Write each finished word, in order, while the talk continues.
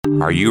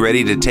Are you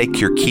ready to take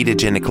your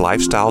ketogenic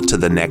lifestyle to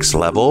the next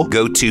level?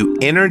 Go to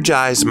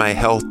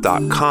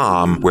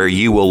energizemyhealth.com where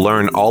you will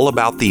learn all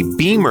about the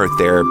Beamer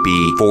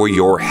therapy for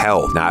your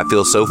health. Now, I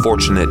feel so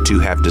fortunate to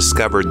have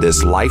discovered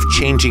this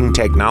life-changing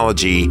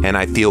technology, and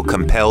I feel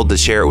compelled to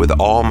share it with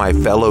all my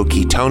fellow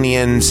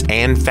ketonians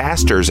and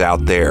fasters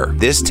out there.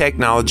 This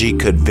technology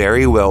could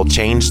very well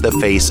change the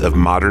face of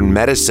modern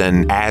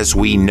medicine as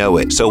we know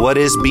it. So what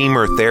is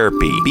Beamer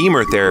therapy?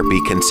 Beamer therapy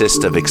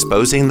consists of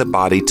exposing the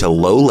body to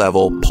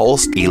low-level pulsed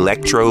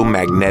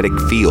electromagnetic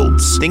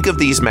fields. Think of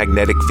these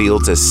magnetic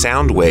fields as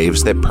sound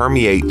waves that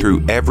permeate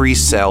through every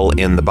cell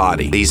in the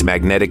body. These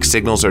magnetic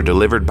signals are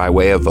delivered by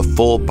way of a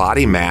full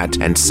body mat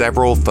and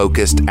several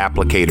focused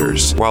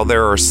applicators. While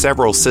there are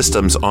several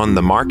systems on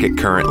the market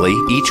currently,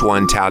 each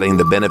one touting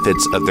the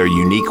benefits of their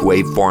unique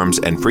waveforms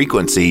and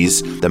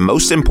frequencies, the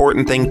most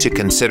important thing to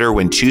consider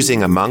when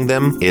choosing among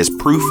them is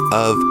proof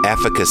of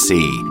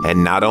efficacy.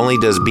 And not only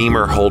does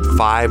Beamer hold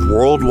 5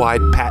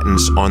 worldwide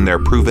patents on their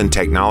proven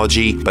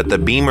technology, but the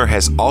Beamer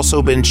has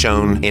also been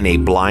shown in a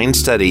blind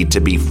study to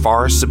be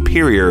far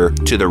superior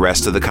to the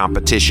rest of the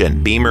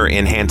competition. Beamer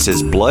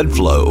enhances blood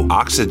flow,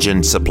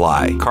 oxygen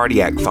supply,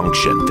 cardiac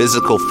function,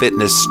 physical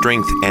fitness,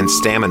 strength and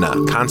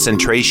stamina,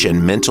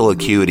 concentration, mental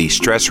acuity,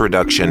 stress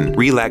reduction,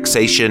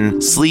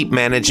 relaxation, sleep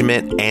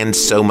management, and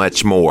so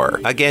much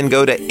more. Again,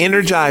 go to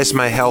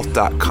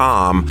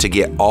energizemyhealth.com to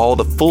get all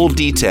the full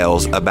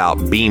details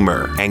about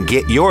Beamer and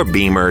get your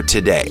Beamer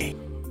today.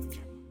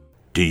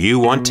 Do you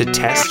want to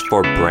test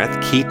for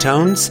breath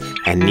ketones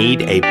and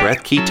need a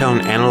breath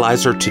ketone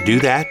analyzer to do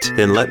that?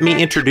 Then let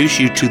me introduce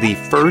you to the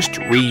first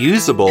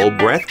reusable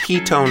breath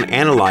ketone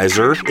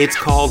analyzer. It's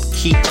called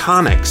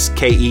Ketonix,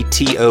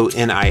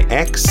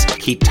 Ketonix.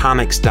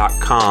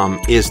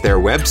 Ketonix.com is their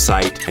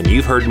website, and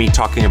you've heard me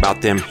talking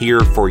about them here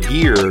for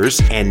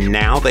years, and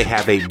now they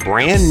have a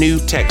brand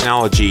new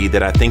technology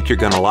that I think you're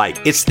going to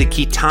like. It's the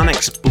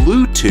Ketonix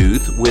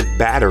Bluetooth with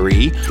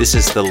battery. This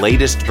is the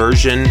latest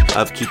version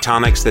of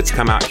Ketonix that's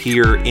come out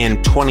here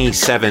in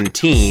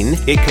 2017.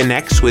 It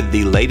connects with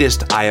the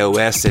latest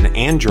iOS and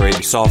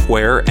Android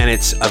software, and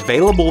it's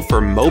available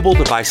for mobile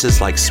devices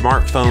like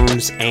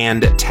smartphones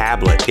and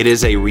tablet. It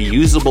is a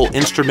reusable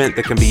instrument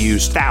that can be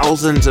used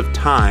thousands of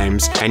times,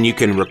 and you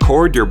can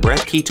record your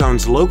breath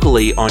ketones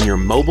locally on your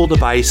mobile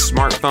device,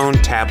 smartphone,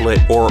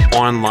 tablet, or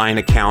online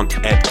account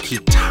at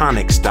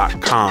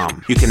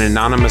Ketonix.com. You can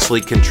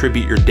anonymously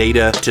contribute your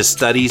data to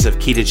studies of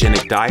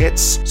ketogenic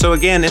diets. So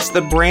again, it's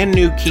the brand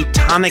new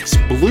Ketonix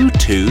Bluetooth.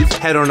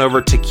 Head on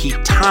over to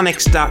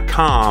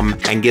Ketonix.com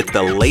and get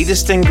the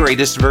latest and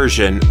greatest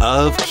version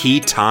of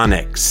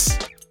Ketonix.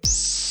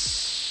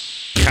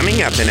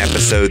 Coming up in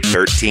episode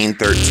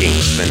 1313,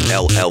 an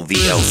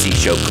LLVLC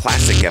Show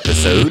classic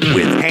episode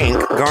with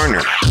Hank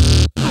Garner.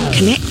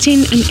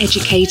 Connecting and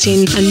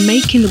educating and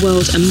making the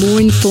world a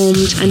more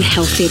informed and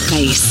healthier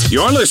place.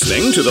 You're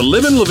listening to the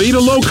Livin' La Vida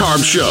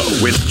Low-Carb Show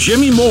with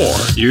Jimmy Moore.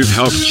 You've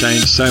helped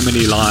change so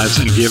many lives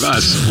and give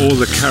us all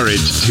the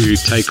courage to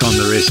take on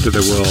the rest of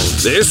the world.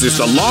 This is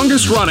the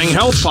longest-running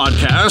health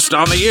podcast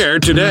on the air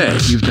today.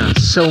 You've done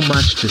so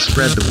much to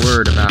spread the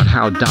word about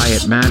how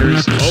diet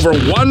matters. Over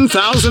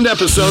 1,000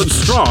 episodes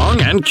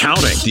strong and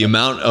counting. The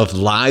amount of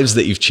lives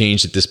that you've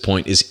changed at this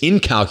point is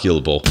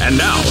incalculable. And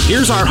now,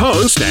 here's our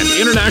host and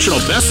international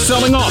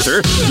best-selling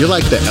author. You're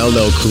like the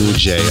LL Cool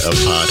J of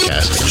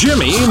podcasting.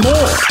 Jimmy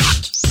Moore.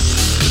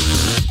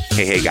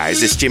 Hey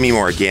guys, it's Jimmy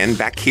Moore again,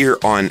 back here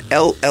on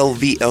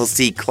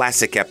LLVLC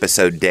Classic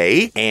Episode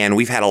Day, and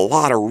we've had a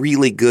lot of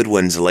really good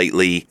ones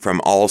lately from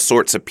all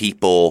sorts of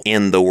people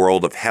in the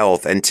world of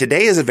health, and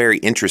today is a very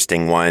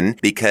interesting one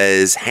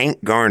because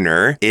Hank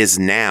Garner is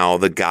now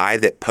the guy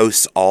that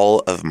posts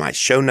all of my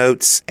show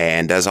notes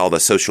and does all the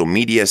social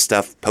media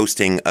stuff,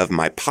 posting of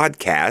my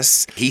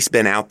podcasts. He's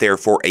been out there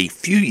for a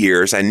few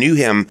years. I knew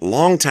him a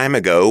long time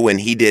ago when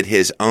he did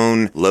his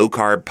own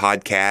low-carb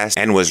podcast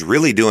and was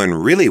really doing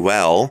really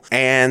well.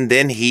 And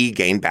then he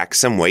gained back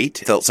some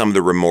weight, felt some of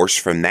the remorse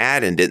from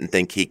that, and didn't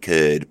think he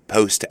could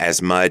post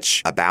as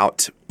much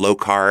about low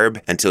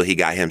carb until he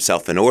got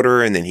himself in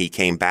order. And then he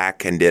came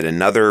back and did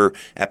another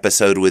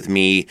episode with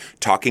me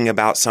talking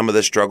about some of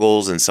the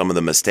struggles and some of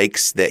the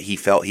mistakes that he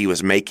felt he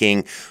was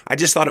making. I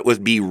just thought it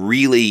would be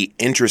really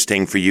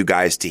interesting for you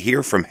guys to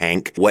hear from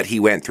Hank what he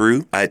went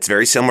through. It's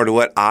very similar to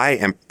what I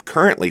am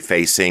currently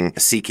facing,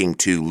 seeking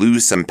to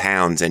lose some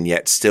pounds and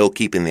yet still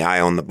keeping the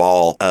eye on the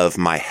ball of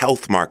my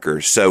health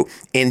markers. So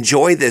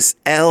enjoy this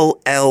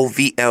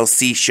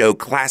LLVLC Show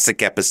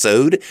classic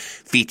episode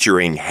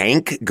featuring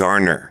Hank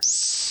Garner.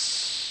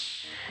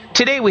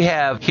 Today we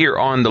have here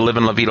on the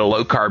Livin' La Vida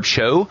Low Carb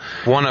Show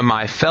one of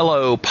my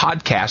fellow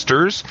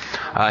podcasters.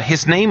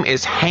 His name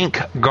is Hank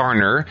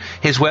Garner.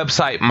 His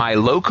website,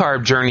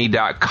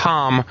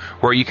 mylowcarbjourney.com,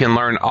 where you can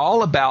learn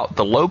all about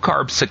the low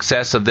carb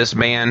success of this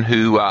man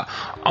who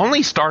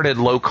only started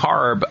low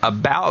carb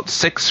about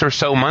 6 or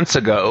so months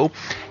ago.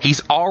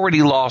 He's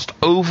already lost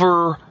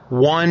over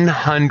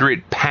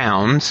 100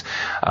 pounds.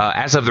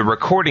 As of the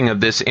recording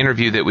of this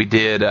interview that we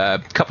did a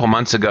couple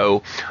months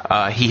ago,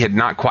 he had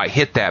not quite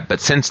hit that, but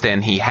since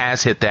then he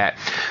has hit that.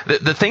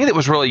 The thing that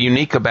was really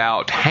unique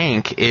about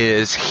Hank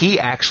is he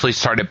actually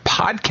started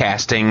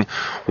podcasting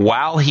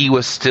while he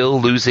was still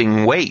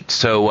losing weight.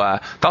 So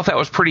thought that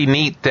was pretty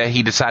neat that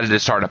he decided to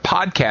start a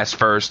podcast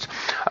first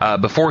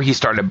before he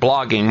started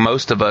blogging.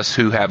 Most of us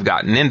who have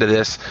gotten into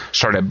this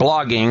started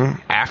blogging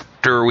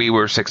after we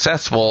were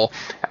successful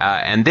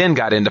and then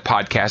got into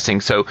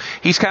podcasting. So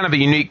he's kind of a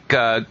unique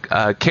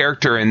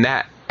character in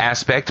that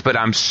aspect, but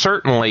I'm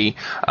certainly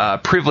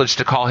privileged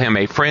to call him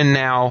a friend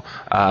now.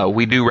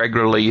 We do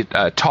regularly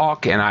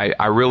talk, and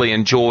I really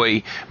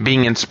enjoy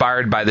being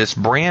inspired by this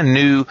brand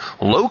new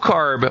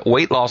low-carb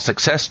weight loss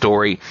success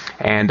story,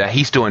 and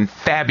he's doing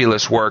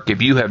fabulous work.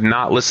 If you have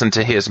not listened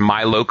to his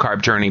My Low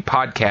Carb Journey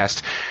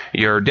podcast,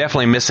 you're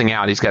definitely missing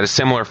out. He's got a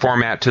similar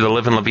format to the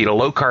Livin' La Vida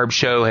Low Carb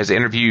show, has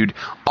interviewed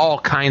all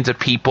kinds of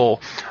people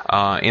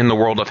in the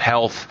world of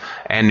health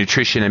and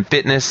nutrition and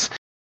fitness.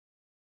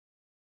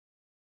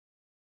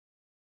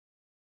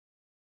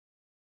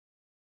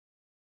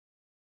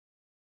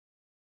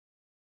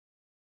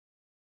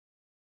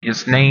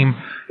 His name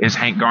is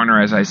Hank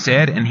Garner, as I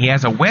said, and he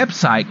has a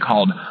website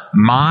called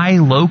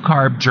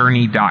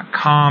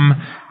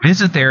mylowcarbjourney.com.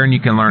 Visit there and you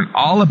can learn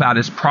all about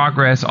his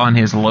progress on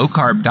his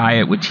low-carb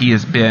diet, which he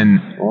has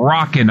been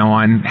rocking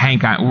on.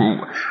 Hank,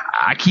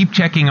 I keep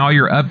checking all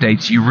your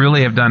updates. You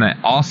really have done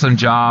an awesome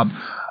job.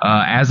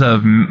 As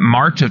of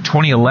March of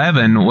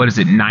 2011, what is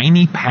it,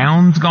 90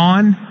 pounds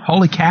gone?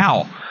 Holy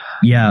cow.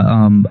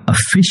 Yeah,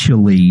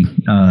 officially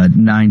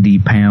 90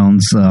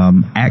 pounds.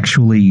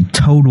 Actually,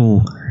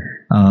 total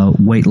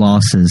weight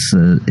loss is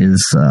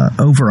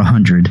over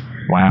 100.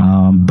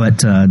 Wow.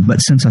 But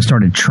since I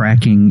started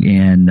tracking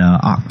in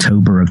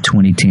October of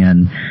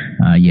 2010,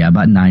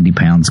 about 90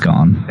 pounds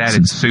gone. That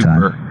is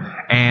super.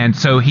 And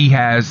so he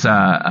has,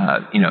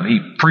 he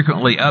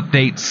frequently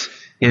updates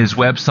his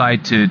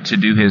website to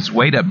do his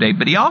weight update,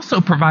 but he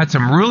also provides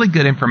some really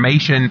good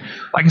information.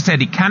 Like I said,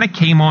 he kind of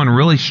came on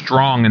really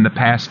strong in the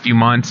past few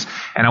months,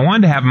 and I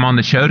wanted to have him on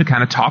the show to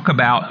kind of talk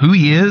about who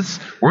he is,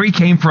 where he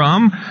came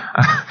from,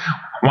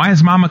 why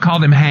his mama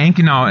called him Hank,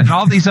 and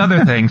all these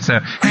other things.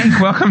 So,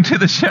 Hank, welcome to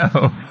the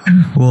show.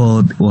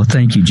 Well,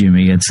 thank you,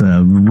 Jimmy. It's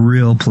a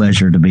real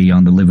pleasure to be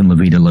on the Livin' La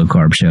Vida Low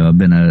Carb show. I've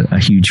been a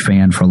huge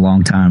fan for a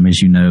long time,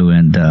 as you know,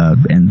 and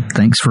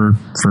thanks for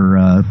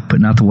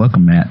putting out the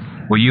welcome mat.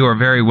 Well, you are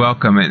very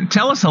welcome. And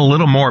tell us a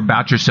little more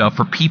about yourself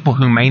for people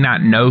who may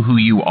not know who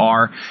you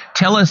are.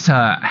 Tell us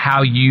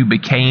how you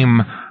became,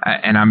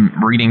 and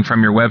I'm reading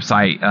from your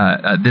website,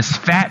 this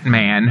fat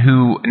man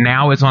who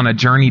now is on a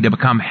journey to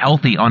become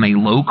healthy on a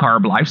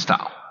low-carb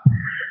lifestyle.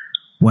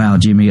 Wow,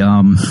 Jimmy.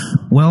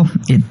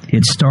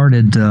 It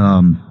started,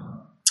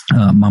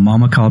 my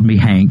mama called me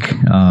Hank.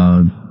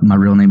 My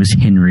real name is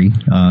Henry,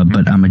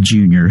 but I'm a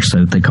junior,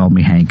 so they called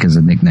me Hank as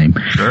a nickname.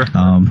 Sure.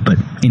 But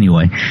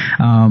anyway,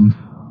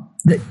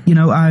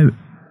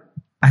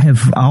 I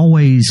have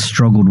always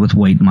struggled with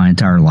weight my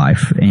entire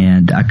life,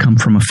 and I come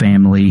from a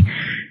family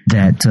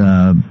that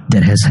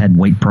has had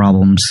weight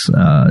problems,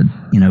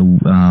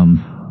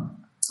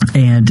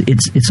 and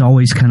it's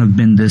always kind of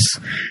been this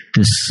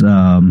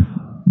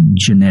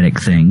genetic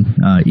thing,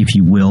 if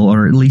you will,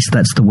 or at least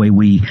that's the way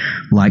we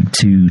like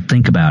to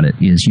think about it.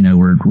 Is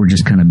we're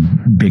just kind of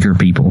bigger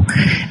people,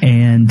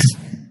 and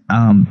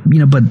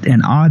but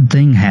an odd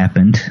thing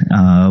happened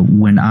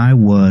when I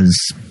was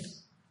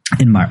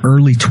in my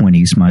early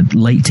 20s, my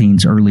late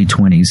teens, early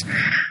 20s.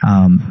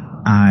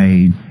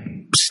 I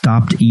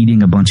stopped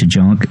eating a bunch of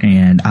junk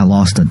and I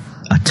lost a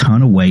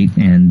ton of weight.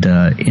 And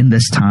in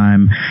this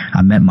time,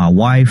 I met my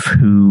wife,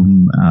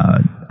 whom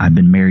I've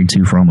been married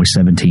to for almost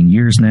 17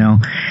 years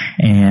now.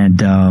 And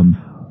then,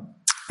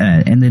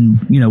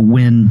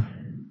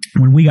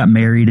 when we got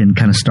married and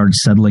kind of started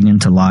settling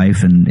into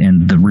life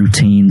and the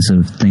routines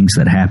of things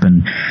that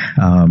happen,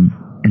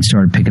 and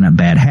started picking up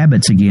bad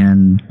habits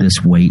again,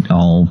 this weight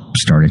all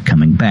started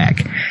coming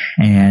back.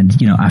 And,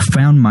 I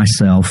found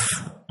myself,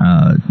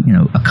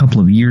 a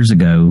couple of years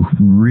ago,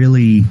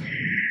 really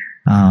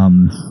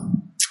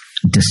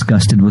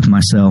disgusted with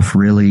myself,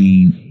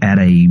 really at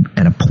a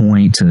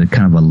point,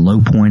 kind of a low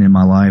point in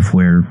my life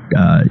where,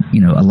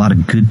 a lot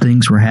of good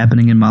things were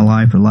happening in my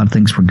life. A lot of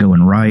things were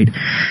going right,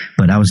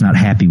 but I was not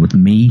happy with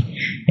me,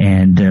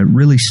 and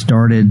really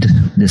started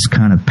this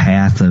kind of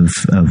path of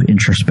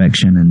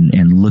introspection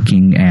and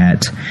looking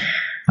at,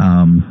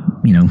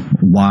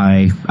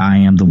 why I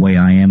am the way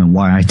I am and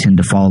why I tend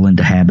to fall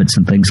into habits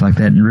and things like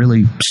that, and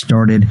really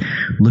started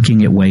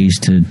looking at ways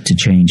to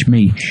change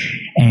me.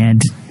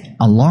 And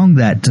along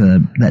that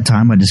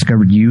time, I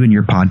discovered you and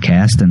your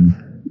podcast and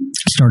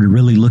started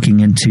really looking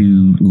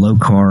into low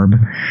carb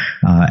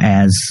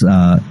as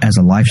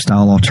a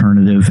lifestyle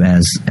alternative,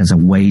 as a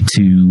way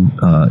to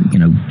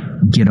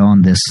get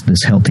on this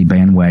healthy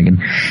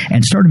bandwagon,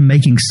 and started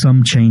making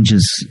some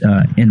changes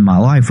in my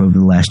life over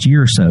the last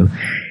year or so.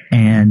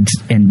 and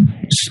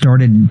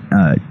started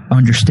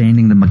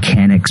understanding the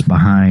mechanics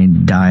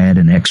behind diet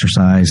and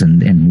exercise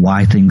and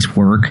why things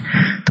work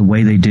the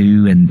way they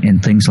do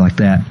and things like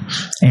that.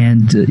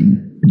 And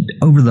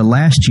over the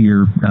last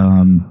year,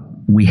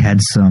 we had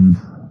some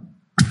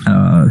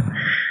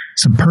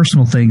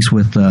personal things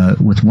with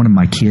one of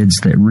my kids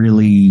that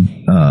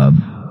really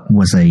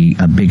was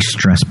a big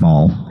stress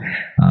ball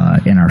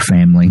in our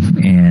family,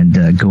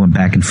 and going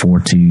back and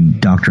forth to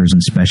doctors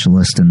and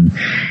specialists and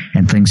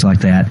things like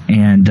that,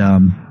 and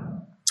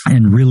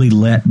really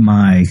let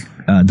my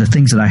the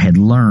things that I had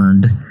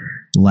learned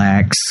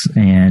lax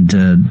and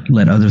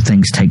let other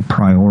things take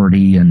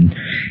priority and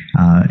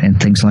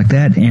things like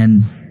that.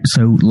 And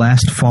so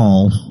last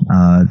fall,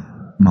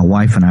 my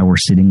wife and I were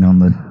sitting on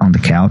the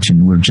couch,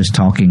 and we were just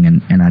talking,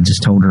 and I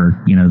just told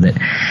her, that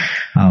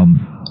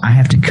I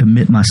have to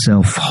commit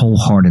myself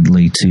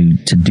wholeheartedly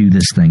to do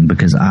this thing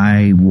because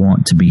I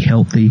want to be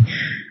healthy.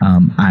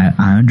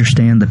 I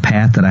understand the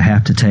path that I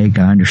have to take.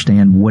 I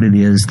understand what it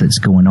is that's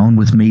going on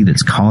with me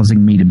that's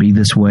causing me to be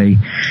this way,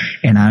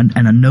 and I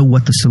know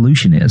what the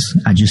solution is.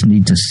 I just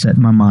need to set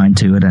my mind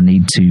to it. I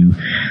need to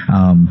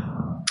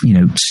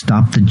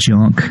stop the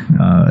junk,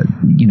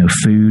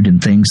 food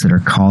and things that are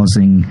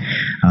causing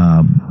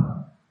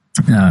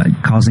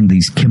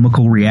these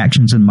chemical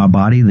reactions in my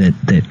body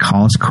that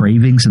cause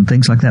cravings and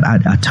things like that.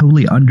 I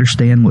totally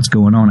understand what's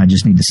going on. I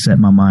just need to set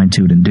my mind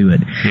to it and do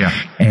it. Yeah.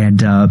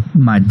 And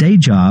my day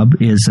job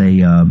is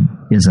a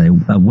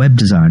web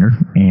designer,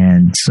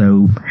 and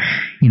so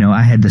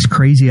I had this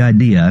crazy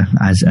idea.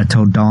 I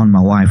told Dawn,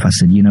 my wife, I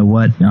said, you know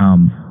what?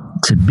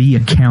 To be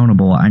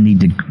accountable, I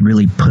need to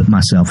really put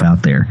myself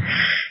out there,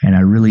 and I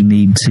really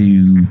need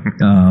to,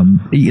 and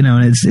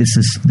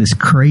it's this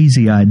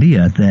crazy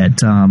idea that,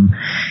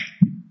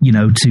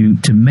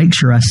 to make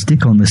sure I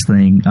stick on this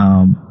thing,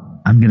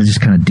 I'm going to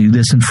just kind of do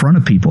this in front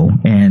of people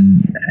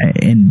and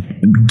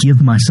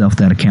give myself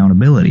that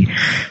accountability.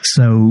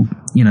 So,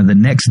 the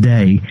next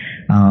day,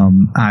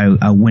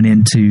 I went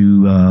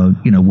into,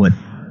 what,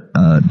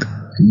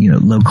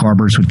 low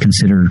carbers would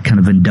consider kind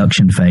of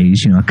induction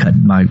phase. I cut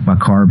my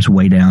carbs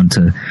way down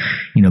to,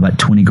 about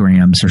 20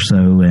 grams or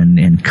so,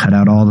 and cut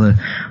out all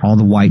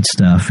the white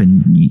stuff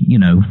and,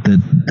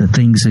 the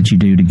things that you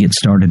do to get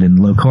started in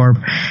low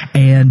carb.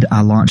 And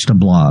I launched a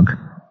blog,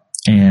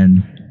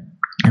 and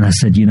I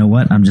said, you know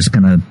what, I'm just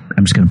gonna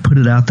put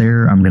it out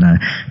there. I'm gonna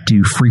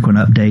do frequent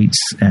updates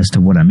as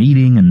to what I'm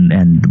eating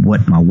and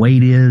what my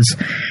weight is,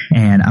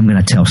 and I'm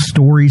gonna tell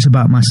stories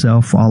about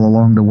myself all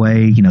along the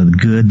way. The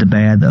good, the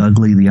bad, the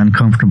ugly, the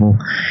uncomfortable,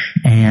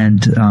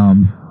 and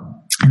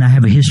I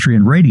have a history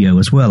in radio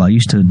as well. I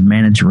used to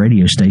manage a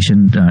radio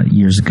station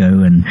years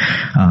ago, and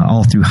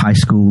all through high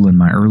school and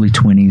my early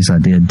 20s,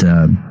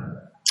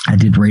 I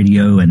did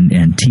radio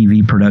and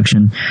TV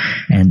production.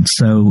 And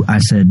so I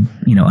said,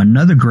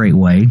 another great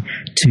way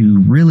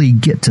to really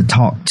get to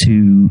talk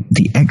to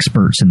the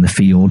experts in the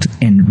field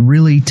and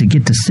really to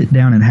get to sit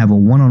down and have a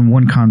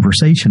one-on-one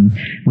conversation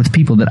with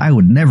people that I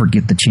would never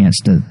get the chance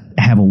to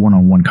have a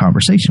one-on-one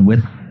conversation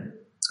with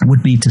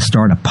would be to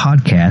start a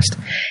podcast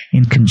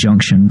in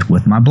conjunction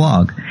with my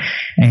blog.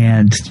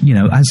 And,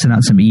 I sent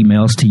out some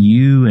emails to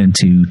you and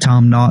to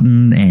Tom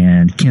Naughton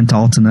and Kent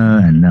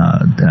Altena and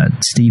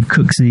Steve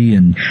Cooksey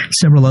and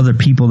several other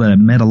people that I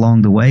met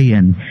along the way.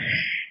 And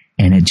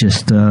it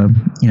just,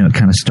 it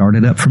kind of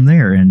started up from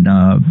there. And,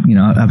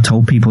 I've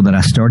told people that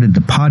I started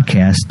the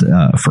podcast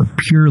for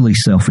purely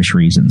selfish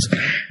reasons.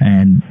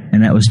 And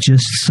that was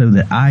just so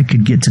that I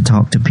could get to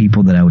talk to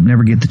people that I would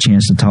never get the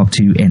chance to talk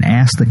to and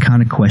ask the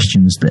kind of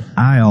questions that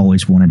I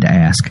always wanted to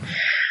ask.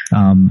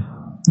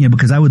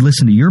 Because I would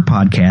listen to your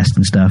podcast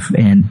and stuff,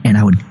 and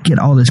I would get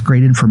all this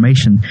great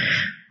information.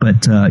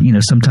 But,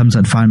 sometimes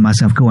I'd find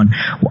myself going,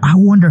 well, I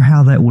wonder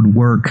how that would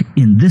work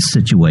in this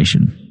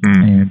situation.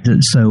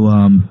 And so,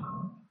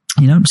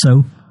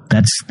 so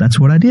that's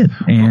what I did.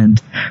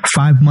 And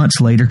 5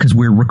 months later, because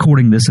we're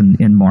recording this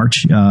in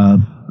March,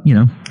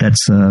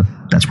 that's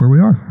where we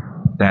are.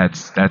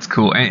 That's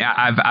cool. And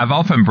I've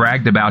often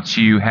bragged about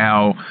you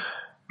how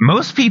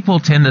most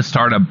people tend to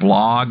start a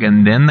blog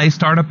and then they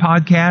start a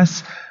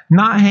podcast.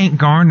 Not Hank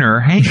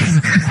Garner. Hank,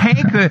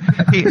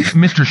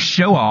 Mr.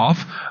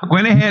 Show-Off,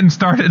 went ahead and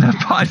started a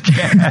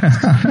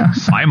podcast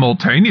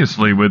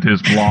simultaneously with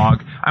his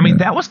blog. I mean,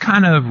 that was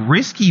kind of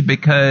risky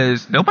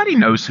because nobody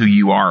knows who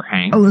you are,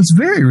 Hank. Oh, it's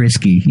very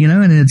risky,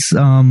 and it's,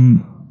 nobody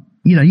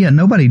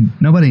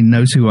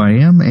knows who I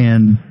am,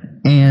 and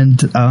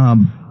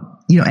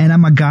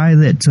I'm a guy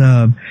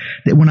that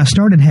when I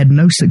started had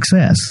no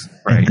success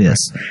at this.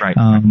 Right.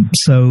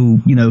 So,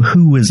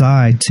 who was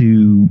I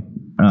to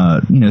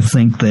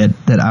think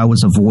that I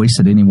was a voice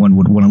that anyone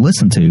would want to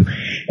listen to.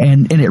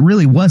 And it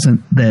really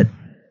wasn't that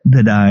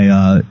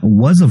I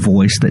was a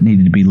voice that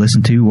needed to be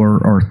listened to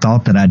or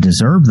thought that I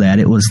deserved that.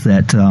 It was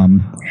that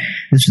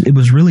it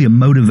was really a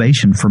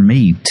motivation for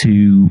me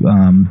to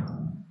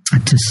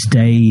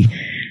stay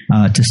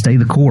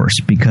the course,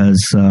 because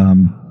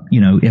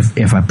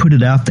if I put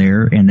it out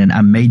there and then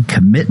I made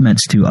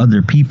commitments to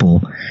other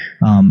people,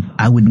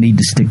 I would need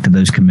to stick to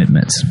those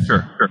commitments.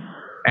 Sure.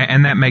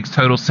 And that makes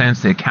total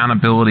sense. The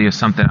accountability is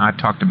something I've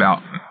talked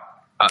about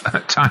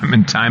time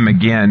and time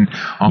again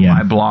on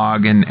my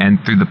blog and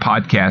through the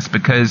podcast,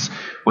 because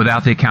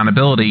without the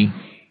accountability,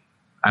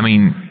 I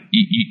mean,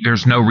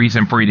 there's no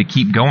reason for you to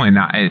keep going.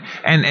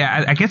 And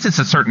I guess it's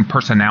a certain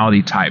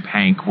personality type,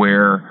 Hank,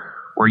 where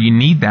you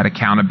need that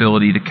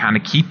accountability to kind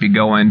of keep you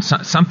going,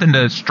 something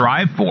to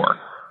strive for.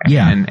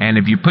 Yeah. And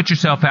if you put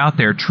yourself out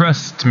there,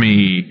 trust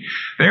me,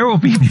 there will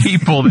be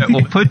people that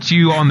will put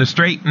you on the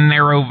straight and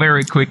narrow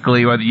very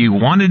quickly, whether you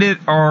wanted it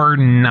or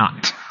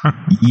not.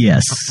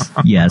 Yes,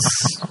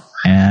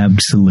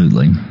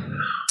 absolutely.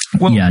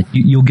 Well, yeah,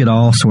 you'll get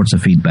all sorts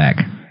of feedback.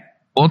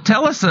 Well,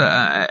 tell us,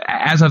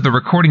 as of the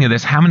recording of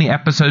this, how many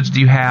episodes do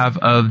you have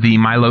of the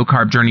My Low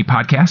Carb Journey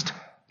podcast?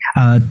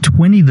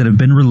 20 that have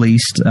been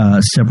released,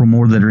 several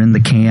more that are in the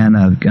can.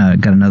 I've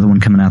got another one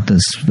coming out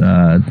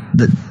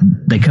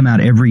they come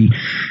out every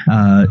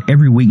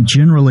week,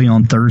 generally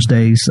on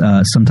Thursdays.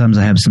 Sometimes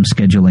I have some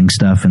scheduling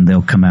stuff and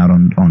they'll come out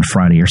on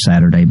Friday or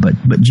Saturday, but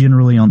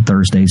generally on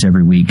Thursdays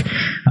every week.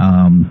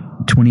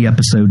 20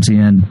 episodes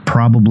in,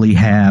 probably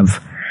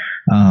have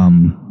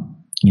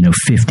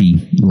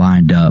 50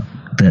 lined up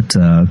that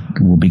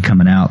will be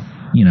coming out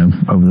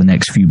over the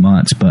next few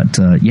months. But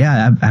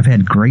I've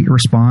had great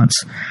response.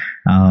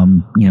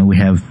 We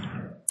have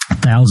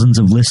thousands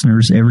of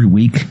listeners every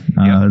week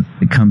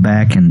that come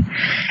back, and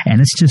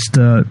it's just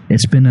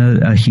it's been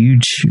a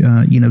huge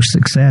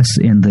success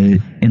in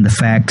the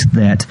fact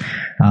that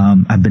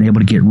I've been able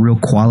to get real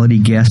quality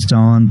guests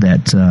on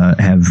that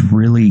have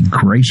really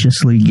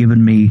graciously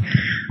given me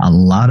a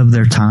lot of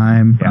their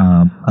time,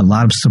 a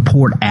lot of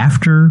support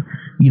after.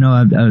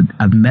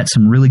 I've met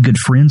some really good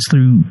friends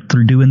through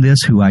doing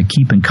this who I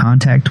keep in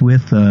contact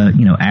with,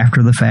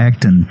 after the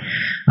fact. And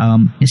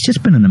it's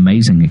just been an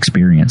amazing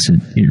experience.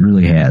 It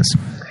really has.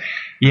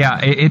 Yeah,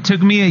 it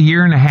took me a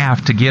year and a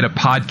half to get a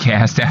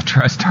podcast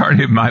after I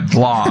started my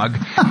blog.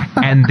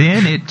 And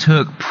then it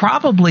took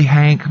probably,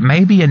 Hank,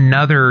 maybe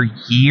another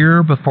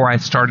year before I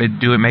started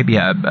doing, maybe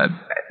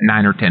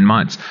 9 or 10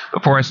 months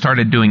before I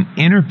started doing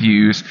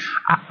interviews.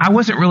 I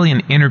wasn't really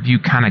an interview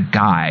kind of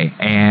guy,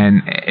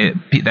 and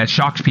that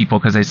shocks people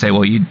because they say,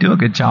 well, you do a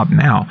good job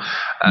now.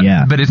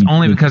 But it's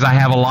only because I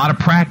have a lot of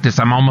practice.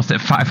 I'm almost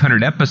at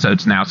 500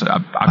 episodes now, so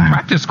I've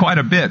practiced quite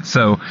a bit.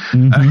 So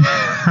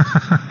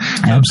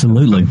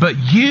Absolutely. But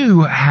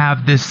you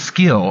have this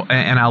skill,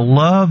 and I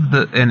love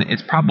and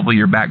it's probably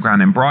your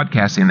background in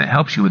broadcasting that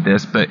helps you with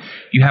this, but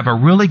you have a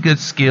really good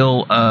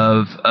skill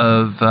of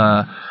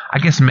I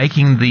guess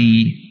making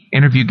the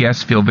interview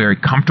guests feel very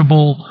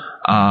comfortable,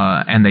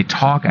 and they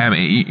talk. I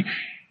mean,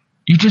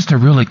 you're just a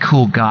really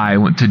cool guy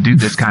to do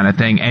this kind of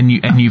thing, and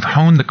you've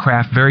honed the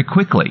craft very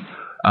quickly.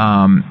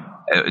 Well,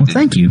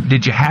 thank you.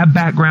 Did you have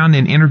background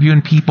in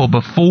interviewing people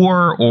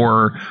before,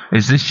 or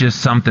is this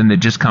just something that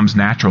just comes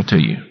natural to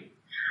you?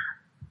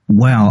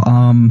 Well,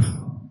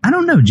 I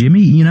don't know,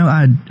 Jimmy.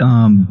 I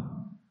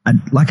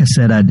like I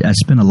said, I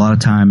spent a lot of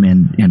time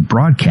in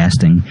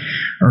broadcasting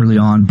early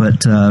on,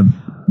 but I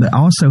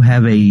also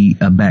have a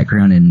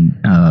background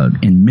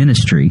in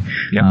ministry.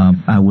 Yep.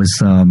 I was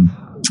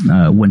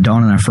when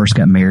Dawn and I first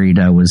got married,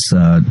 I was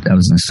an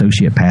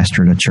associate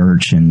pastor at a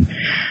church, and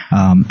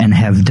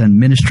have done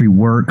ministry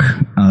work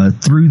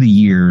through the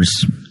years.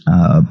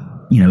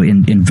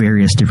 In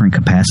various different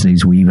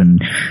capacities. We even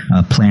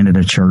planted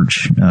a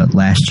church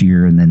last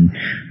year, and then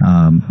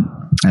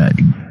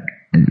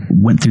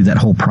went through that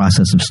whole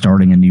process of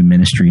starting a new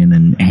ministry and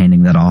then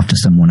handing that off to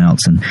someone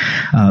else. And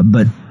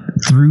but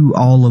through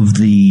all of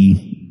the,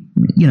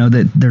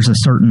 that there's a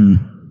certain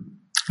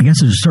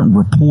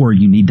rapport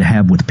you need to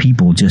have with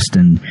people, just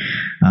in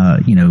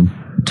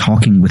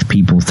talking with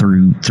people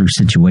through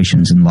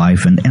situations in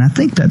life, and I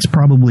think that's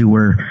probably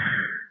where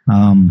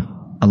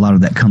a lot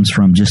of that comes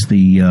from. Just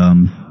the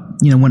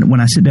when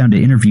I sit down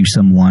to interview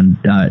someone,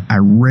 I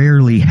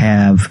rarely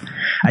have.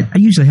 I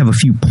usually have a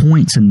few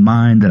points in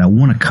mind that I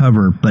want to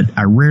cover, but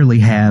I rarely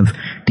have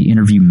the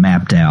interview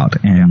mapped out,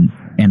 and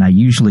I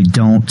usually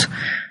don't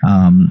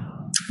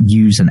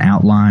use an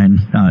outline.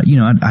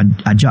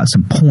 I jot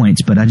some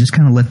points, but I just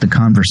kind of let the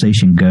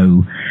conversation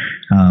go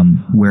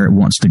where it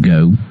wants to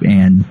go,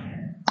 and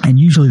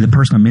usually the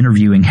person I'm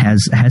interviewing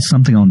has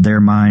something on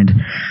their mind.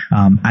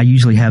 I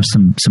usually have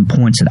some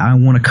points that I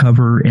want to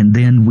cover, and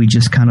then we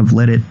just kind of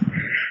let it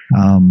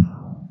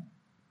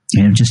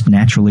just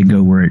naturally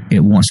go where it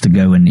wants to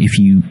go. And if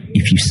you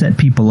set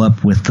people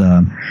up with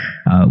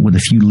a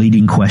few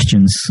leading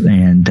questions,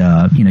 and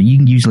you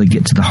can usually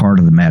get to the heart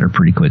of the matter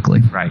pretty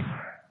quickly. Right.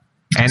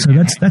 And so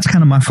that's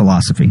kind of my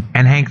philosophy.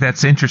 And Hank,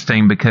 that's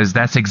interesting, because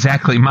that's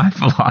exactly my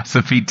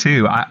philosophy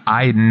too.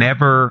 I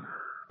never,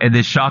 and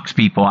this shocks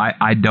people,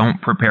 I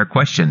don't prepare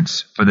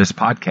questions for this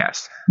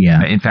podcast.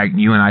 Yeah. In fact,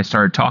 you and I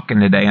started talking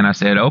today, and I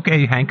said,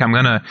 okay, Hank, I'm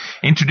going to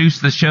introduce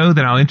the show,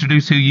 then I'll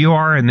introduce who you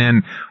are, and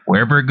then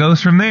wherever it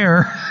goes from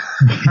there.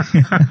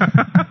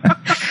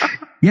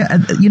 Yeah,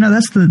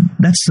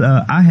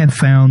 I have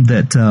found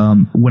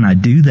that when I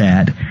do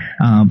that,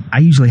 I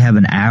usually have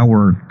an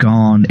hour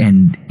gone,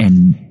 and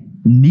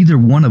neither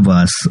one of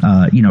us,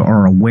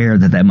 are aware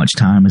that much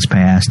time has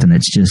passed, and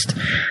it's just,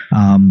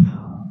 I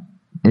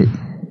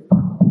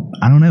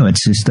don't know.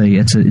 It's just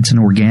it's an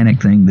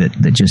organic thing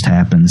that just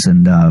happens,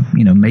 and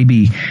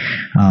maybe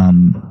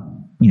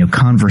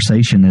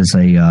conversation is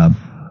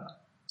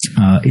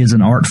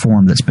an art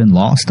form that's been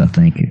lost, I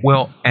think.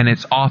 Well, and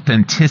it's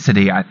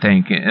authenticity, I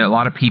think. A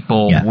lot of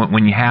people,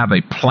 when you have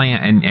a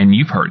plan, and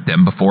you've heard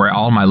them before,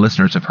 all my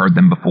listeners have heard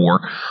them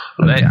before.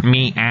 Let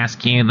me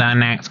ask you the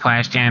next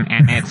question,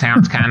 and it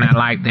sounds kind of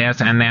like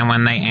this, and then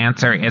when they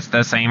answer, it's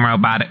the same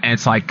robot. And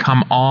it's like,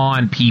 come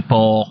on,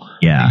 people.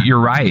 Yeah. You're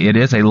right. It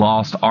is a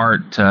lost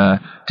art to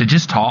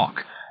just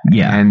talk.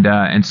 Yeah.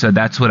 And so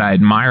that's what I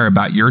admire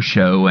about your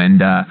show.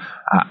 And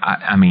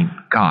I mean,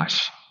 gosh,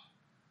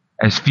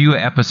 as few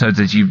episodes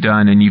as you've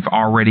done, and you've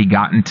already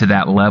gotten to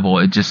that level,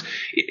 it just,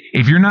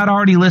 if you're not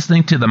already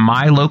listening to the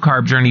My Low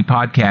Carb Journey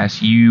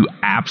podcast, you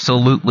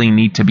absolutely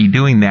need to be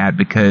doing that,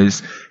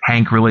 because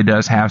Hank really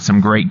does have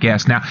some great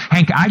guests. Now,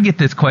 Hank, I get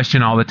this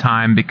question all the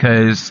time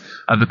because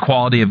of the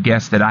quality of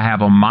guests that I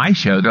have on my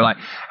show. They're like,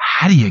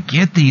 how do you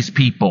get these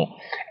people?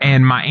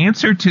 And my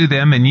answer to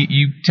them, and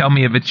you tell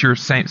me if it's your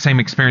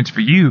same experience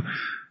for you,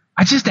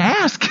 I just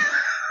ask.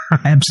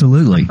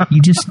 Absolutely.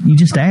 You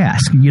just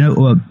ask.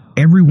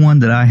 Everyone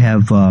that I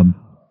have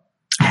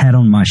had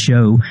on my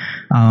show,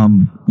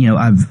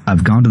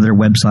 I've gone to their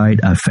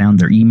website, I've found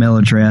their email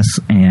address,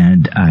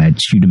 and I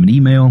shoot them an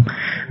email.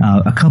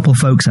 A couple of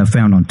folks I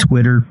found on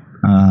Twitter,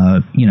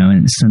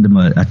 and send them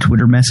a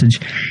Twitter message,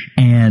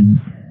 and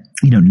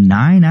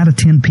 9 out of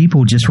 10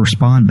 people just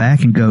respond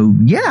back and go,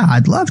 yeah,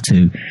 I'd love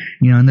to.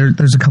 And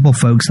there's a couple of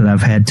folks that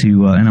I've had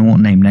to, and I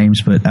won't name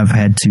names, but I've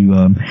had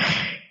to,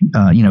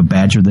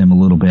 badger them a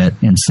little bit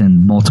and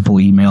send multiple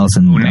emails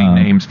and name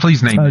names.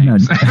 Please name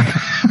names.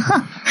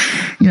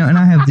 No. And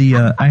I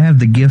have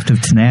the gift of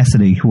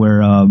tenacity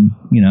where I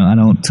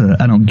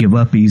don't give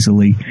up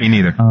easily. Me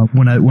neither.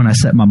 When I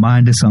set my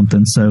mind to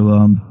something.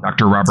 So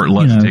Dr. Robert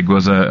Lustig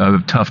was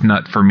a tough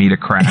nut for me to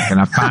crack, and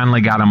I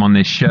finally got him on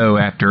this show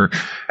after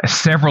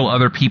several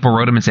other people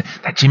wrote him and said,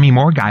 that Jimmy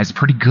Moore guy's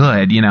pretty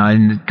good,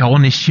 and go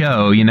on this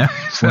show,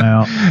 So,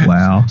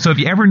 wow. So if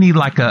you ever need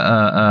like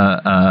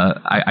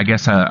I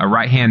guess a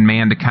right-hand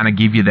man to kind of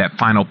give you that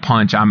final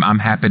punch, I'm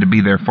happy to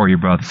be there for you,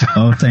 brother.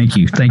 Oh, thank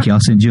you. I'll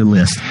send you a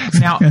list.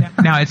 Now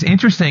it's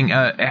interesting,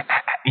 have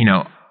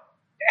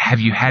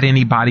you had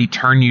anybody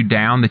turn you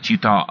down that you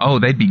thought, oh,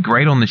 they'd be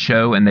great on the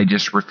show, and they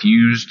just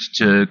refused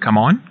to come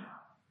on?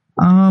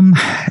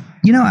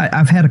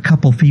 I've had a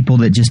couple people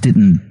that just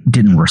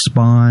didn't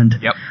respond.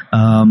 Yep.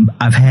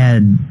 I've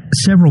had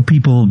several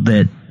people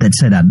that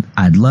said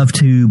I'd love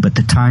to, but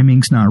the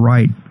timing's not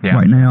right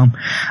right now.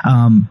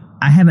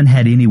 I haven't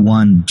had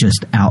anyone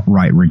just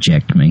outright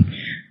reject me.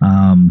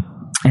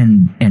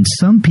 And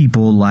some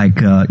people I've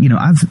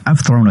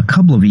thrown a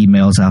couple of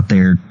emails out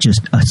there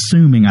just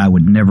assuming I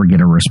would never get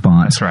a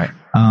response. That's right.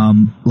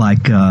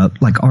 Like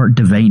Art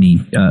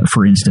Devaney,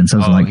 for instance.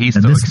 I was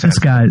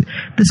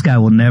this guy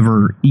will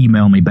never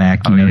email me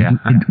back.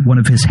 One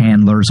of his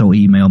handlers will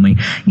email me.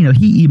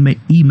 He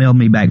emailed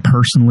me back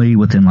personally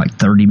within like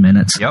 30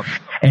 minutes. Yep.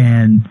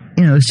 And,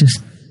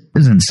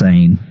 it's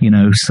insane,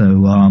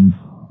 so,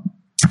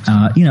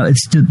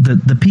 it's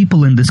the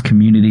people in this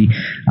community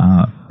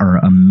are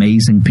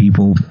amazing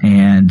people,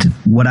 and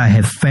what I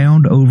have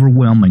found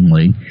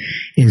overwhelmingly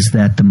is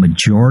that the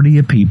majority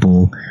of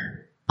people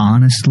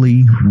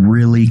honestly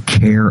really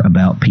care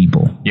about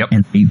people. Yep.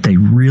 And they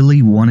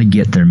really want to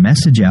get their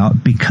message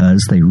out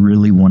because they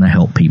really want to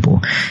help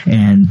people.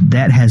 And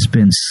that has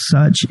been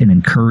such an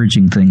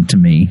encouraging thing to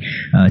me,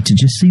 to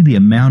just see the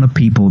amount of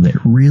people that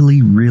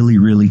really, really,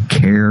 really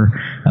care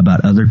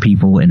about other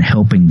people and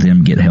helping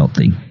them get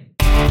healthy.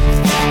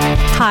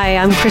 Hi,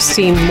 I'm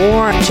Christine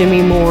Moore,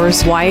 Jimmy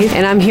Moore's wife,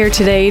 and I'm here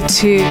today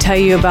to tell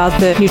you about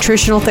the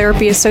Nutritional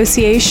Therapy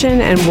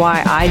Association and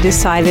why I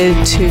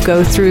decided to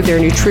go through their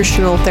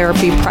Nutritional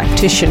Therapy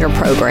Practitioner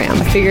Program.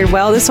 I figured,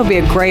 this will be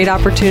a great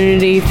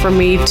opportunity for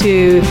me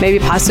to maybe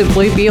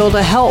possibly be able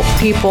to help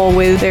people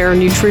with their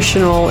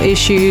nutritional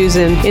issues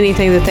and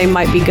anything that they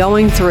might be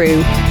going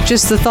through.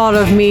 Just the thought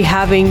of me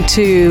having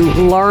to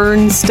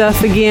learn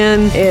stuff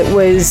again, it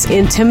was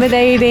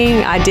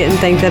intimidating. I didn't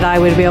think that I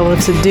would be able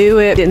to do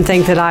it. Didn't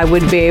think that I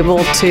would be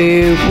able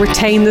to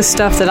retain the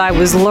stuff that I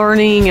was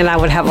learning, and I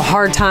would have a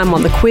hard time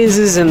on the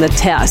quizzes and the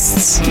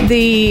tests.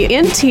 The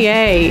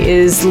NTA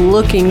is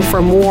looking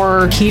for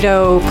more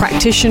keto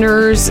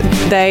practitioners.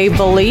 They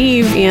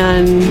believe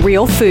in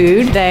real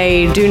food.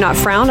 They do not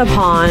frown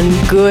upon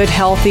good,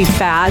 healthy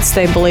fats.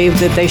 They believe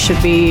that they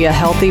should be a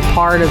healthy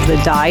part of the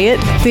diet.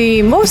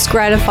 The most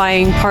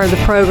gratifying part of the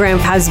program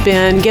has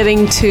been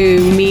getting to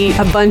meet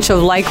a bunch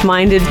of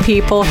like-minded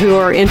people who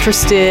are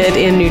interested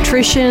in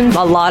nutrition.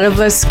 A lot of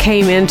us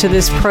came into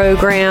this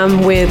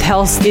program with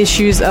health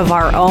issues of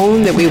our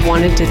own that we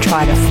wanted to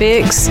try to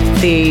fix.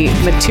 The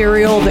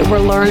material that we're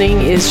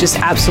learning is just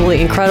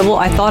absolutely incredible.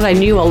 I thought I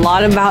knew a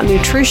lot about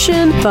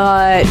nutrition,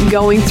 but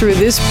going through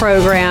this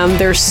program,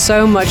 there's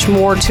so much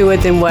more to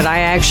it than what I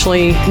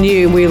actually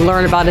knew. We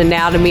learn about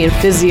anatomy and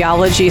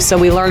physiology, so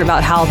we learn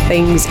about how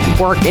things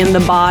work in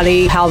the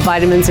body, how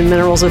vitamins and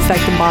minerals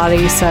affect the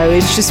body. So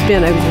it's just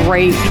been a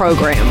great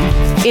program.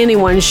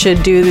 Anyone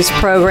should do this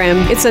program.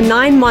 It's a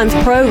 9-month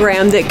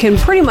program that can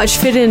pretty much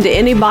fit into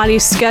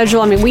anybody's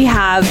schedule. I mean, we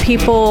have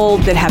people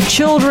that have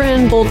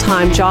children,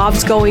 full-time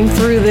jobs going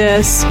through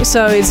this.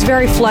 So it's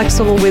very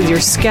flexible with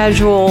your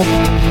schedule.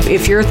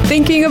 If you're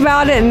thinking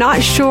about it and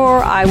not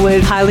sure, I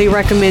would highly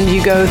recommend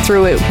you go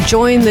through it.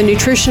 Join the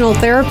Nutritional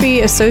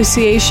Therapy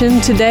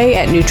Association today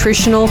at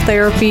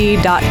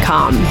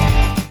nutritionaltherapy.com.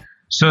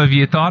 So have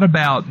you thought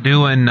about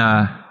doing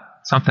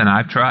something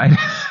I've tried?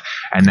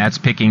 And that's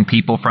picking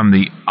people from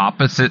the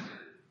opposite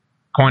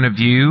point of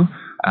view,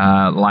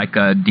 like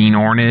a Dean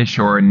Ornish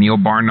or a Neil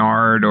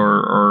Barnard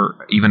or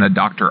even a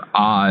Dr.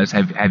 Oz.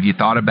 Have you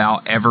thought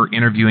about ever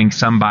interviewing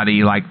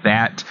somebody like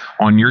that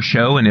on your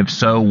show? And if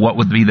so, what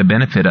would be the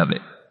benefit of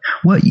it?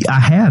 Well, I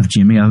have,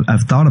 Jimmy.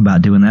 I've thought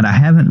about doing that. I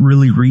haven't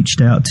really reached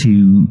out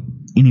to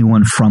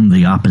anyone from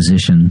the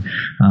opposition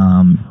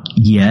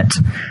yet,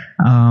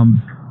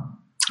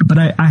 but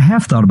I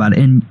have thought about it.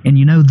 And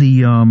you know,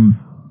 the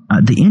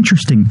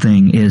interesting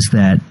thing is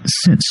that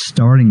since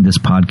starting this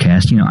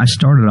podcast, you know, I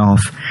started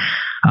off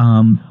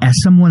as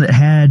someone that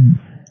had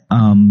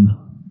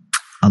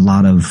a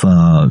lot of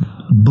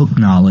book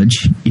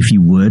knowledge, if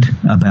you would,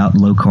 about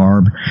low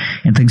carb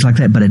and things like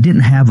that, but I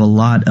didn't have a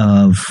lot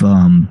of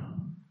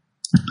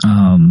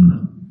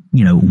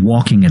you know,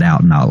 walking it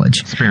out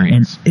knowledge,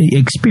 experience,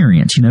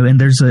 you know, and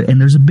there's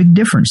a big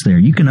difference there.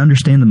 You can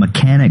understand the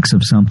mechanics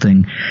of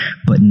something,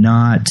 but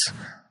not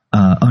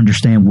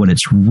understand what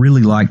it's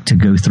really like to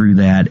go through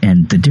that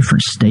and the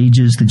different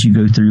stages that you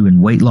go through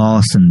in weight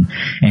loss and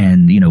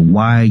you know,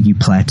 why you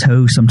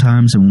plateau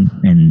sometimes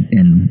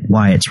and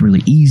why it's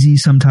really easy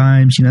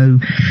sometimes, you know.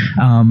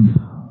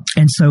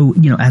 And so,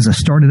 you know, as I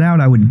started out,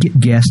 I would get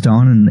guests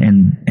on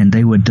and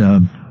they would,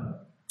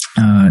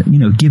 you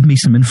know, give me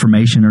some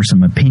information or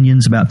some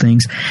opinions about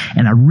things.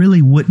 And I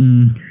really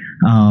wouldn't,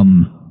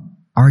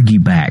 argue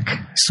back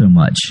so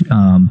much,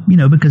 you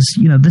know, because,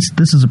 you know,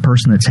 this is a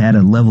person that's had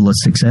a level of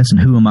success, and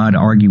who am I to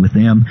argue with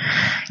them,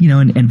 you know,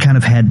 and kind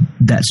of had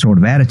that sort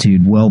of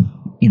attitude. Well,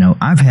 you know,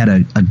 I've had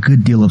a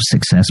good deal of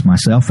success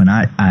myself, and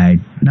I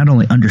not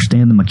only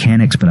understand the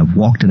mechanics, but I've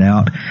walked it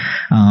out,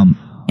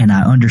 and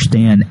I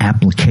understand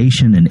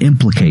application and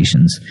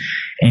implications.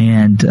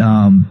 And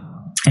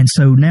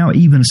so now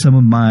even some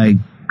of my,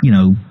 you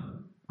know,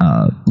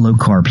 low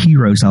carb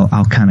heroes,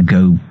 I'll kind of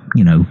go,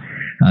 you know,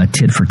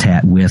 tit for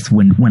tat with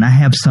when I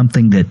have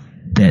something that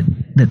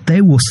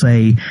they will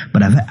say,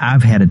 but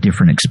I've had a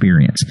different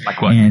experience.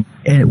 Like what? And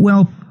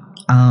well,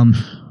 and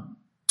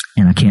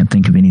I can't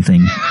think of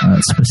anything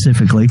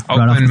specifically. Open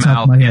right off the top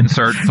mouth, of my head.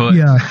 insert foot.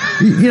 Yeah,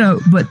 you know,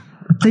 but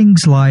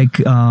things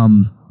like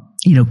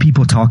you know,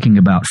 people talking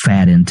about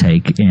fat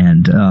intake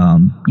and,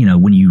 you know,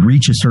 when you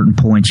reach a certain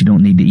point, you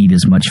don't need to eat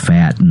as much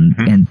fat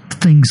and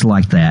things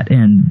like that.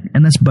 And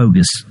that's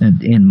bogus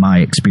in my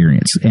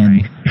experience.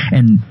 And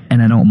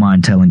I don't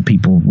mind telling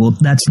people, well,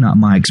 that's not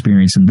my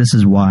experience, and this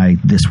is why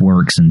this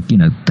works, and, you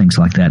know, things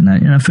like that.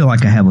 And I feel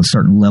like I have a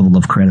certain level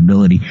of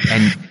credibility.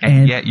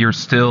 And yet you're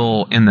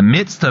still in the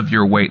midst of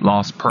your weight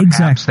loss. Perhaps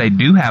exactly. They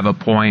do have a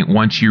point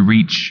once you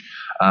reach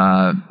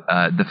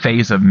the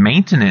phase of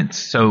maintenance.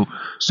 So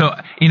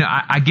you know,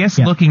 I guess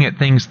looking at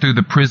things through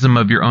the prism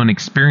of your own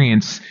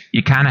experience,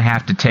 you kind of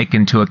have to take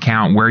into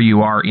account where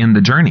you are in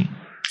the journey.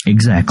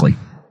 Exactly.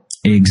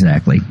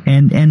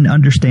 And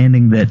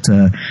understanding that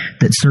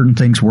certain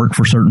things work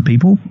for certain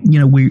people. You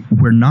know,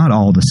 we're not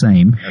all the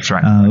same. That's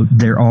right.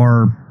 There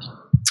are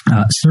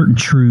certain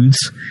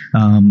truths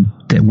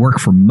that work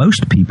for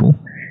most people,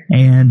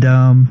 and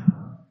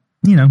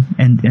you know,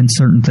 and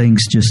certain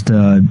things just,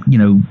 you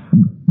know,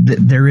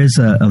 there is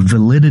a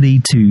validity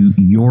to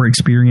your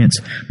experience,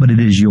 but it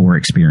is your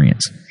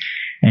experience.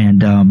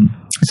 And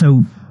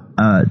so,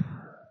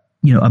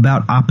 you know,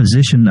 about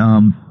opposition,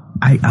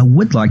 I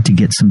would like to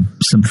get some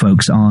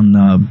folks on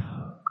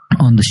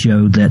the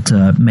show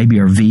that maybe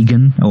are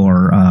vegan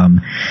or,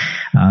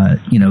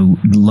 you know,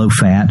 low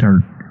fat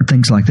or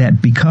things like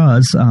that,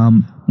 because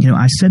you know,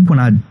 I said when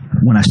I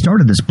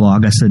started this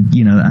blog, I said,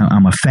 you know,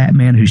 I'm a fat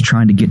man who's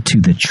trying to get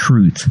to the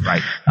truth.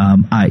 Right.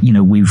 You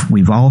know,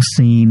 we've all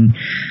seen,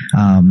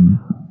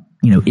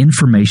 you know,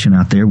 information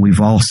out there.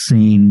 We've all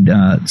seen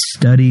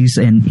studies,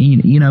 and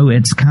you know,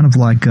 it's kind of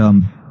like,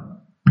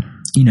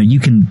 you know,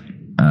 you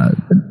can,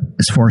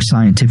 as far as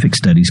scientific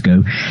studies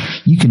go,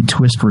 you can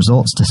twist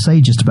results to say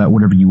just about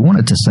whatever you want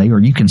it to say, or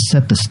you can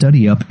set the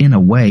study up in a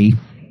way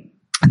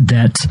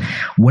that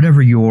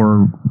whatever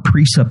your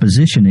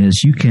presupposition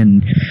is, you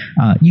can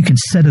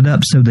set it up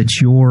so that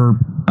your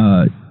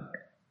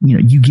you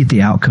know, you get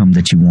the outcome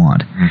that you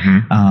want.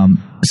 Mm-hmm.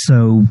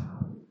 So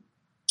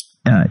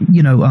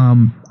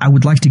I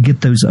would like to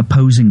get those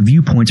opposing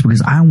viewpoints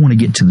because I want to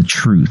get to the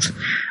truth.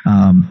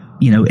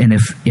 And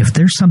if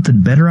there's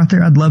something better out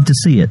there, I'd love to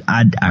see it.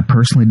 I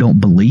personally don't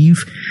believe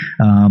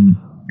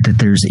that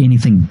there's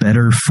anything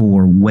better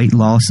for weight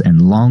loss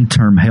and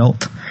long-term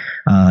health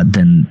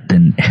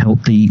than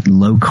healthy,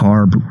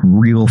 low-carb,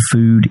 real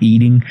food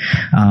eating.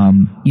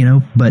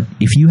 But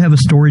if you have a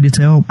story to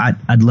tell,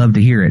 I'd love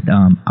to hear it.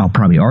 I'll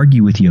probably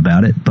argue with you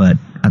about it, but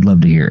I'd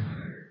love to hear it.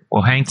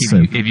 Well, Hank,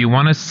 if you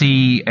want to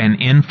see an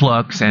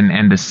influx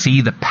and to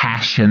see the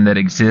passion that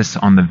exists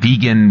on the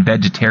vegan,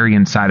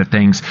 vegetarian side of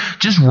things,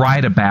 just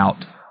write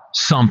about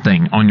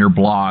something on your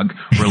blog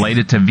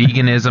related to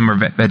veganism or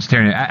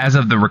vegetarian. As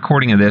of the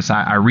recording of this,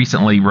 I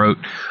recently wrote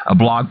a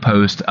blog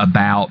post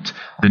about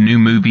the new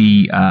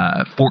movie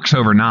Forks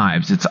Over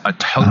Knives. It's a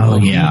total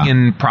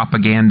vegan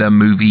propaganda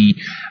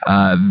movie,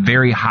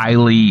 very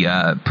highly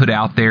put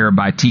out there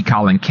by T.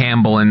 Colin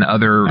Campbell and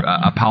other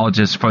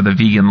apologists for the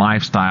vegan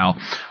lifestyle.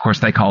 Of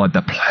course, they call it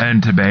the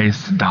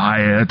plant-based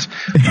diet,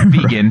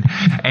 vegan.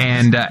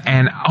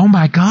 And oh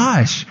my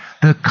gosh,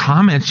 the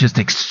comments just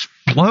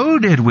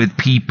exploded with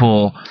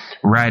people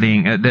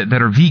writing that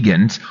are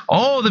vegans.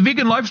 Oh, the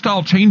vegan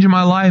lifestyle changing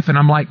my life. And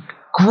I'm like,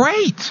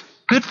 great.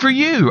 Good for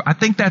you. I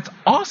think that's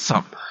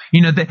awesome.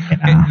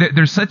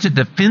 There's such a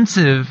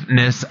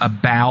defensiveness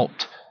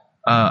about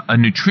a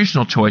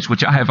nutritional choice,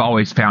 which I have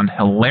always found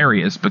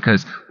hilarious,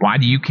 because why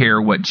do you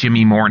care what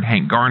Jimmy Moore and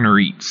Hank Garner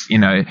eats?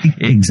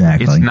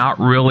 Exactly. It's not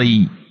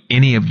really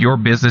any of your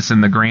business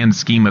in the grand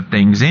scheme of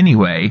things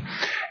anyway.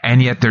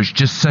 And yet there's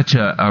just such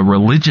a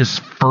religious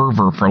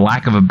fervor, for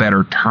lack of a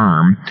better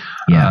term,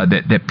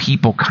 that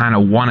people kind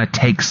of want to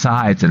take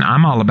sides. And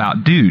I'm all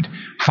about, dude,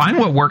 find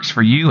what works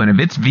for you. And if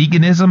it's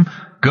veganism,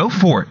 go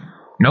for it.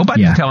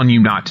 Nobody's telling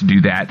you not to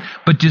do that,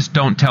 but just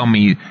don't tell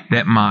me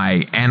that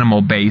my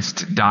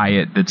animal-based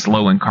diet that's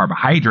low in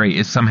carbohydrate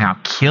is somehow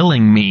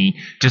killing me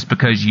just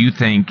because you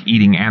think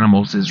eating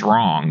animals is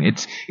wrong.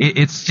 It's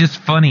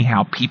just funny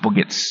how people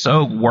get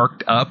so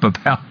worked up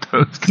about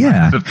those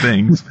kinds of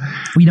things.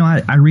 Well,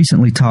 I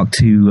recently talked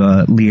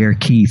to Leah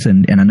Keith,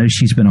 and I know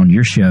she's been on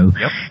your show,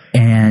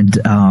 and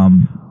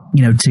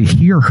to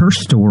hear her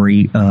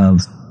story of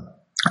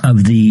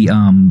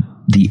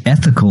the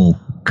ethical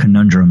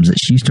conundrums that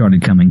she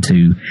started coming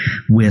to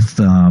with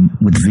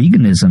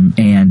veganism,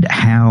 and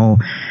how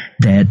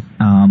that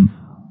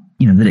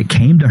that it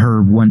came to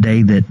her one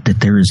day that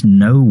there is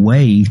no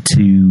way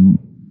to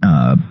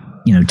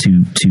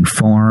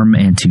farm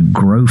and to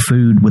grow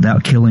food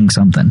without killing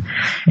something,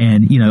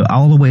 and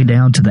all the way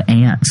down to the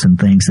ants and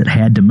things that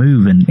had to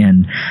move,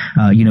 and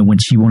when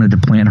she wanted to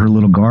plant her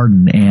little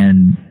garden,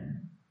 and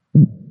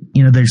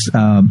there's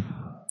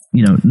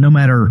no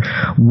matter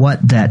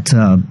what that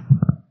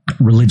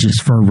religious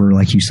fervor,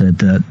 like you said,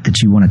 that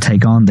you want to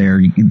take on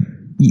there,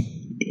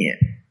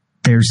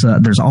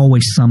 there's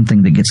always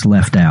something that gets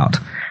left out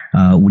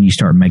when you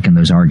start making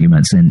those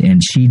arguments,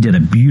 and she did a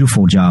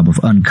beautiful job of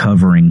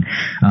uncovering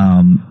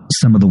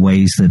some of the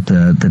ways that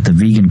the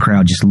vegan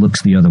crowd just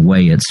looks the other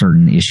way at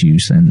certain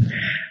issues, and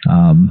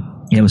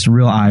it was a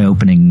real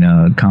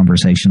eye-opening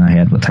conversation I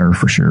had with her,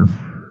 for sure.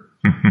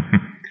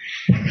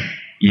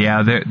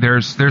 Yeah,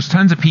 there's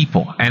tons of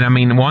people. And I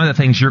mean, one of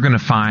the things you're going to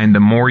find, the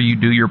more you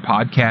do your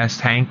podcast,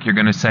 Hank, you're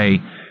going to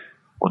say,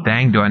 well,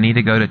 dang, do I need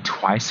to go to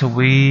twice a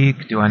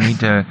week? Do I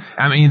need to?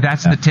 I mean,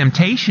 that's the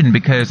temptation,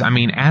 because, I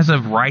mean, as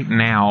of right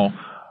now,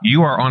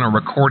 you are on a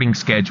recording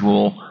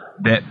schedule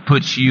that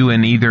puts you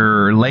in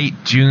either late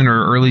June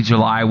or early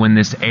July when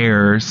this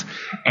airs.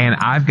 And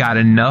I've got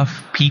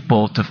enough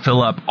people to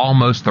fill up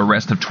almost the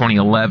rest of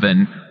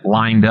 2011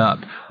 lined up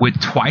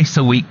with twice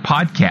a week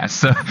podcasts.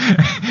 So,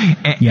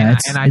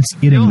 and I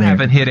still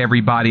haven't hit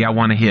everybody I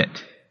want to hit.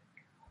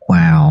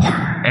 Wow.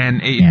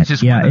 And it's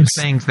just one of those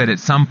things that at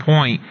some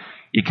point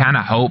you kind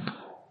of hope,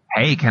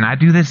 hey, can I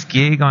do this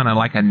gig on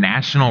a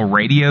national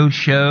radio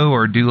show,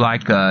 or do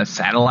like a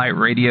satellite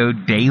radio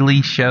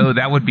daily show?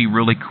 That would be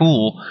really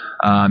cool.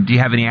 Do you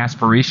have any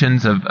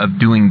aspirations of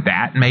doing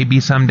that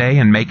maybe someday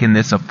and making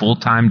this a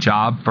full-time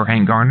job for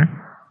Hank Garner?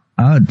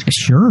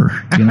 Sure.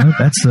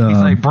 That's he's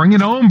like, bring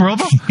it on,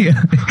 brother.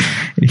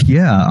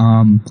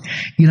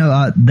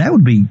 That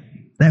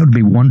would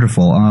be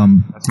wonderful.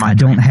 I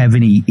don't have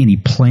any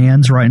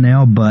plans right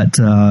now, but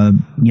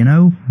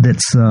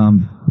that's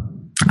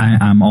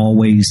I'm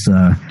always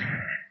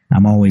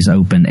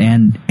open,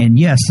 and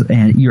yes,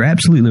 and you're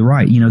absolutely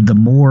right. The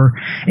more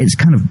it's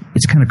kind of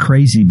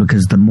crazy,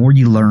 because the more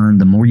you learn,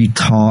 the more you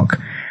talk,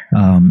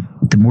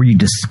 the more you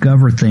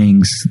discover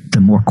things,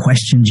 the more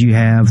questions you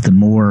have, the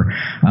more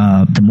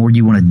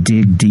you want to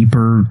dig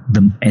deeper,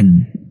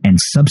 and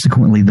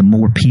subsequently the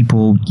more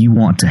people you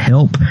want to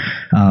help,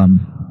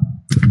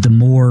 the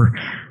more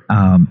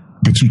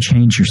that you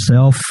change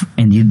yourself,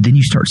 and then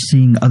you start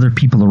seeing other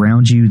people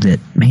around you that,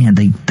 man,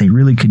 they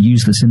really could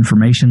use this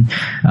information.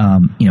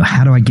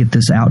 How do I get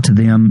this out to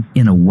them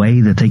in a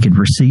way that they could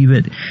receive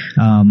it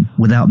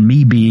without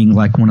me being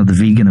like one of the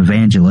vegan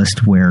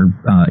evangelists where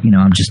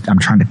I'm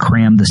trying to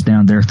cram this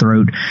down their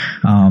throat.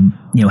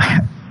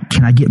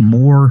 Can I get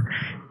more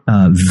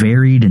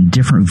varied and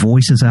different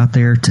voices out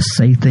there to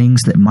say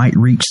things that might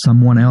reach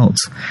someone else.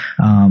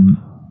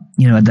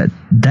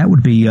 That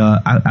would be,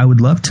 I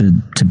would love to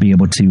be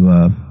able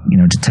to,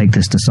 to take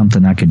this to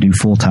something I could do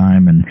full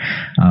time and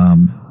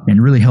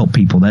really help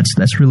people.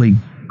 That's really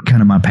kind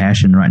of my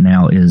passion right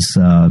now is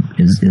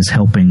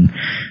helping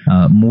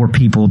more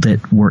people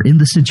that were in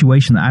the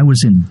situation that I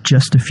was in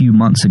just a few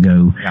months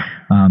ago,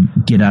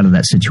 get out of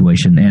that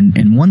situation.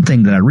 And one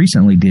thing that I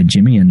recently did,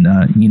 Jimmy, and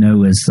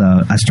is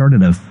I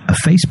started a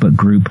Facebook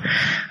group.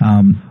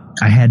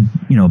 I had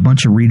a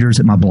bunch of readers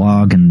at my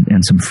blog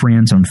and some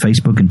friends on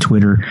Facebook and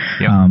Twitter.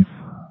 Yep.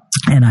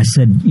 And I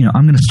said,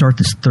 I'm going to start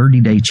this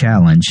 30-day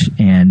challenge,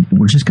 and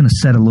we're just going to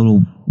set a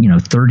little,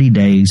 30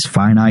 days,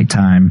 finite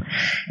time.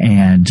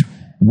 And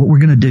what we're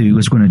going to do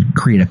is we're going to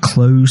create a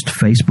closed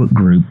Facebook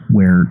group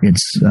where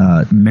it's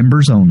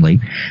members only,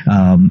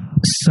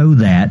 so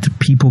that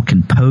people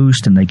can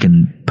post, and they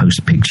can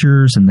post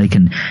pictures, and they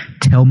can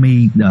tell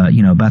me,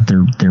 about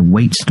their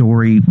weight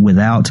story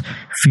without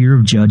fear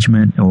of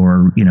judgment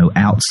or,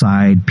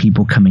 outside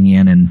people coming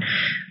in and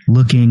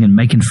looking and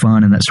making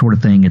fun and that sort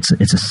of thing. It's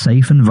a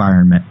safe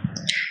environment,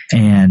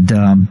 and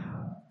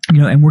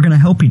and we're going to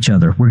help each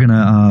other. We're going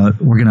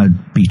to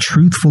be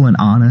truthful and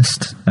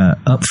honest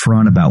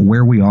upfront about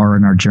where we are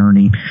in our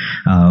journey.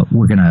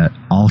 We're going to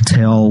all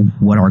tell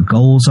what our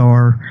goals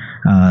are.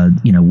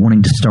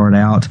 Wanting to start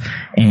out,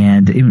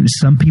 and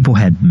some people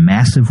had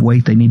massive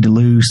weight they need to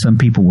lose. Some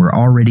people were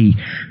already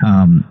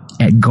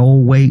at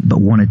goal weight, but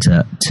wanted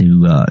to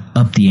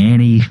up the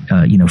ante,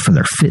 for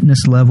their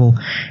fitness level.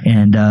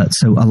 And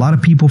so a lot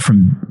of people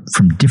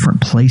from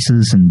different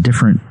places and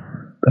different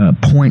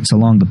points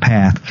along the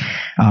path,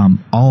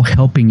 all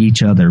helping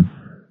each other,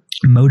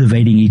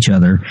 motivating each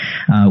other.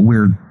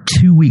 We're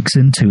 2 weeks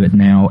into it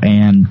now,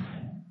 and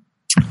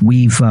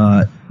we've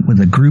with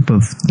a group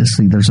of,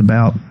 there's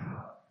about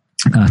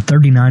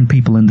 39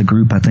 people in the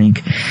group, I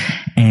think,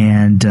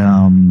 and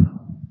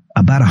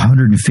about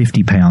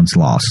 150 pounds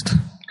lost.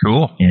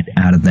 Cool.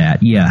 Out of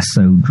that. Yeah.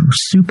 So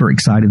super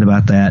excited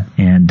about that.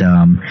 And,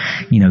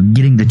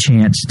 getting the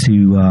chance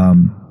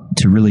to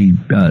really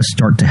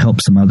start to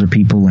help some other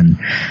people and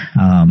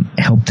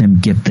help them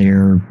get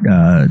their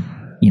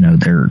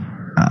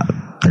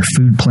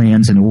food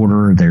plans in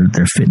order,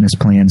 their fitness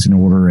plans in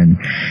order. And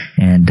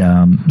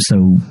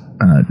so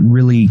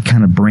really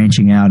kind of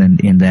branching out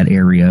in that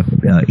area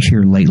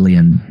here lately,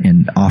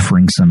 and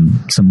offering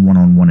some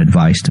one-on-one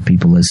advice to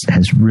people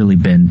has really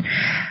been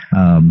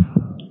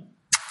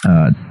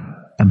a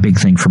big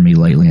thing for me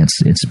lately.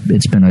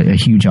 It's been a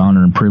huge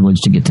honor and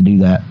privilege to get to do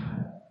that.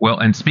 Well,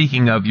 and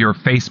speaking of your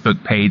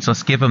Facebook page,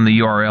 let's give them the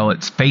URL.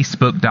 It's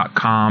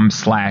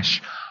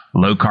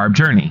facebook.com/low-carb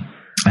journey.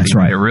 That's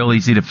right. They're real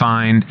easy to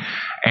find.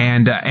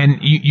 And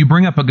you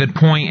bring up a good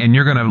point, and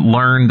you're going to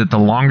learn that the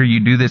longer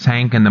you do this,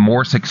 Hank, and the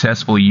more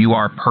successful you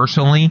are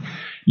personally,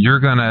 you're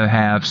going to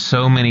have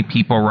so many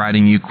people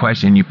writing you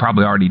questions. You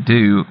probably already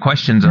do,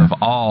 questions of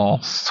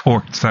all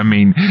sorts. I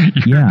mean,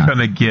 you're going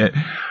to get,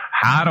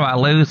 how do I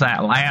lose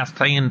that last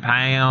 10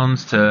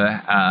 pounds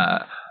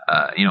to,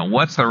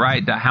 what's the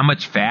right diet? How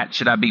much fat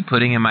should I be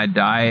putting in my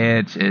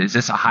diet? Is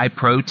this a high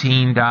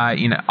protein diet?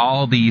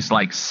 All these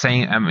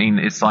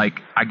it's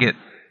like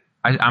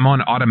I'm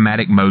on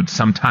automatic mode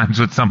sometimes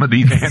with some of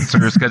these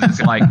answers, because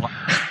it's like,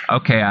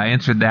 okay, I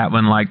answered that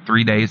one like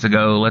 3 days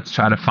ago. Let's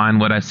try to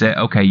find what I said.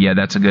 Okay, yeah,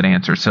 that's a good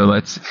answer. So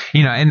let's,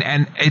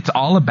 and it's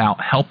all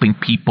about helping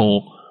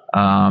people,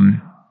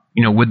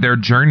 with their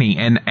journey.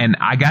 And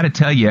I got to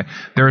tell you,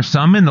 there are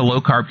some in the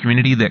low carb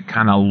community that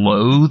kind of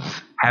loathe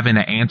having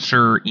to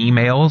answer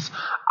emails.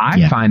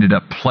 I find it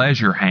a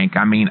pleasure, Hank.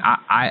 I mean,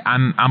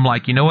 I'm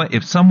like, you know what?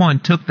 If someone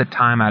took the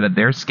time out of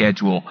their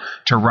schedule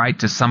to write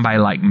to somebody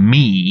like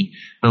me,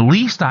 the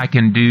least I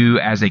can do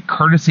as a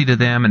courtesy to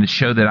them and to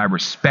show that I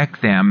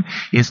respect them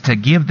is to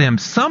give them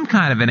some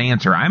kind of an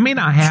answer. I may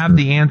not have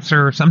the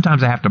answer.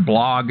 Sometimes I have to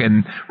blog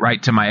and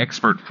write to my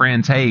expert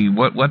friends, hey,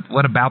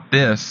 what about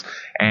this?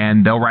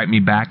 And they'll write me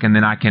back, and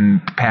then I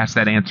can pass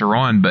that answer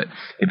on. But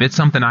if it's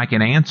something I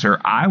can answer,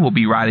 I will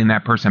be writing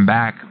that person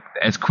back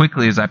as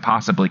quickly as I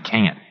possibly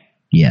can.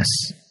 Yes,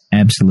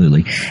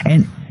 absolutely.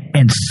 And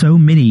so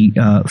many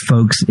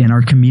folks in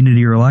our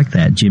community are like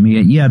that,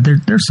 Jimmy. Yeah,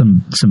 there's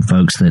some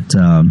folks that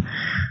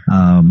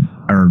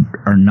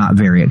are not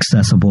very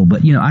accessible.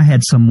 But, I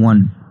had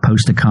someone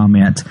post a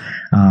comment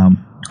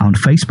on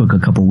Facebook a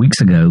couple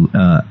weeks ago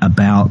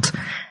about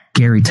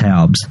Gary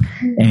Taubes.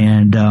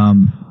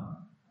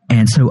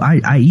 And so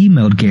I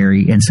emailed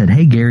Gary and said,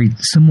 hey, Gary,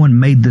 someone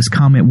made this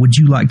comment. Would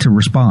you like to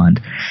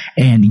respond?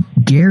 And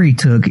Gary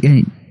took,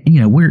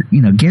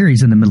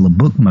 Gary's in the middle of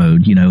book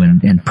mode,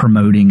 and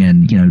promoting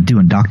and,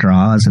 doing Dr.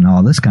 Oz and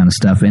all this kind of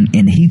stuff.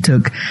 And he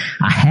took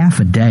a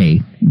half a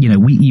day,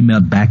 we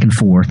emailed back and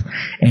forth,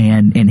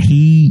 and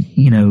he,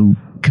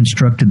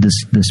 constructed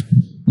this,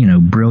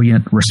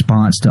 brilliant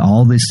response to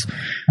all this,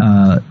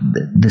 the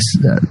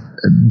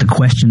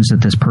questions that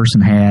this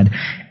person had,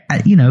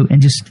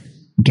 and just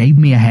gave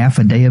me a half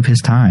a day of his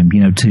time,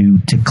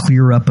 to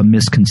clear up a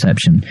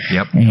misconception.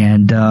 Yep.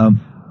 And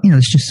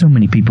there's just so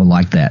many people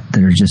like that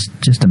are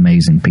just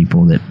amazing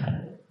people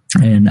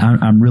and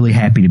I'm really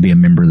happy to be a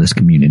member of this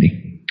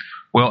community.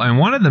 Well, and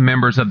one of the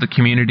members of the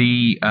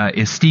community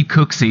is Steve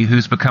Cooksey,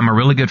 who's become a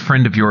really good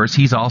friend of yours.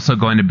 He's also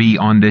going to be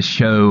on this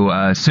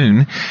show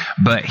soon.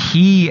 But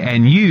he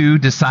and you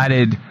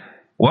decided,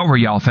 what were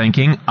y'all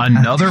thinking?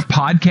 Another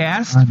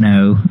podcast? I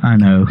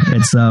know.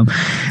 It's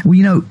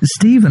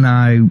Steve and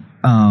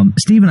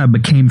I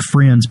became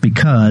friends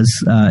because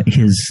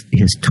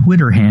his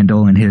Twitter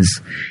handle and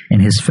his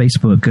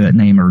Facebook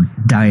name are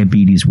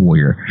Diabetes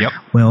Warrior. Yep.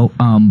 Well,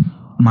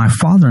 my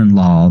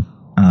father-in-law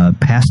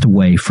passed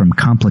away from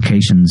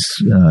complications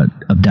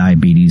of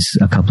diabetes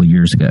a couple of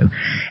years ago,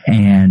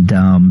 and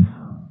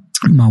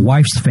my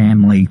wife's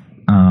family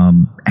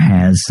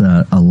has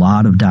a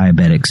lot of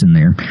diabetics in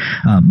there.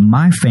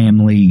 My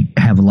family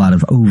have a lot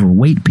of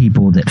overweight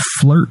people that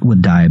flirt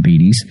with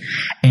diabetes,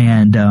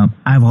 and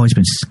I've always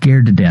been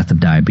scared to death of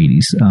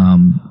diabetes.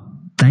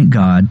 Thank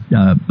God,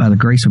 by the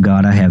grace of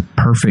God, I have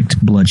perfect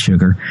blood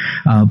sugar,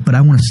 but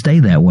I want to stay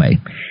that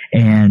way.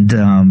 And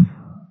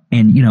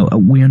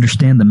we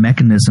understand the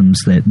mechanisms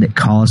that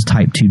cause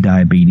type 2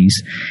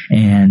 diabetes.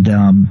 And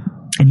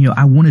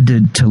I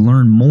wanted to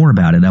learn more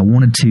about it. I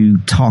wanted to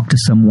talk to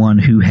someone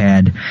who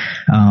had,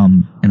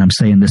 and I'm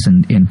saying this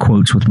in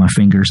quotes with my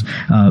fingers,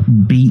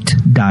 beat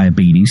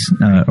diabetes,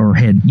 or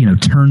had,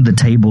 turned the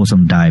tables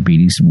on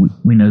diabetes.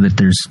 We know that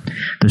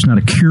there's not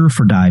a cure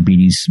for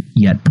diabetes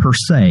yet per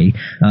se,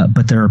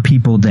 but there are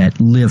people that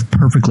live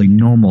perfectly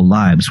normal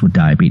lives with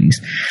diabetes.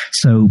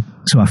 So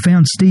I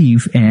found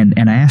Steve and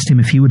I asked him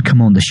if he would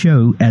come on the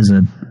show as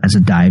a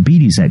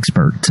diabetes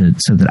expert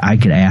so that I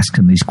could ask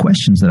him these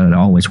questions that I'd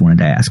always wanted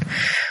to ask.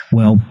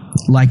 Well,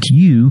 like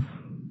you,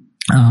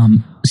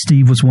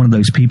 Steve was one of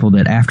those people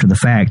that after the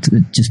fact,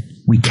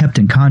 we kept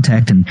in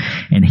contact, and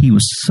he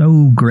was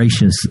so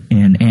gracious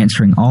in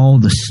answering all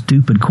the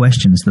stupid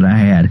questions that I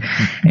had,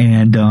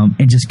 and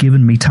just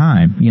giving me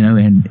time,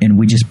 and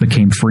we just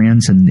became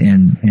friends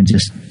and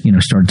just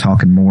started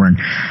talking more,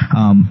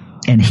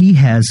 and he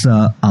has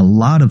a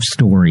lot of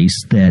stories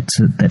that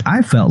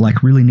I felt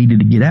like really needed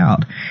to get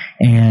out,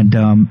 and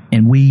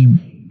we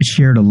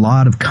shared a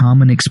lot of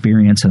common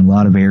experience in a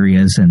lot of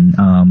areas,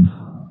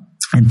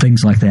 and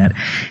things like that.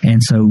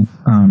 And so,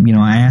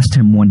 I asked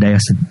him one day, I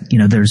said,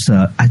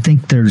 I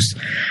think there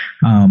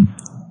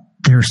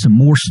are some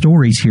more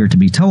stories here to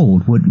be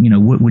told. What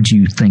would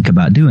you think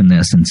about doing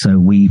this? And so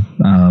we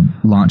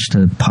launched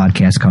a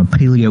podcast called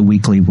Paleo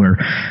Weekly, where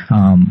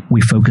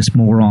we focus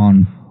more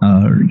on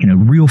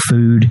real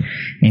food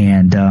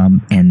and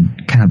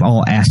kind of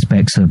all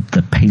aspects of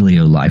the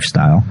paleo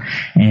lifestyle.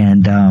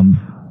 And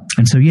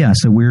so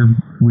we're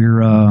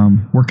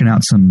working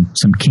out some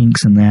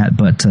kinks in that,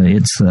 but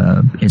it's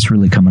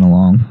really coming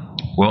along.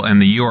 Well,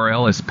 and the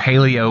URL is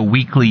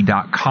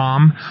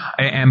paleoweekly.com,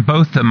 and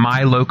both the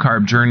My Low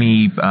Carb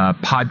Journey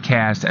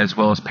podcast as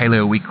well as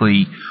Paleo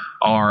Weekly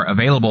are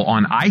available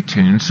on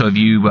iTunes. So if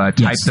you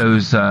type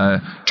those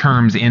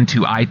terms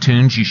into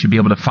iTunes, you should be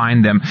able to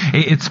find them.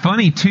 It's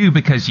funny, too,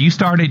 because you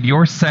started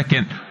your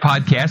second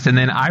podcast, and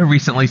then I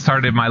recently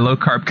started my Low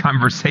Carb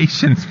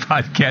Conversations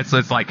podcast. So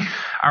it's like,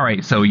 all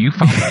right, so you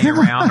follow me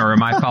around, or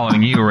am I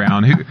following you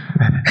around? Who,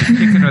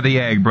 chicken or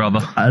the egg, brother?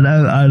 I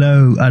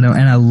know.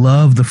 And I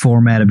love the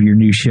format of your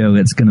new show.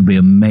 It's going to be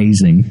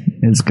amazing.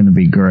 It's going to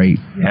be great.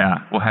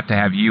 Yeah, we'll have to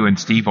have you and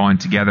Steve on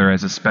together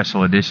as a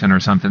special edition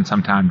or something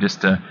sometime, just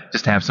to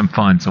have some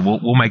fun. So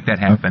we'll make that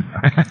happen.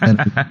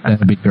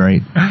 That'd be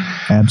great.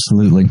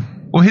 Absolutely.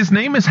 Well, his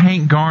name is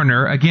Hank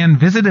Garner. Again,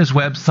 visit his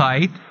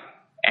website,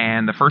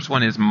 and the first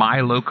one is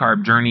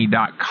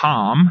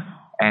mylowcarbjourney.com.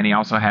 And he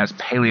also has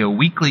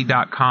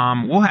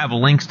paleoweekly.com. We'll have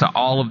links to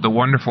all of the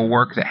wonderful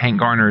work that Hank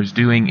Garner is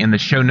doing in the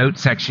show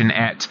notes section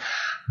at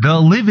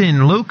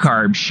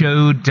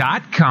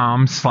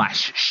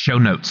thelivinglowcarbshow.com/show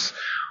notes.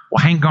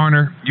 Well, Hank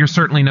Garner, you're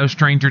certainly no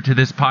stranger to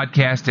this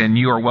podcast, and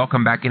you are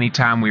welcome back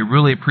anytime. We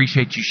really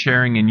appreciate you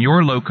sharing in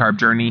your low-carb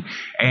journey,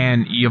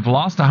 and you've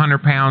lost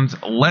 100 pounds.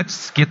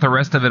 Let's get the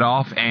rest of it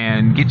off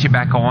and get you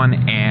back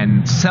on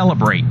and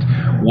celebrate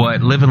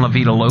what Livin' La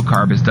Vida Low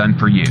Carb has done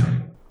for you.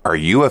 Are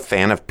you a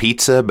fan of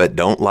pizza but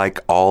don't like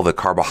all the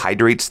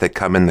carbohydrates that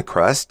come in the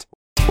crust?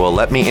 Well,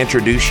 let me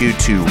introduce you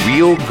to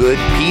Real Good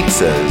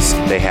Pizzas.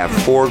 They have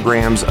 4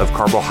 grams of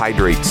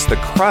carbohydrates. The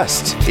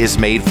crust is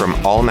made from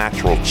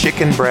all-natural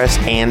chicken breast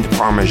and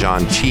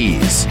Parmesan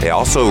cheese. They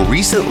also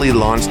recently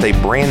launched a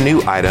brand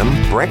new item,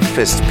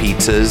 Breakfast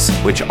Pizzas,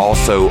 which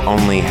also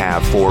only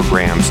have 4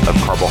 grams of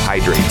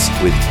carbohydrates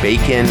with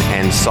bacon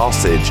and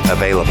sausage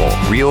available.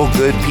 Real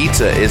Good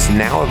Pizza is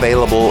now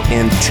available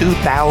in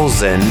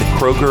 2,000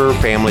 Kroger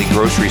family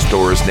grocery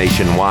stores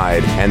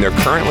nationwide, and they're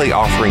currently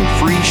offering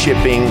free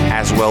shipping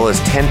as well as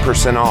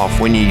 10% off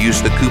when you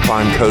use the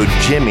coupon code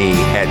Jimmy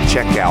at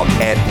checkout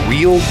at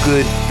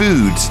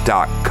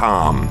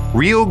realgoodfoods.com.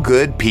 Real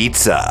Good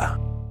Pizza.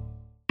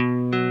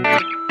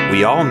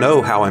 We all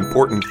know how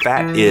important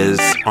fat is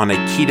on a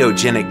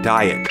ketogenic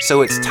diet.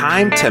 So it's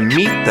time to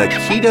meet the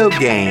keto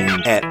gang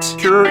at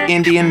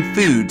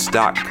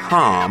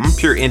PureIndianFoods.com.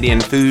 Pure Indian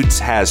Foods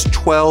has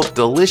 12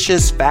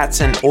 delicious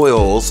fats and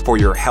oils for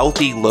your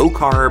healthy,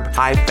 low-carb,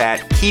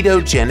 high-fat,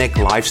 ketogenic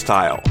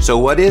lifestyle. So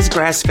what is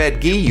grass-fed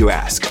ghee, you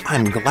ask?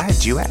 I'm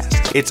glad you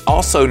asked. It's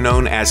also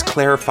known as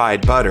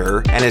clarified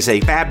butter and is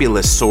a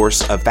fabulous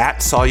source of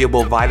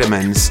fat-soluble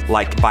vitamins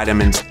like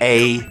vitamins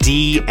A,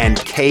 D, and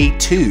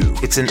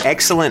K2. It's an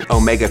excellent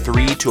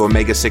omega-3 to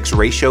omega-6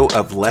 ratio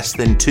of less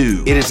than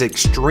 2. It is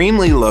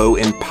extremely low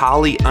in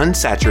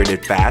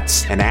polyunsaturated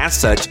fats and as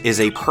such is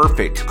a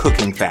perfect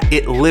cooking fat.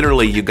 It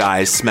literally, you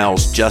guys,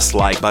 smells just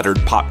like buttered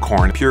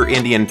popcorn. Pure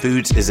Indian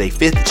Foods is a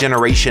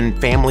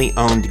 5th-generation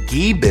family-owned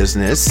ghee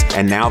business,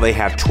 and now they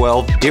have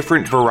 12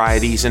 different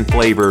varieties and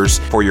flavors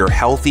for your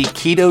healthy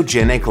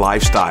ketogenic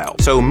lifestyle.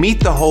 So meet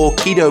the whole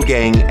keto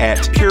gang at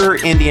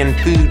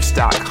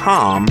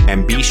PureIndianFoods.com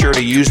and be sure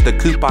to use the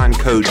coupon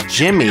code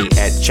Jimmy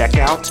at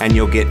checkout and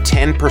you'll get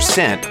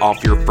 10%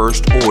 off your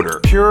first order.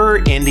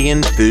 Pure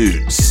Indian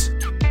Foods.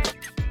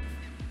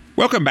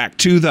 Welcome back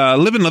to the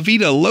Livin' La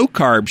Vida Low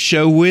Carb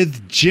Show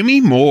with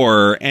Jimmy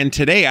Moore. And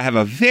today I have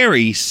a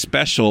very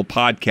special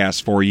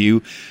podcast for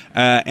you.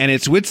 And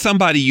it's with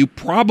somebody you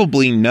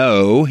probably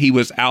know. He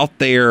was out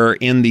there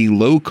in the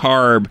low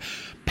carb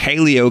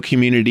paleo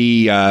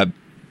community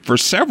for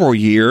several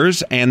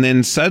years and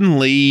then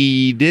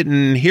suddenly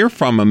didn't hear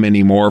from him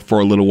anymore for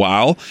a little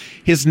while.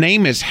 His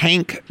name is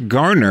Hank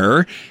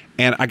Garner.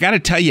 And I got to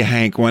tell you,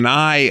 Hank, when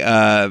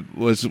I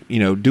was,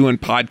 doing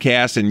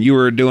podcasts and you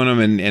were doing them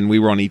and we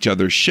were on each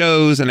other's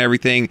shows and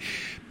everything,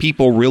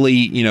 people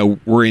really,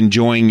 were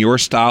enjoying your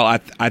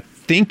style. I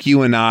think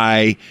you and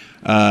I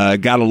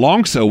got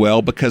along so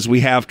well because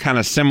we have kind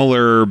of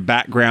similar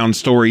background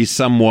stories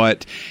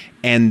somewhat.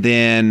 And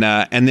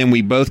then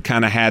we both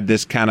kind of had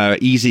this kind of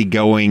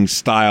easygoing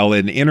style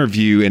in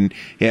interview, and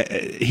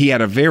he had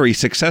a very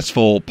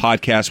successful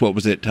podcast. What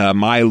was it?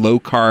 My Low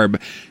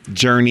Carb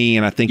Journey,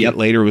 and I think it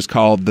later was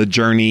called The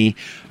Journey.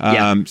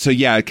 So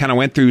it kind of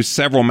went through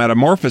several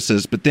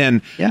metamorphoses, but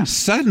then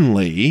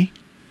suddenly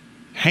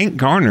Hank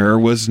Garner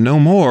was no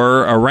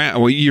more around.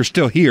 Well, you're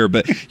still here,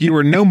 but you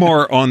were no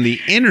more on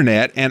the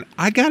internet. And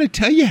I got to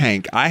tell you,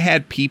 Hank, I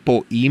had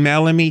people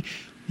emailing me.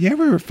 You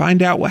ever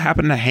find out what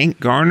happened to Hank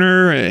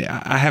Garner?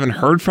 I haven't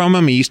heard from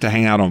him. He used to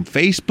hang out on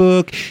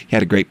Facebook. He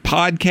had a great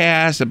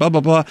podcast, blah,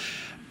 blah, blah.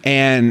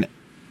 And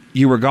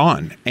you were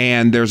gone.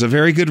 And there's a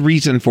very good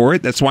reason for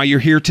it. That's why you're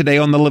here today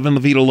on the Livin'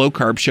 La Vida Low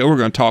Carb Show. We're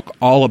going to talk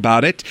all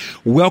about it.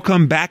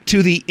 Welcome back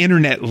to the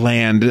internet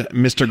land,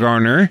 Mr.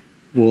 Garner.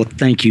 Well,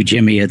 thank you,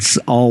 Jimmy. It's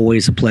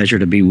always a pleasure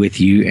to be with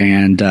you.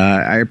 And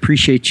I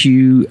appreciate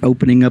you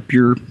opening up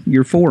your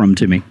forum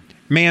to me.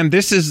 Man,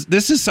 this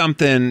is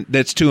something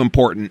that's too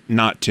important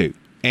not to.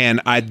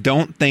 And I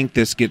don't think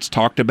this gets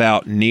talked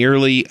about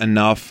nearly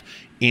enough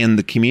in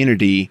the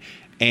community.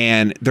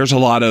 And there's a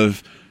lot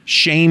of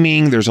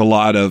shaming. There's a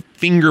lot of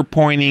finger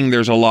pointing.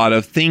 There's a lot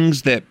of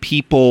things that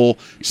people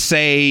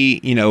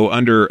say,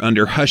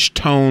 under hushed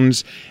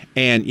tones.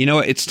 And,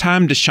 it's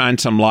time to shine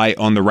some light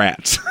on the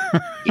rats.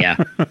 Yeah,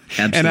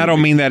 absolutely. And I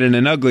don't mean that in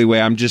an ugly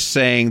way. I'm just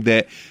saying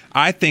that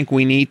I think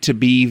we need to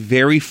be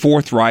very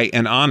forthright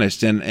and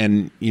honest.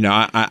 And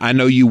I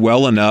know you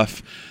well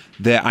enough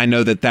that I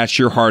know that that's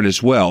your heart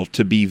as well,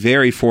 to be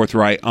very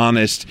forthright,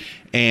 honest,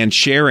 and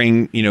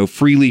sharing,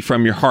 freely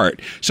from your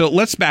heart. So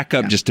let's back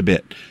up just a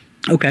bit.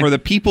 Okay. For the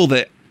people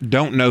that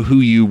don't know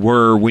who you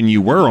were when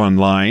you were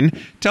online,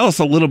 tell us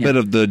a little bit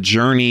of the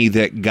journey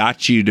that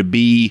got you to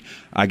be,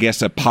 I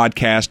guess, a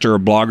podcaster, a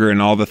blogger,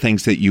 and all the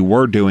things that you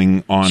were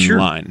doing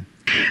online.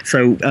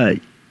 Sure. So,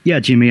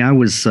 Jimmy, I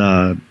was...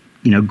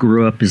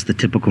 grew up as the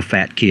typical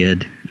fat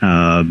kid,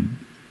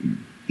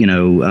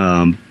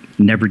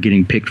 never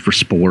getting picked for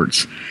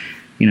sports,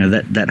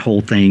 that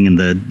whole thing and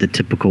the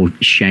typical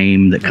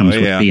shame that comes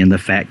with being the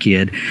fat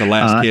kid. The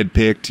last kid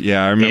picked.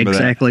 Yeah, I remember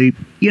exactly.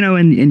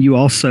 And you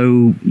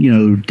also,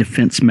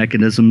 defense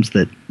mechanisms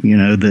that,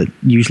 that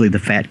usually the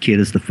fat kid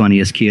is the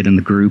funniest kid in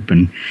the group.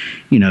 And,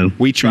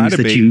 we try to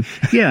be.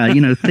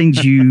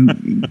 Things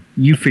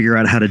you figure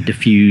out how to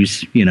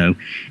diffuse, And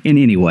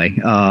anyway,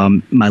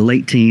 my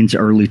late teens,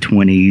 early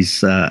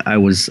 20s, I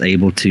was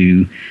able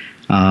to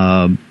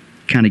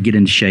kind of get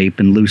in shape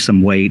and lose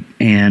some weight.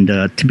 And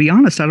to be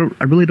honest, I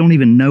really don't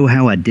even know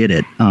how I did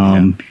it.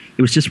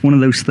 It was just one of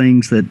those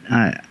things that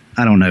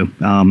I don't know.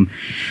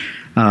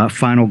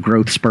 Final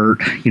growth spurt,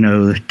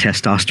 the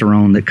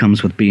testosterone that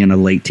comes with being a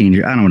late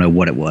teenager. I don't know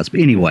what it was, but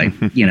anyway,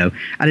 I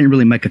didn't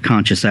really make a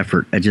conscious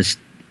effort. It just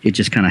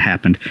kind of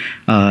happened.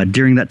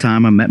 During that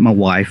time, I met my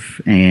wife,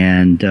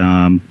 and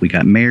we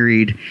got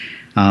married.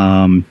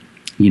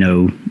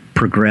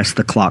 Progress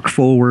the clock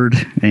forward,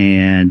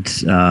 and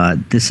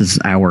this is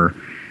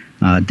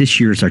this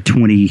year's our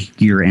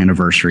 20-year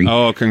anniversary.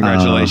 Oh,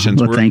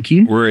 congratulations! Well, thank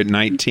you. We're at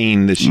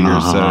 19 this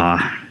year, so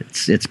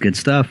it's good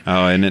stuff.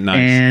 Oh, isn't it nice?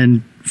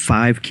 And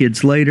 5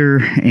 kids later,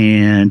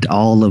 and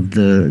all of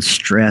the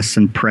stress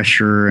and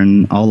pressure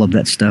and all of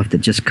that stuff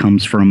that just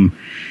comes from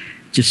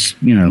just,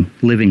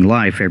 living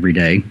life every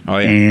day. Oh,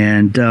 yeah.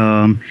 And,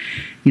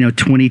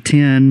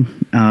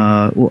 2010,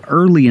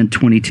 early in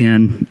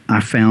 2010, I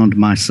found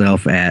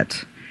myself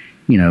at,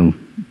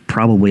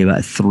 probably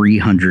about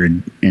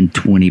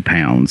 320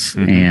 pounds,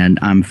 and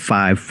I'm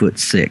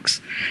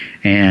 5'6",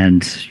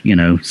 and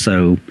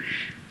so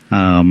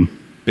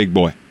big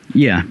boy.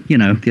 Yeah,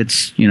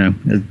 it's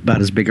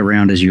about as big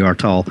around as you are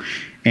tall,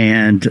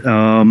 and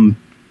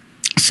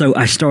so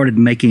I started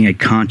making a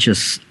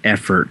conscious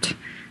effort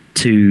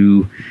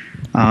to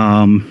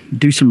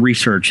do some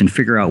research and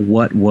figure out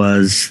what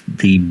was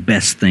the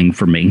best thing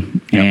for me.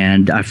 Yep.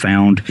 And I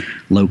found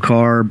low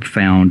carb,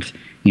 found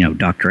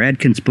Dr.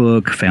 Adkins'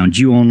 book, found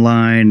you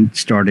online,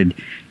 started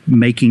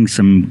making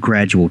some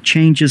gradual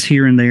changes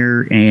here and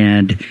there,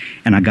 and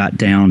I got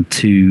down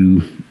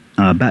to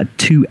about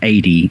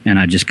 280, and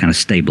I just kind of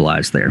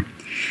stabilized there.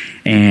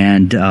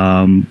 And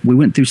we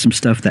went through some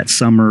stuff that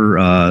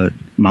summer.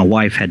 My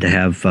wife had to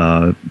have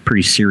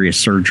pretty serious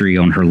surgery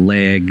on her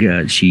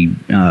leg. She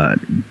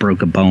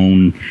broke a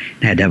bone,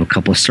 had to have a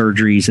couple of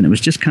surgeries, and it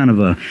was just kind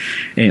of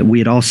we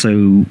had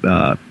also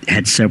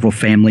had several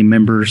family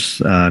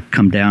members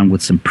come down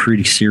with some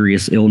pretty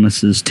serious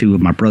illnesses. Two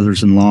of my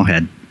brothers-in-law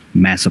had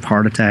massive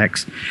heart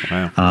attacks.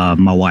 Wow.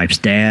 My wife's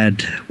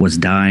dad was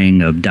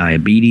dying of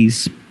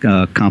diabetes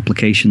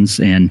complications,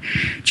 and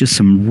just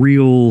some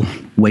real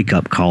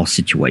wake-up call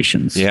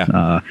situations.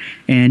 Yeah.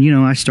 And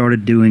I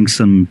started doing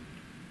some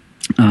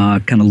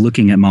kind of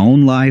looking at my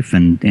own life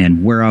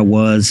and where I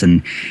was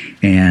and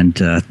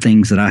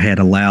things that I had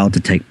allowed to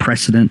take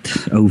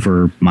precedent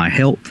over my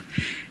health.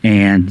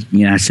 And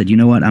I said, you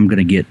know what, I'm going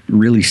to get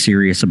really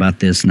serious about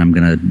this, and I'm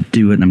going to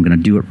do it, and I'm going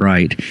to do it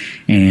right.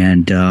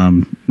 And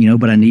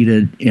but I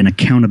needed an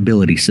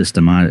accountability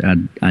system.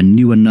 I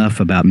knew enough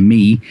about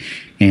me,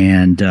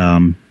 and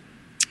the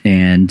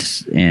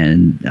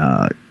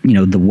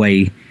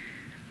way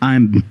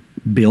I'm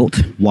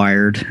built,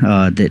 wired,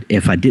 that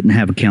if I didn't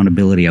have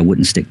accountability, I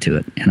wouldn't stick to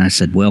it. And I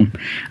said, well,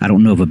 I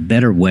don't know of a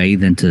better way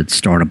than to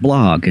start a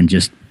blog and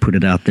just put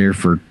it out there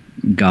for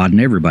God and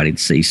everybody to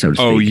see, so to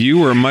speak. Oh, you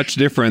were much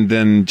different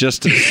than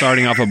just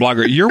starting off a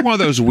blogger. You're one of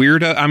those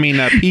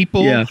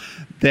people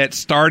that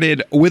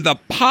started with a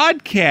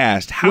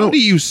podcast. How do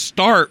you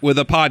start with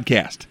a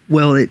podcast?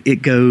 Well,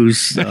 it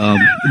goes.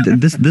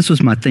 This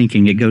was my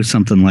thinking. It goes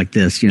something like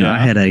this.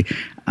 I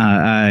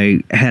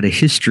had a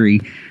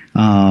history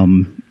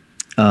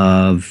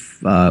of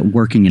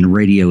working in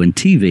radio and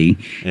TV,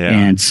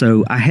 and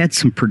so I had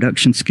some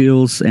production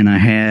skills, and I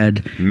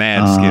had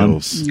mad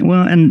skills.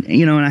 Well, and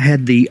I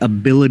had the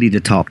ability to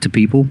talk to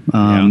people,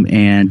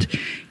 and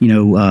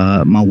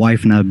my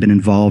wife and I have been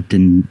involved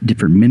in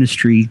different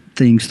ministry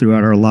things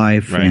throughout our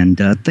life, and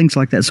things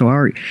like that. So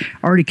I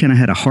already kind of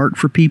had a heart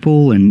for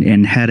people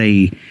and had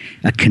a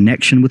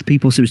connection with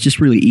people. So it was just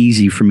really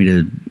easy for me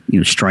to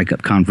strike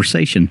up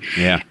conversation.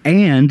 Yeah,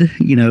 and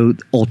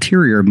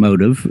ulterior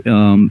motive.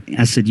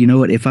 I said, you know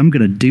what, if I'm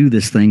going to do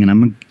this thing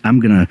and I'm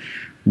going to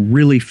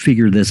really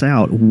figure this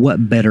out,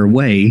 what better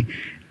way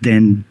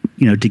than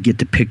to get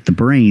to pick the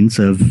brains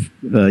of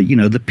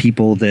the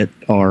people that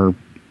are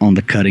on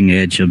the cutting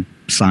edge of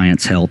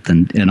science, health,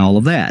 and all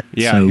of that.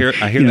 Yeah, so,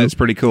 I hear that's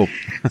pretty cool.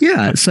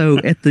 Yeah, so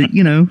at the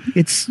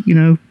it's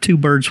two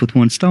birds with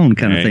one stone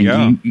kind of thing.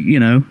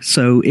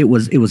 So it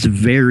was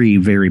very,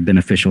 very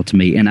beneficial to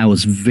me, and I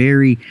was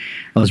really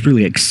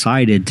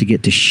excited to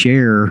get to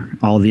share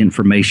all the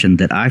information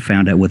that I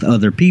found out with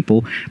other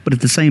people. But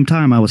at the same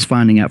time, I was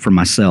finding out for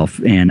myself,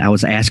 and I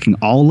was asking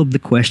all of the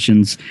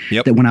questions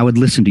that when I would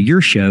listen to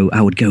your show,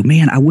 I would go,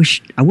 man, I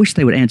wish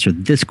they would answer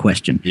this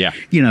question. Yeah,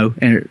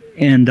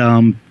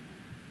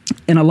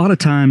 and a lot of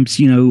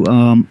times,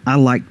 I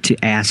like to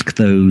ask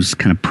those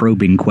kind of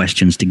probing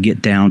questions to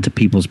get down to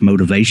people's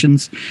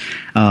motivations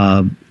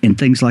and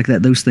things like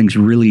that. Those things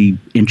really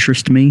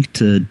interest me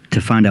to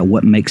find out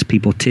what makes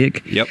people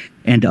tick,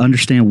 and to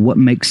understand what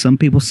makes some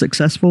people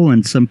successful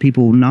and some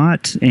people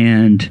not,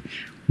 and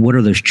what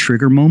are those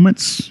trigger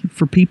moments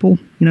for people,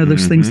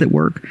 those things that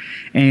work.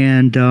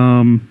 And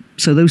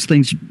so those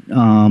things...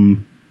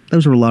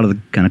 those are a lot of the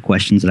kind of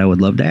questions that I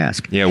would love to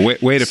ask. Yeah,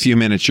 wait a few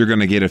minutes. You're going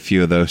to get a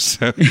few of those.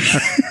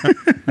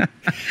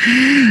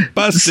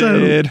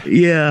 Busted.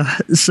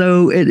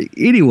 So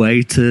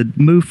anyway, to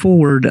move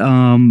forward,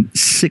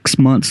 6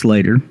 months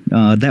later,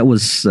 that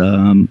was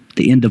the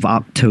end of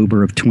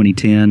October of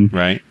 2010.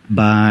 Right.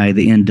 By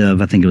the end of,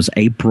 I think it was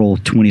April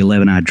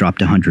 2011, I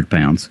dropped 100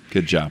 pounds.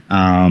 Good job.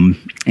 And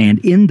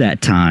in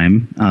that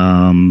time,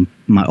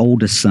 my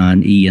oldest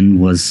son, Ian,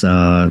 was...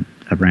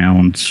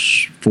 around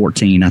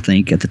 14, I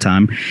think, at the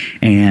time.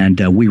 And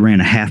we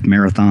ran a half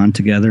marathon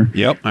together.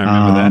 Yep, I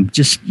remember that.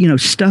 Just,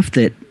 stuff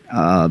that,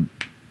 I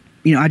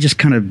just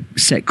kind of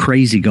set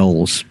crazy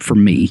goals for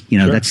me.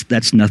 Sure.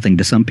 That's nothing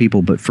to some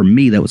people, but for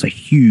me, that was a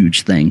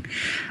huge thing.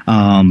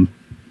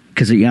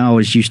 Because I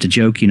always used to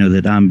joke,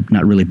 that I'm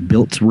not really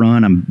built to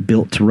run. I'm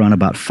built to run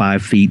about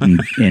 5 feet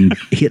and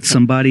hit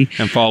somebody.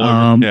 And fall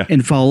over.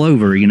 And fall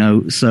over,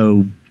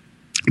 so...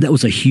 That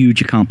was a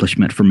huge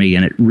accomplishment for me,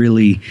 and it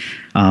really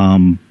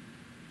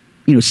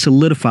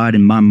solidified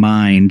in my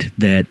mind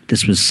that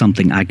this was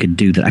something I could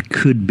do, that I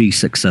could be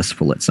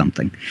successful at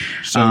something.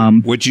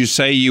 So would you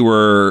say you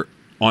were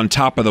on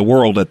top of the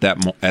world at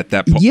that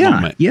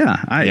moment?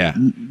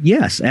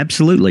 Yes,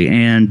 absolutely.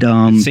 And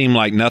it seemed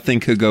like nothing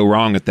could go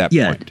wrong at that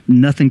point.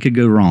 Nothing could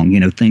go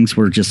wrong. Things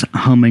were just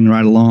humming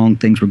right along.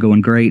 Things were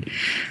going great.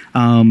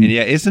 And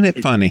isn't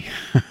it funny?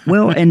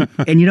 Well, and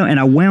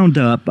I wound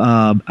up,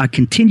 I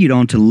continued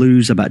on to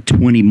lose about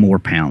 20 more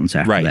pounds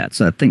after that.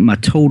 So I think my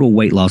total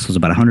weight loss was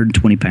about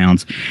 120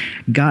 pounds,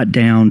 got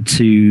down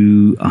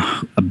to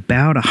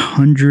about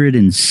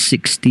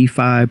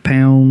 165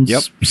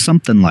 pounds,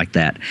 something like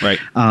that. Right.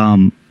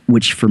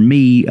 Which for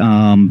me,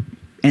 and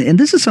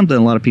this is something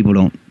a lot of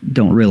people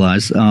don't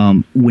realize,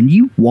 when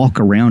you walk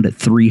around at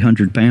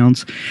 300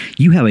 pounds,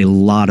 you have a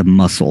lot of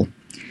muscle.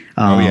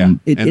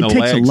 It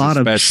takes a lot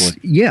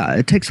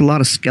it takes a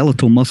lot of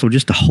skeletal muscle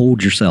just to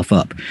hold yourself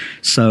up.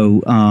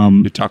 So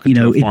you're talking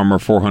to a former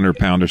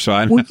 400-pounder, so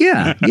I know. Well,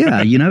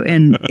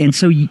 and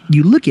so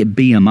you look at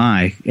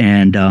BMI,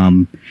 and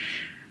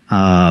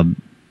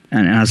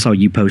I saw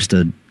you post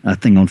a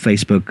thing on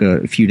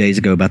Facebook a few days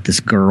ago about this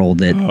girl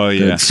that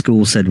the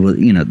school said was,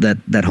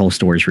 that whole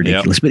story is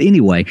ridiculous. But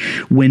anyway,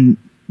 when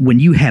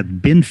you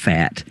have been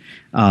fat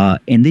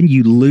and then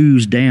you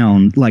lose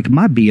down, like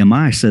my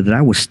BMI said that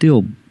I was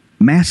still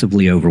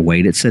massively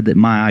overweight. It said that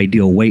my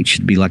ideal weight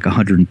should be like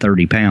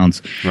 130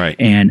 pounds. Right.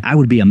 And I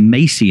would be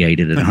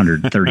emaciated at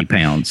 130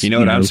 pounds.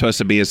 What I'm supposed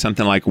to be is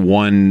something like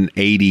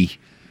 180.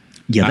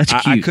 Yeah, that's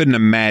cute. I couldn't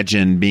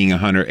imagine being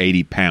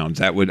 180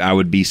 pounds. I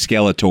would be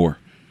Skeletor.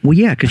 Well,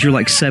 yeah, because you're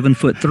like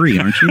 7'3",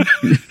 aren't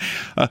you?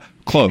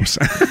 Close.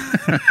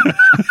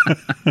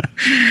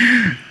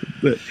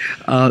 But,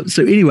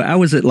 so anyway, I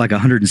was at like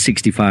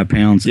 165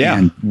 pounds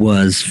and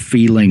was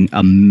feeling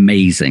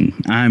amazing.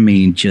 I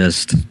mean,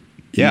 just,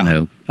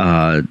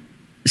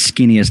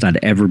 skinniest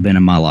I'd ever been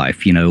in my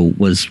life.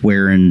 Was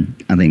wearing,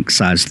 I think,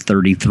 size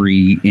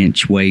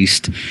 33-inch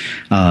waist,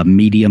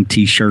 medium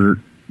T-shirt,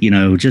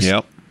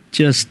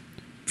 just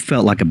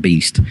felt like a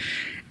beast.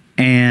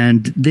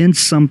 And then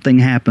something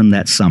happened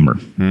that summer.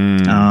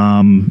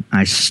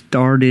 I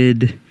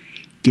started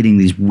getting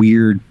these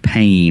weird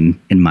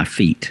pain in my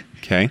feet.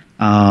 Okay.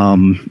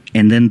 And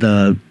then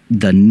the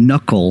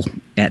knuckle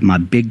at my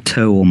big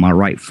toe on my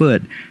right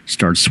foot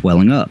started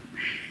swelling up.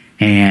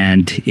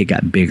 And it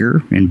got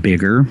bigger and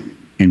bigger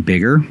and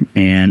bigger.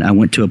 And I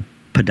went to a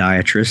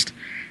podiatrist,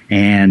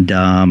 and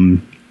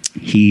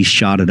he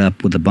shot it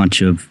up with a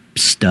bunch of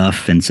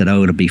stuff and said,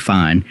 it'll be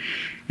fine.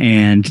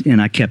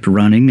 And I kept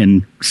running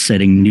and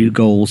setting new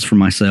goals for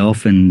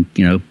myself, and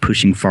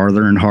pushing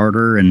farther and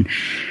harder, and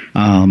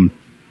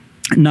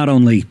not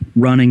only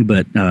running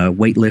but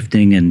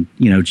weightlifting, and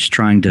just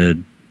trying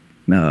to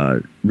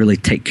really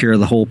take care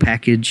of the whole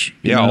package.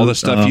 All the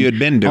stuff you had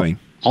been doing,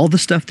 all the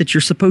stuff that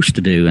you're supposed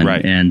to do, and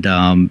right.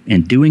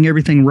 and doing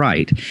everything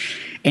right,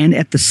 and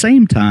at the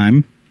same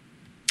time,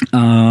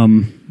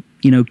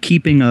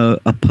 keeping a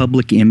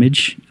public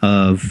image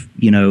of,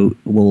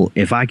 well,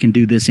 if I can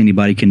do this,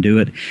 anybody can do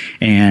it.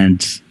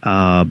 And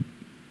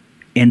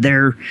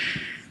there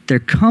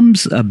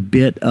comes a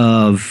bit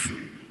of,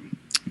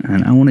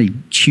 and I want to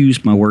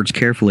choose my words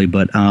carefully,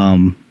 but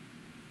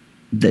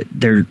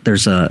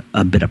there's a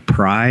bit of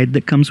pride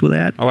that comes with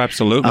that. Oh,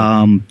 absolutely.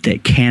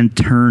 That can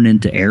turn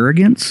into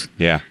arrogance.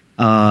 Yeah.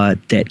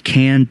 That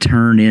can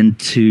turn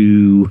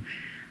into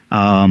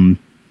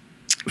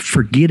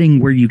forgetting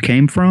where you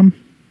came from.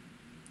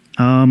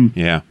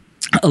 A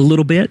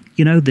little bit,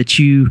 that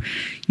you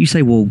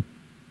say, well,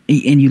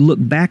 and you look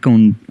back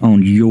on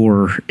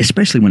your,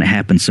 especially when it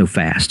happens so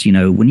fast,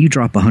 when you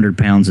drop 100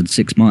 pounds in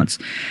 6 months,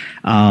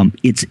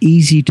 it's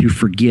easy to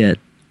forget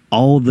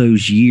all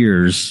those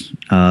years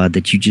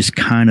that you just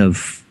kind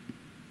of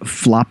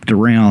flopped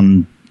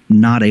around,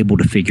 not able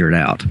to figure it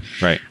out.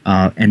 Right.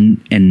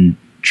 And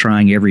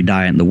trying every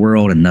diet in the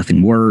world, and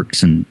nothing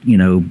works. And,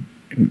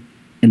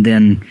 and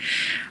then,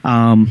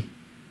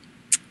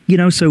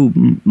 so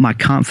my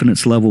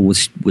confidence level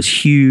was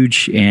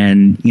huge,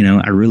 and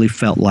I really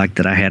felt like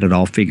that I had it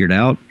all figured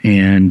out,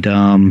 and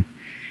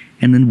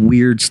then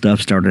weird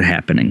stuff started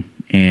happening,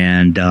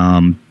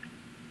 and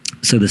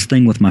so this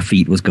thing with my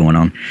feet was going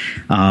on.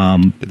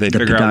 Did they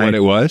figure out what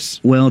it was?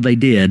 Well, they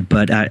did,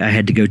 but I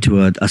had to go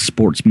to a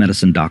sports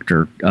medicine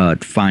doctor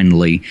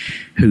finally,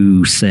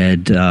 who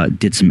said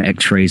did some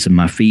X-rays of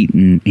my feet,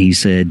 and he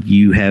said,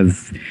 you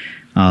have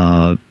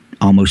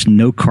almost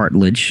no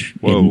cartilage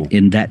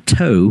in that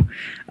toe,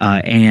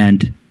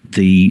 and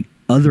the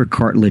other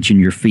cartilage in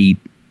your feet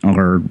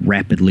are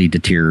rapidly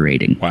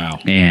deteriorating. Wow.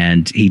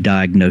 And he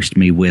diagnosed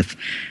me with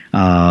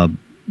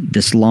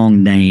this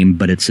long name,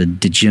 but it's a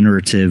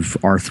degenerative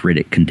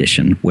arthritic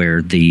condition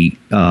where the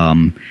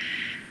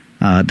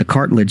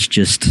cartilage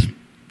just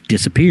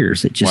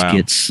disappears. It just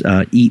gets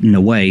eaten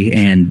away.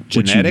 And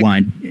genetic?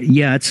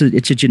 It's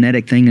a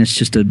genetic thing. It's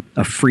just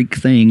a freak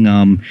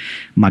thing.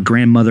 My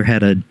grandmother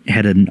had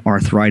an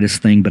arthritis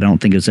thing, but I don't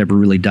think it was ever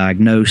really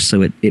diagnosed.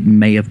 So it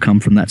may have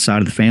come from that side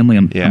of the family.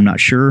 I'm not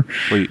sure.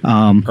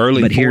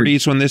 Early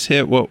 40s when this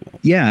hit? What?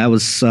 Yeah, I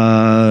was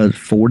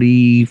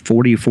 40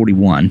 or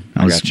 41.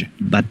 I was got you.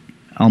 But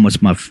almost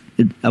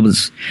I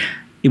was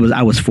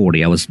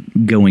 40. I was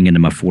going into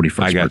my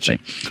 41st birthday.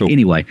 Cool.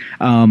 Anyway,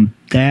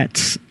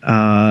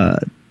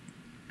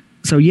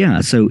 so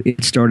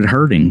it started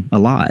hurting a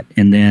lot,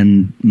 and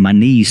then my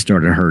knees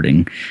started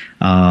hurting,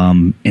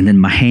 and then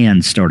my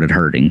hands started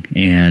hurting,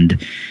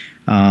 and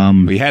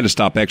we had to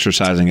stop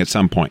exercising at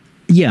some point.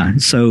 Yeah,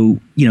 so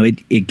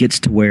it gets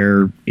to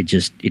where it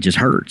just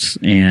hurts,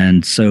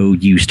 and so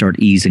you start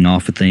easing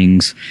off of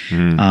things,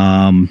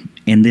 and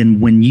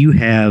then when you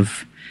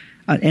have.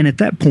 And at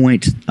that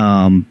point,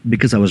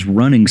 because I was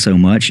running so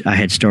much, I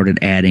had started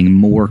adding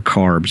more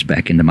carbs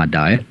back into my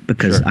diet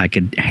because I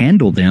could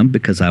handle them,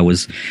 because I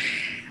was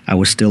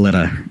still at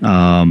a,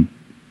 I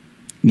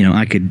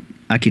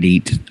could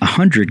eat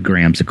 100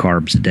 grams of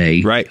carbs a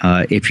day. Right.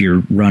 If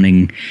you're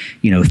running,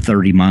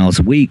 30 miles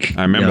a week.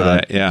 I remember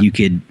that. Yeah. You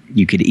could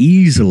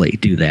easily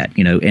do that,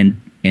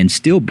 and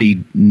still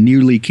be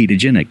nearly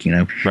ketogenic,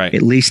 right.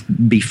 At least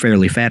be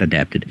fairly fat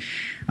adapted.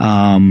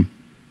 And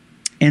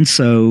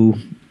so,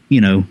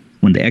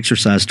 when the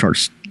exercise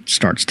starts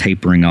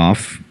tapering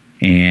off,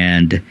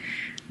 and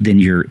then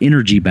your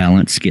energy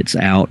balance gets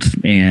out,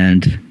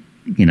 and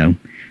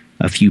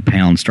a few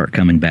pounds start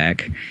coming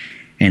back,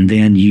 and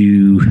then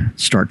you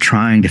start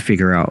trying to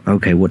figure out,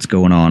 okay, what's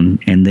going on,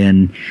 and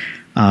then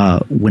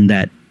when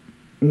that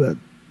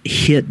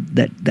hit,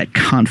 that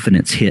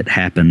confidence hit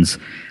happens,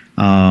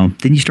 then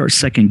you start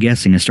second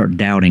guessing and start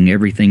doubting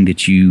everything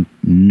that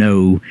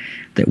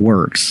that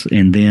works,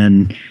 and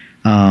then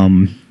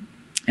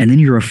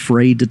you're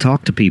afraid to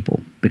talk to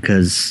people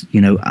because,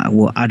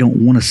 I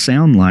don't want to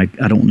sound like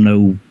I don't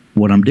know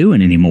what I'm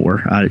doing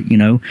anymore.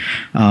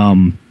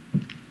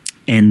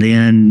 And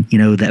then,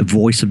 that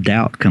voice of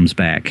doubt comes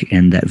back,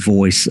 and that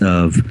voice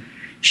of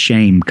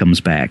shame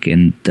comes back,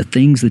 and the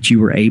things that you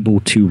were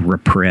able to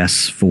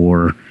repress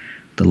for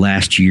the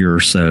last year or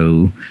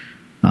so,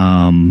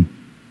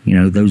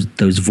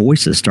 those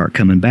voices start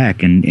coming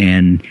back,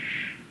 and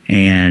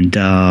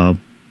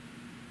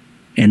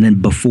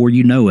then before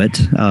you know it,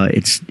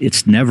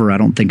 it's never, I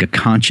don't think, a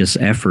conscious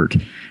effort.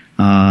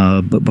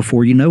 But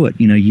before you know it,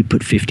 you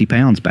put 50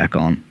 pounds back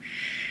on,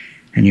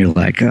 and you're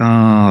like,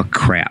 oh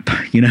crap,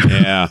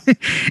 Yeah.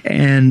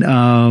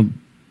 And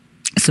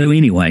so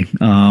anyway,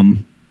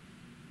 and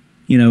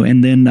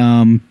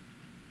then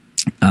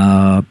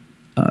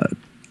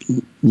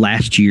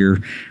last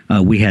year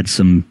we had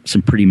some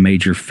pretty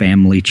major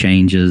family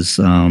changes.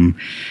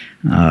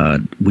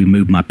 We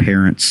moved my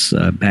parents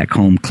back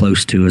home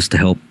close to us to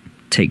help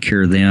take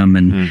care of them,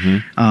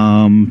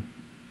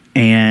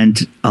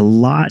 and a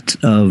lot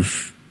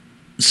of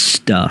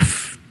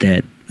stuff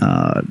that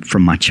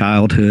from my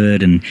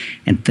childhood and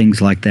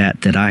things like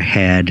that I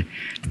had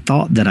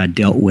thought that I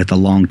dealt with a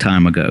long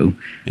time ago,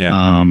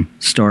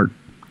 start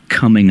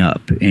coming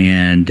up,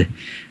 and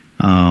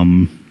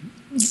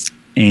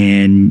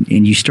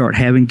you start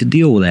having to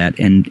deal with that.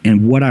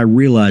 And what I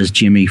realized,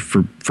 Jimmy,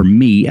 for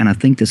me, and I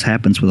think this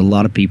happens with a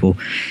lot of people,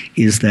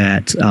 is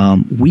that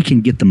we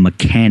can get the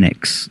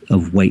mechanics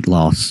of weight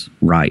loss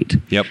right.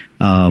 Yep.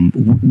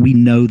 We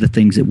know the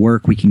things that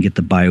work. We can get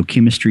the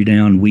biochemistry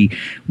down.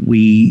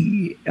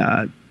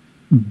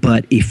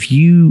 But if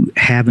you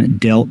haven't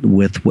dealt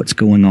with what's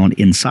going on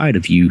inside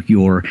of you,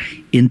 your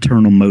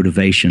internal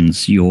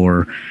motivations,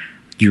 your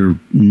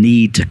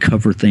need to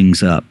cover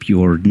things up,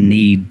 your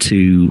need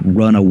to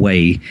run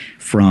away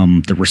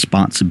from the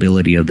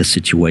responsibility of the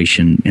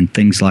situation and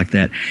things like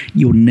that,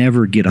 you'll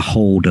never get a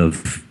hold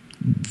of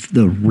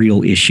the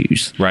real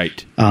issues.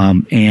 Right.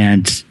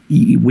 And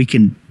we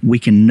can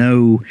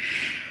know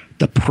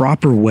the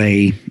proper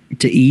way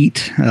to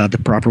eat, the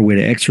proper way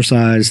to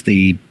exercise,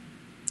 the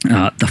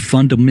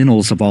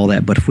fundamentals of all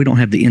that. But if we don't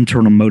have the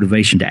internal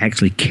motivation to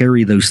actually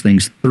carry those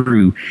things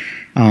through,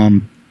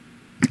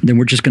 then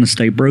we're just going to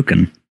stay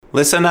broken.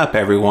 Listen up,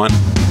 everyone.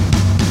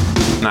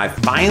 And I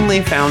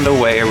finally found a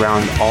way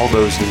around all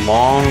those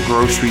long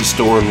grocery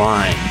store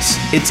lines.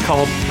 It's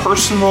called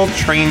personal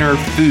trainer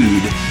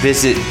food.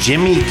 Visit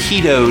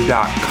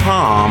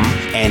jimmyketo.com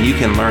and you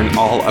can learn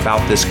all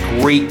about this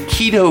great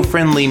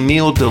keto-friendly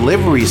meal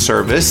delivery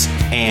service.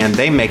 And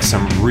they make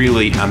some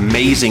really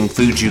amazing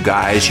foods, you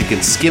guys. You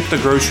can skip the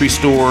grocery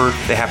store.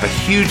 They have a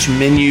huge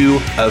menu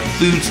of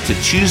foods to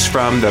choose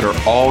from that are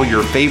all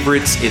your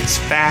favorites. It's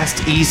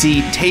fast,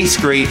 easy, tastes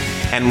great,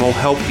 and will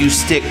help you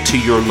stick to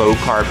your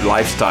low-carb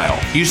lifestyle.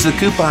 Use the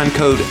coupon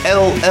code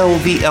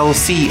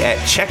LLVLC at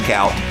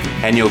checkout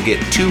and you'll get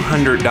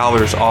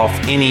 $200 off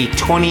any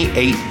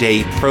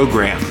 28-day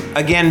program.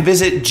 Again,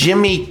 visit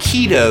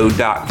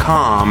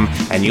jimmyketo.com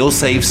and you'll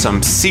save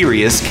some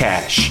serious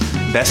cash.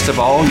 Best of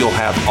all, you'll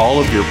have all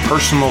of your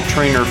personal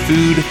trainer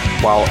food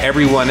while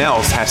everyone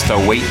else has to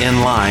wait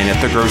in line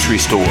at the grocery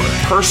store.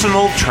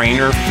 Personal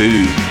trainer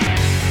food.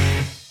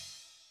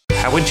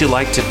 How would you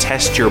like to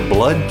test your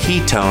blood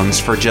ketones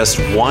for just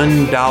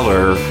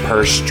 $1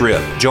 per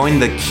strip? Join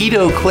the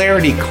Keto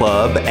Clarity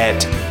Club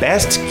at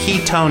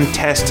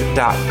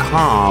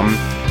bestketonetest.com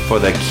for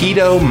the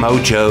Keto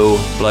Mojo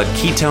blood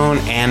ketone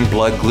and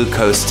blood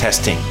glucose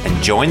testing.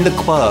 And join the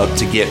club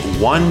to get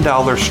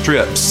 $1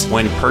 strips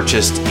when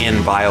purchased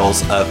in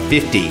vials of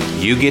 50.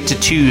 You get to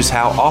choose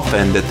how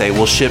often that they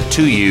will ship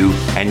to you,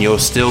 and you'll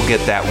still get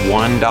that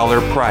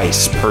 $1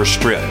 price per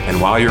strip. And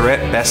while you're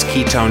at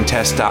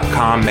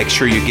bestketonetest.com, make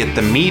sure you get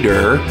the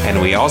meter. And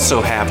we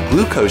also have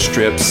glucose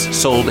strips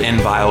sold in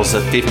vials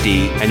of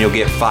 50, and you'll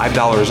get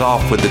 $5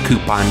 off with the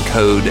coupon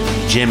code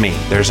Jimmy.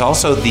 There's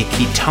also the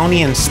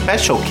Ketonian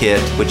Special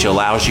Kit, which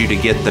allows you to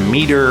get the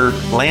meter,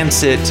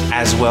 lancet,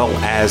 as well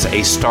as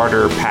a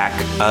starter pack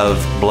of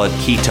blood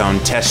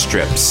ketone test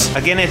strips.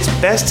 Again, it's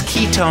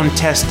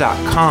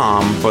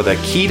bestketonetest.com for the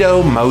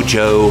Keto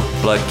Mojo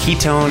blood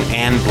ketone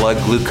and blood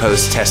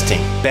glucose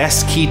testing.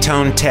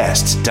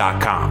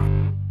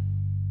 bestketonetest.com.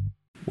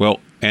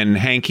 Well, and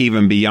Hank,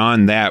 even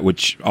beyond that,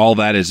 which all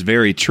that is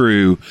very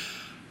true,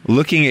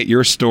 looking at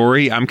your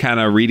story, I'm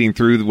kind of reading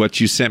through what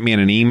you sent me in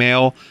an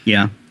email.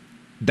 Yeah.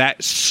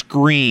 That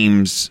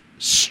screams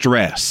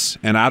stress.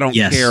 And I don't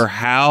care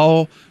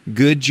how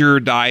good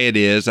your diet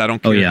is. I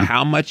don't care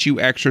how much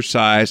you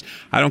exercise.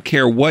 I don't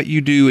care what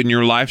you do in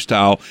your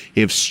lifestyle.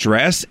 If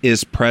stress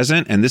is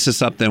present, and this is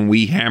something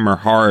we hammer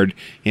hard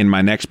in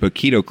my next book,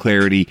 Keto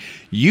Clarity,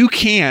 you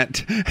can't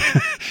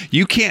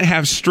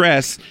have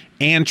stress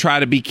and try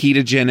to be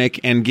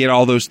ketogenic and get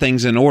all those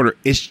things in order.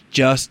 It's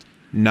just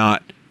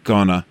not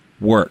gonna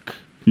work.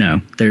 No,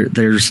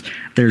 there's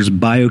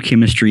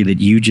biochemistry that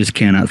you just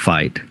cannot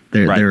fight.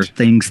 There are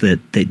things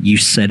that you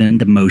set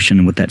into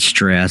motion with that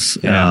stress.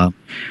 You know,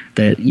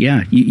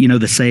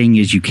 the saying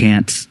is you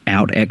can't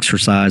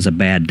out-exercise a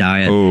bad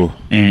diet.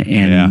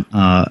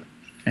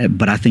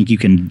 But I think you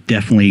can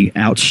definitely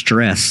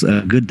out-stress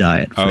a good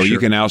diet. For sure. You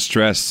can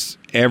out-stress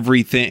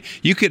everything.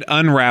 You could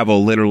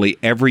unravel literally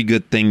every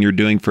good thing you're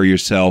doing for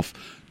yourself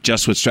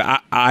just with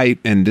stress.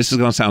 And this is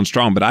going to sound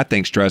strong, but I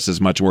think stress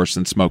is much worse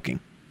than smoking.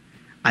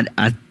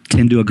 I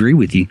tend to agree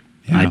with you.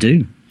 Yeah. I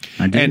do.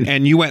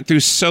 And you went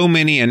through so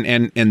many,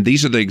 and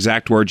these are the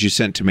exact words you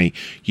sent to me.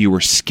 You were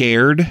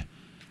scared,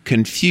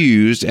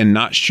 confused, and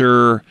not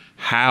sure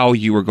how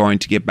you were going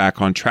to get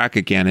back on track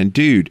again. And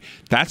dude,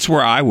 that's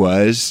where I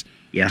was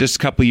just a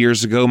couple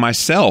years ago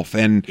myself.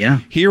 And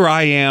here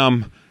I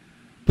am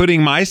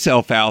putting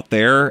myself out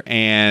there,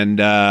 and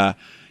it's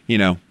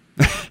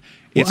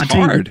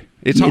hard.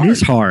 It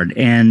is hard.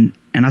 And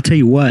I'll tell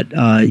you what,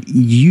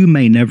 you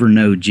may never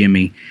know,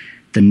 Jimmy,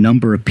 the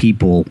number of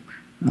people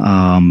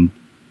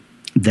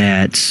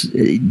that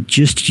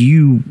just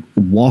you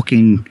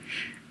walking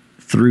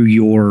through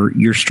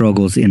your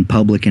struggles in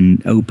public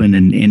and open,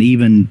 and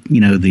even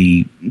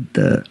the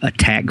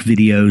attack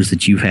videos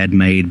that you've had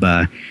made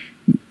by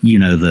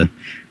the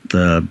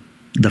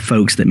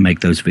folks that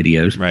make those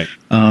videos, right?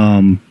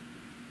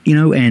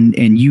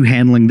 And you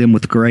handling them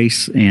with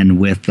grace and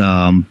with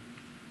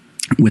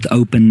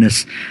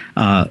openness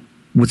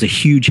was a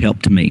huge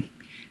help to me.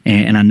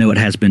 And I know it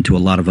has been to a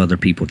lot of other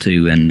people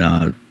too. And,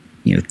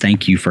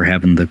 thank you for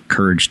having the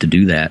courage to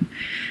do that.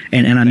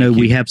 And I know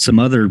we have some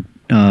other,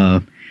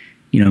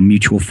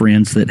 mutual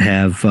friends that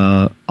have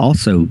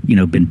also,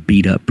 been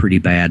beat up pretty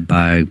bad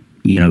by,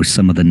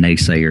 some of the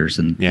naysayers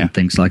and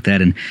things like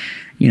that. And,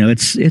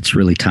 it's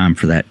really time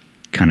for that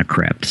kind of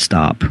crap to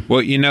stop.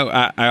 Well,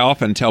 I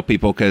often tell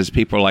people, because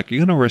people are like,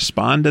 "You're going to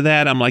respond to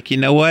that?" I'm like, you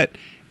know what?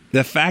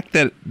 The fact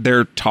that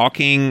they're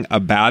talking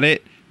about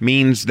it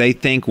means they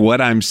think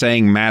what I'm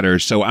saying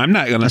matters. So I'm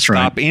not going to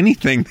stop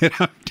anything that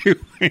I'm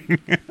doing.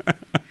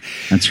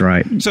 That's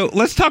right. So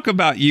let's talk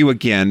about you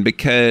again,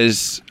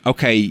 because,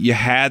 you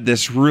had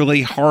this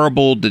really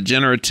horrible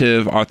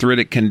degenerative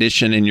arthritic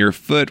condition in your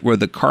foot where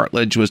the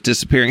cartilage was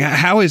disappearing.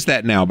 How is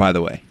that now, by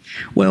the way?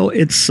 Well,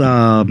 it's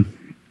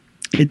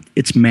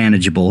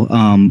manageable.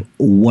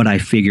 What I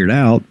figured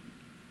out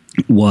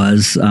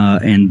was,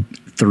 and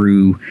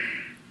through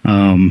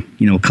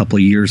a couple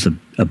of years of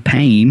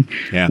pain,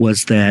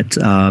 was that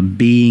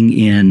being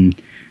in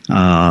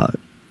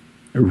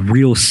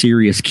real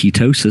serious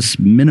ketosis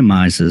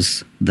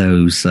minimizes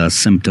those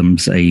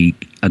symptoms a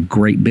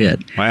great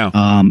bit.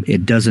 Wow.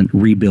 It doesn't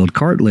rebuild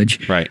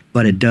cartilage,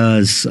 but it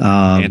does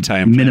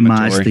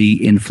minimize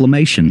the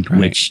inflammation,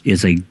 which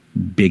is a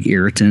big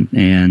irritant,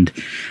 and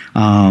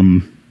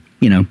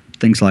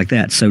things like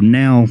that. So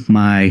now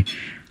my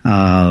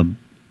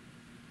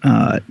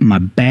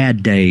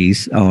bad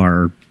days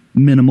are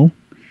minimal,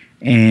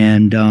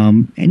 and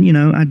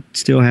I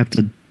still have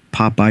to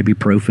pop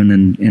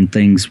ibuprofen and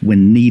things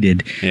when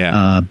needed.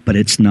 But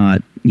it's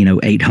not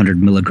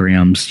 800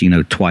 milligrams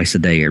twice a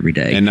day every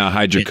day, and not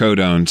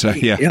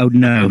hydrocodone.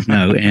 No,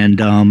 and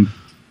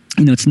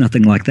it's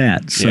nothing like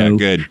that. So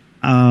good.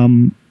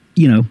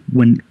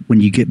 when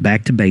you get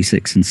back to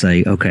basics and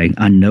say, okay,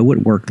 I know what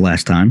worked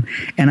last time,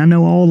 and I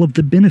know all of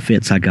the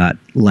benefits I got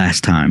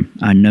last time.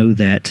 I know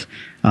that,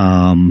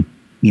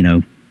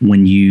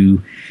 when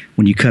you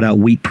cut out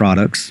wheat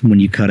products, when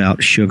you cut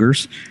out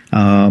sugars,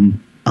 a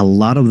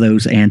lot of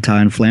those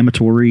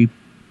anti-inflammatory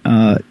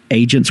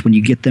agents, when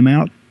you get them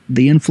out,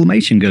 the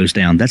inflammation goes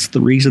down. That's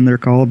the reason they're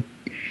called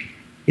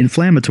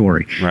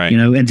inflammatory, right?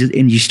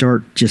 And you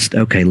start just,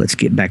 okay, let's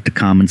get back to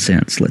common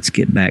sense. Let's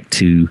get back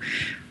to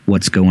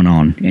what's going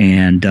on.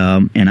 And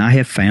I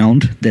have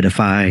found that if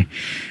I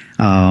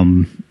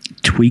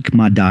tweak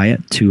my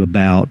diet to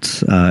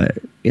about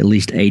at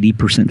least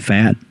 80%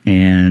 fat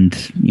and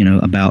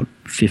about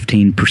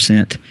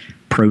 15%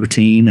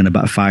 protein and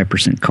about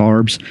 5%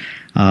 carbs,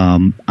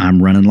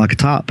 I'm running like a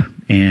top.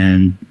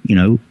 And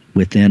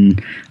within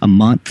a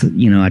month,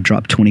 I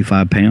dropped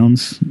 25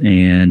 pounds.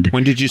 And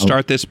when did you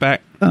start this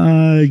back?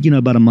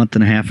 About a month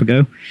and a half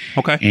ago.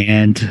 Okay.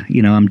 And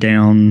I'm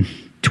down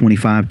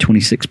 25,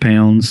 26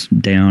 pounds,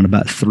 down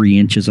about 3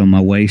 inches on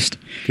my waist.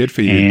 Good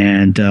for you.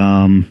 And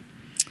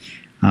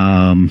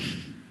I'm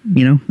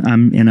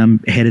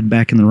headed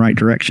back in the right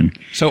direction.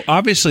 So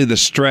obviously the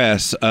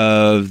stress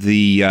of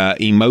the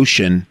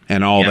emotion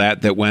and all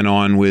that went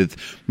on with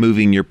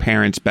moving your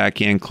parents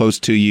back in close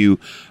to you,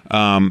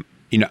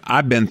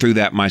 I've been through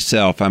that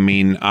myself. I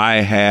mean, I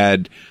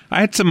had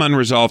some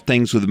unresolved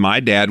things with my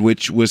dad,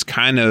 which was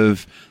kind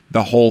of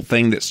the whole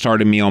thing that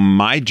started me on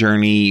my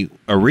journey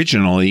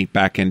originally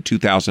back in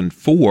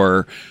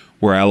 2004,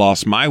 where I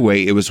lost my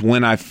weight. It was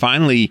when I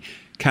finally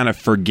kind of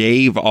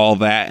forgave all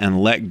that and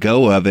let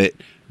go of it,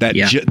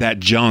 that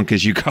junk,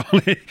 as you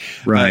call it.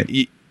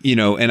 Right.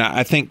 And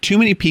I think too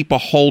many people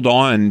hold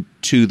on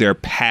to their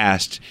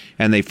past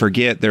and they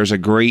forget there's a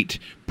great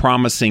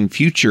promising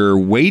future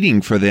waiting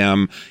for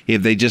them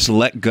if they just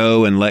let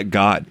go and let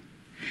God.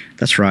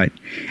 That's right.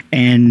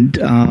 And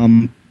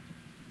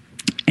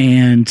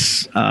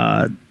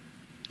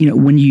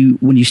when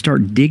you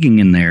start digging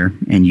in there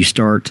and you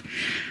start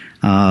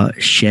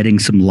shedding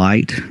some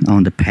light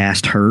onto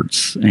past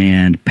hurts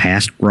and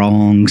past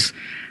wrongs,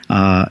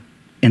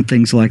 and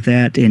things like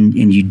that, and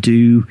you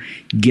do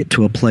get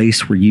to a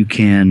place where you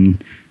can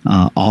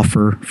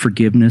offer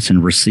forgiveness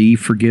and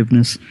receive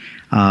forgiveness,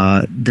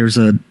 there's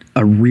a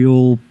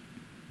real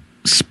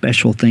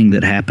special thing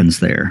that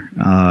happens there.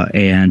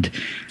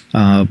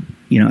 I've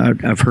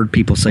heard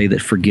people say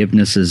that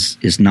forgiveness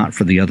is not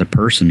for the other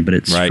person, but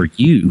it's for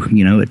you.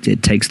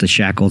 It takes the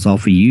shackles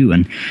off of you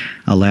and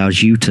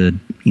allows you to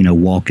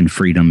walk in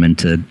freedom and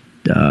to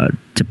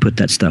put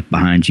that stuff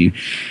behind you.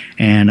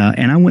 And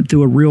I went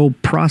through a real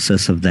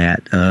process of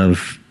that,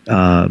 of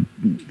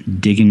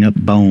digging up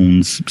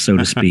bones, so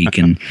to speak,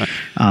 and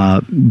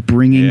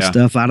bringing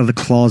stuff out of the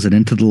closet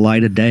into the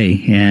light of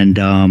day, and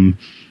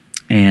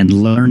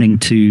learning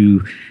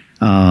to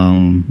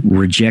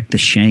reject the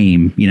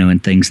shame,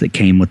 and things that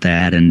came with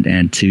that,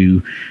 and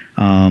to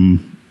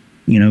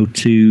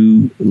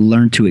to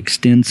learn to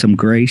extend some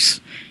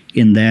grace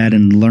in that,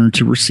 and learn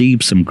to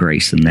receive some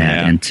grace in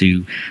that, and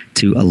to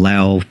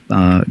allow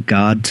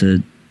God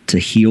to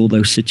heal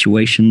those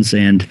situations,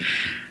 and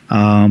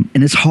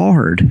it's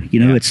hard.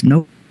 It's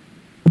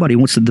nobody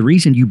wants to. The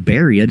reason you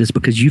bury it is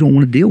because you don't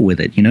want to deal with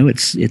it.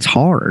 It's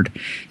hard.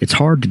 It's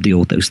hard to deal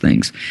with those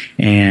things,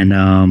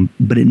 and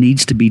but it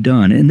needs to be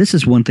done. And this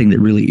is one thing that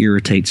really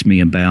irritates me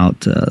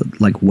about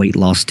like weight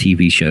loss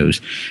TV shows,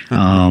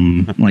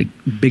 like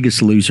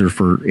Biggest Loser,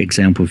 for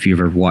example. If you've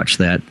ever watched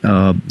that,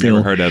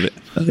 never heard of it.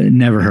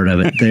 Never heard of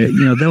it.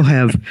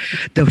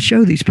 They'll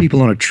show these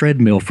people on a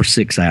treadmill for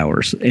 6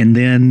 hours, and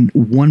then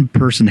one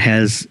person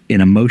has an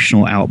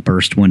emotional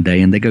outburst one day,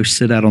 and they go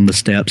sit out on the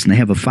steps, and they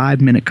have a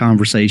 5-minute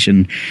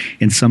conversation,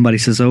 and somebody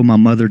says, "Oh, my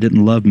mother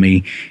didn't love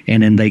me,"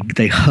 and then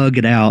they hug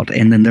it out,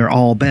 and then they're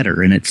all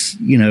better, and it's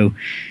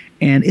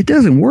and it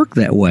doesn't work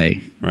that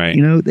way, right?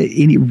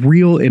 Any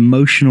real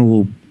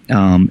emotional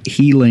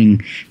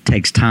healing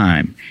takes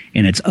time,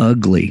 and it's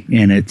ugly,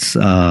 and it's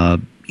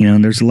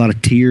and there's a lot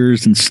of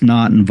tears and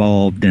snot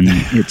involved, and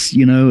it's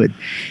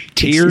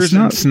tears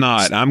and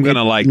snot. I'm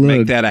gonna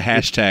make that a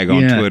hashtag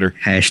on Twitter.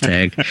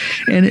 Hashtag,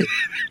 and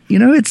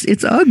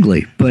it's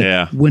ugly,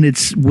 but when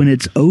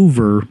it's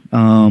over,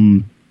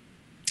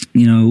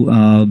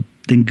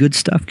 then good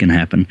stuff can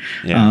happen.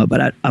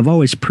 But I've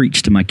always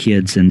preached to my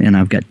kids, and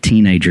I've got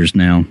teenagers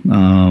now.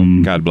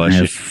 God bless you.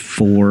 I have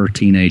 4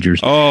 teenagers.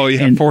 Oh, you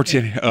have 4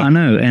 teenagers. Oh. I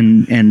know,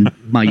 and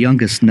my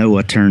youngest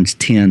Noah turns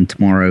 10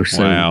 tomorrow,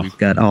 so we've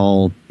got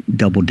all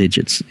double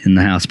digits in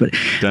the house. But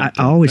I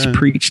always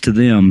preach to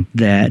them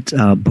that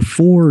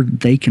before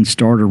they can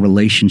start a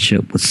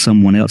relationship with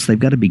someone else, they've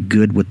got to be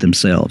good with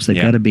themselves.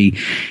 They've got to be,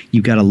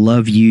 you've got to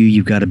love you.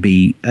 You've got to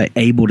be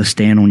able to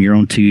stand on your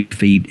own 2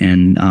 feet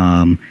and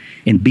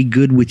be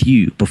good with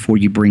you before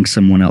you bring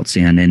someone else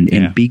in,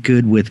 and be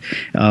good with,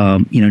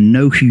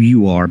 know who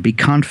you are. Be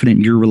confident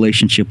in your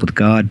relationship with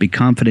God. Be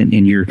confident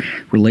in your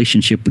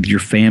relationship with your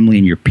family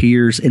and your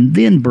peers, and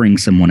then bring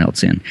someone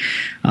else in.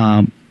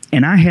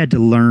 And I had to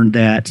learn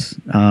that.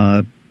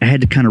 I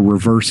had to kind of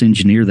reverse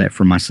engineer that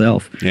for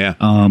myself. Yeah.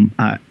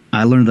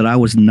 I learned that I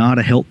was not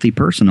a healthy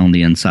person on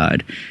the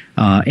inside,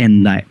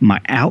 and that my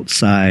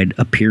outside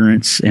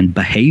appearance and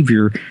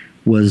behavior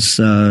was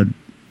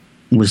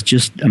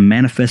just a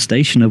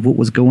manifestation of what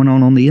was going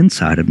on the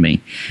inside of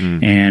me.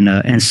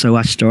 And so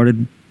I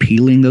started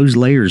peeling those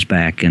layers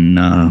back and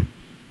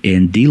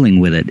dealing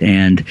with it.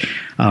 And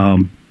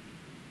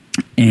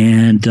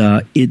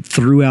it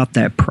throughout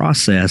that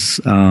process,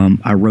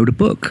 I wrote a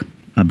book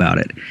about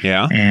it.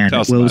 Yeah. And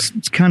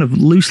it's kind of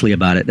loosely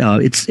about it.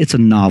 It's a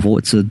novel.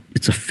 It's a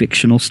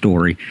fictional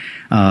story.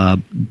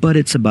 But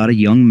it's about a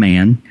young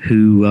man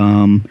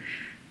who,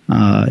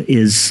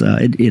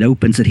 it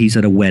opens that he's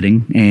at a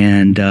wedding,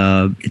 and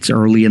it's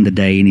early in the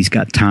day, and he's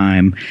got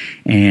time,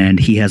 and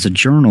he has a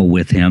journal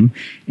with him,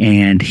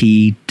 and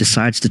he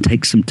decides to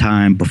take some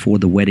time before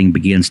the wedding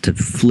begins to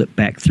flip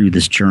back through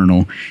this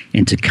journal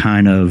and to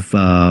kind of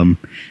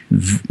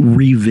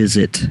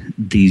revisit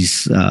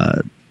these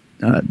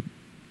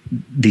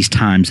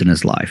times in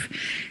his life.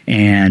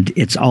 And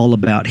it's all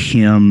about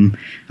him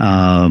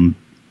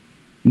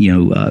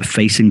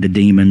facing the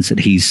demons that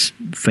he's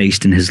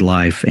faced in his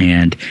life,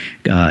 and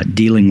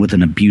dealing with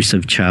an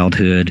abusive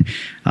childhood,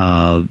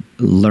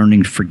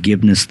 learning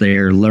forgiveness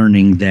there,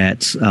 learning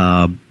that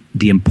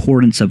the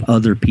importance of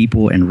other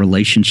people and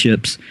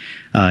relationships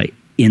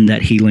in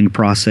that healing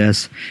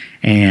process.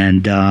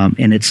 And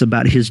it's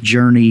about his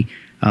journey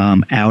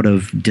out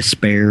of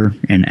despair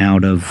and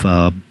out of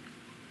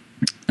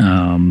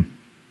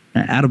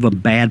a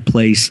bad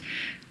place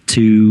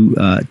to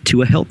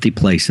a healthy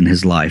place in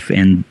his life,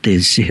 and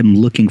there's him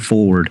looking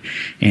forward,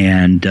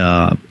 and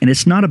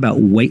it's not about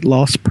weight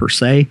loss per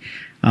se,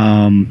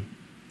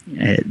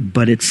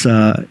 but it's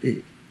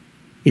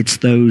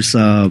those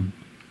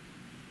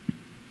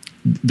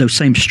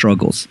same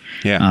struggles.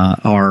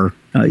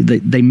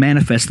 They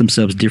manifest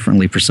themselves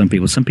differently for some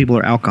people. Some people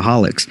are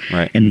alcoholics,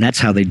 right, and that's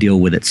how they deal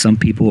with it. Some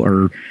people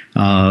are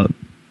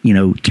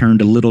turned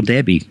to Little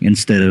Debbie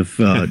instead of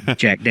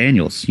Jack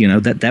Daniels.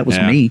 That was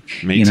me.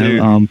 Me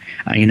too.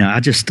 I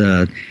just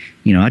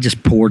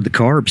poured the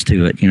carbs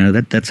to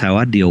it. That's how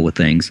I deal with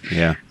things.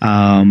 Yeah.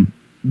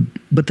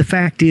 But the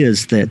fact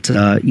is that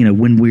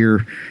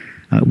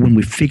when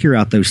we figure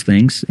out those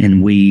things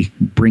and we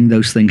bring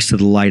those things to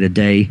the light of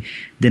day,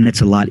 then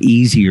it's a lot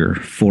easier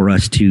for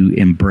us to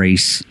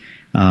embrace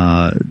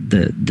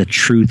the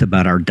truth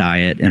about our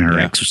diet and our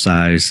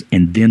exercise,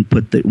 and then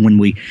when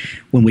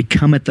we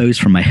come at those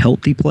from a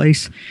healthy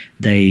place,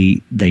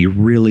 they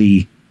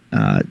really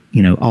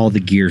all the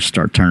gears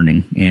start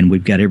turning, and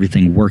we've got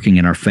everything working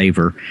in our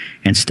favor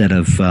instead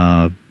of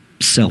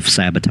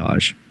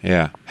self-sabotage.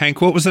 Yeah.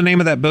 Hank, what was the name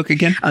of that book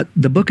again?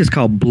 The book is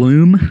called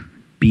Bloom,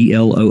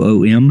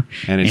 Bloom,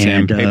 and it's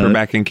in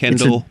paperback and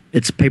Kindle.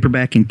 It's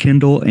paperback and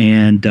Kindle,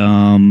 and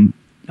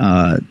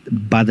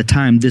by the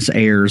time this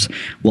airs,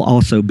 will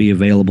also be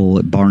available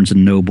at Barnes &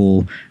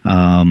 Noble,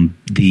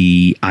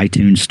 the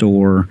iTunes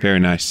store. Very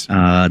nice.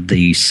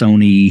 The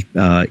Sony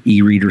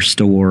e-reader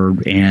store,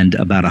 and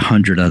about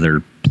 100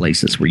 other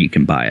places where you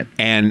can buy it.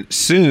 And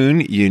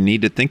soon, you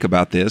need to think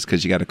about this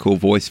because you got a cool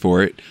voice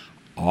for it.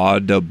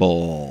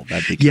 Audible.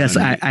 Yes,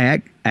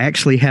 I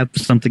actually have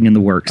something in the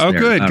works. Oh,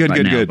 there, good.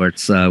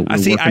 It's,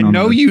 I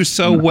know you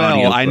so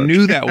well. I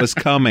knew that was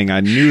coming.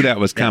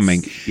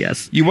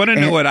 Yes. You want to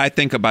know what I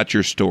think about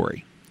your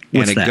story?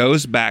 What's and it that?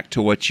 goes back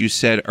to what you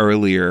said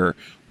earlier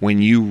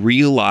when you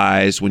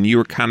realized, when you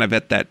were kind of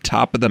at that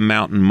top of the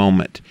mountain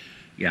moment.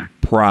 Yeah.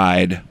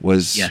 Pride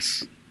was...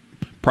 Yes.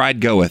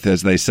 Pride goeth,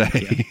 as they say.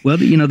 Yeah. Well,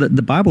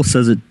 the Bible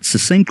says it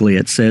succinctly.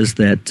 It says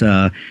that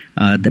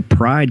that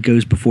pride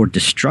goes before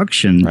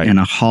destruction, right, and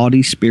a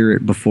haughty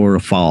spirit before a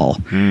fall.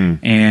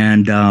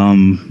 And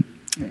I've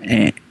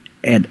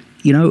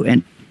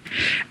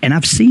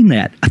seen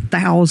that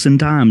 1,000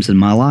 times in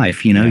my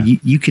life.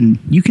 You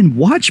can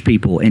watch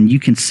people and you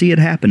can see it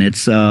happen.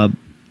 It's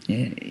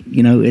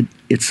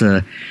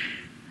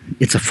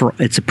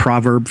it's a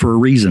proverb for a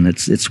reason.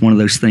 It's one of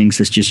those things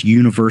that's just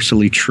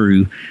universally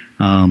true,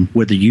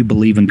 whether you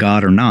believe in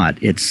God or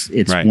not. It's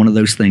right, one of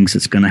those things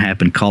that's going to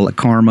happen. Call it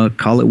karma,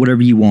 call it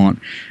whatever you want.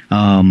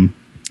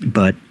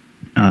 But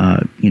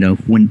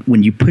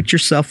when you put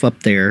yourself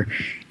up there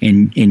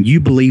and you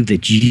believe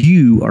that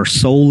you are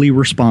solely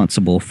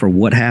responsible for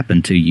what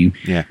happened to you,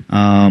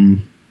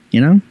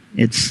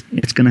 it's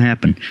going to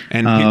happen.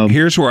 And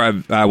here's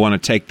where I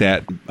want to take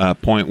that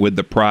point with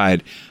the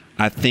pride.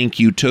 I think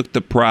you took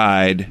the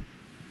pride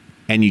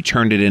and you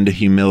turned it into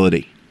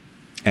humility.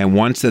 And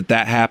once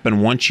that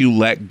happened, once you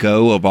let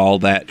go of all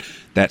that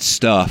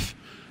stuff,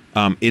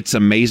 it's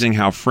amazing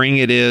how freeing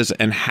it is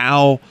and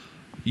how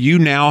you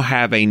now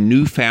have a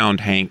newfound,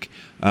 Hank,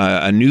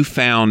 a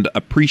newfound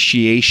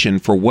appreciation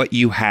for what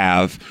you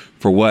have,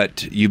 for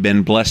what you've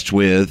been blessed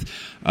with,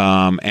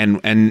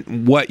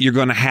 and what you're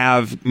going to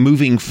have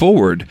moving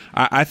forward.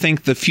 I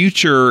think the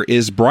future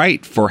is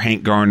bright for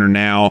Hank Garner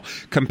now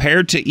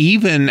compared to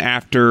even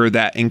after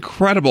that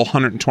incredible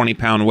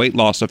 120-pound weight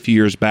loss a few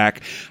years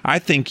back. I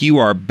think you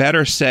are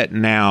better set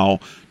now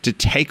to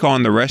take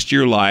on the rest of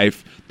your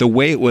life the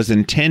way it was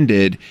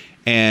intended,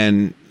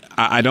 and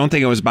I don't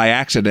think it was by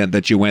accident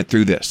that you went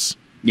through this.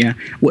 Yeah.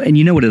 Well, and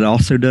you know what it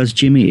also does,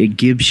 Jimmy? It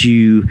gives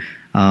you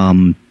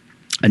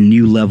a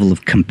new level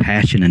of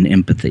compassion and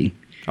empathy.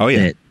 Oh,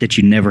 yeah. That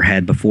you never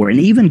had before. And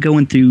even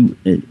going through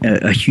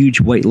a huge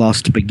weight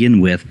loss to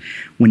begin with,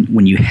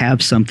 when you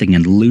have something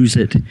and lose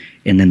it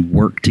and then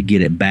work to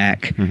get it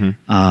back,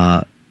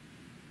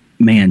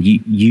 man,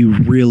 you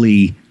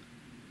really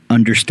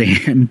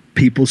understand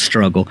people's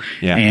struggle,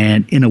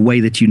 and in a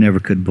way that you never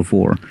could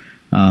before.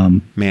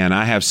 Man,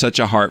 I have such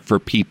a heart for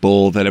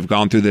people that have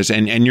gone through this,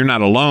 and you're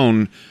not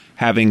alone.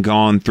 Having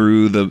gone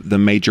through the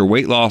major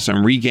weight loss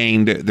and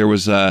regained, there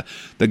was the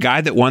guy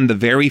that won the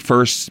very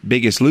first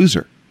Biggest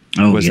Loser.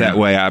 That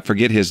way. I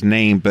forget his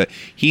name, but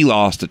he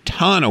lost a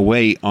ton of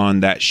weight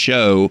on that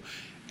show,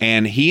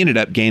 and he ended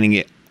up gaining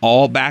it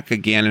all back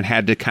again and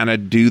had to kind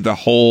of do the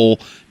whole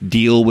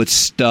deal with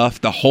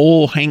stuff, the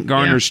whole Hank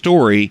Garner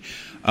story.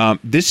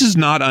 This is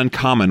not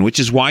uncommon, which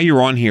is why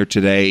you're on here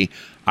today.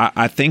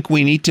 I think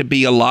we need to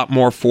be a lot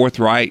more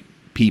forthright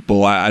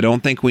people. I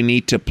don't think we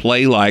need to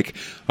play like,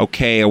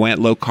 okay, I went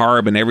low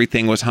carb and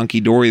everything was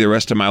hunky-dory the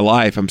rest of my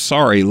life. I'm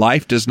sorry.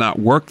 Life does not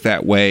work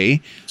that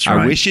way. That's right.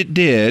 I wish it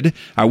did.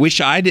 I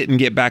wish I didn't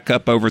get back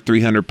up over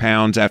 300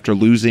 pounds after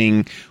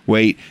losing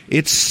weight.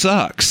 It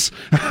sucks.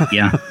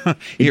 Yeah,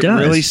 it does.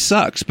 Really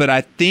sucks. But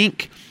I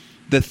think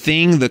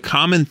the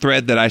common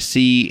thread that I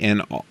see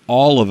in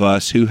all of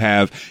us who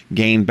have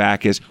gained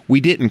back is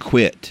we didn't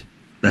quit.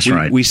 That's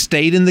right. We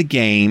stayed in the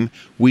game.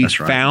 We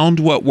found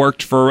what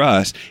worked for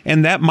us.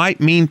 And that might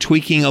mean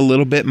tweaking a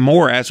little bit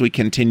more as we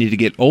continue to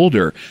get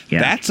older.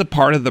 Yeah. That's a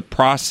part of the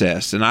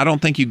process. And I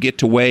don't think you get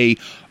to weigh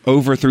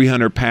over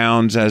 300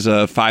 pounds as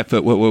a 5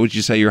 foot, what would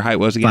you say your height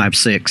was again?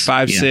 5'6".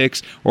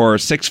 5'6", or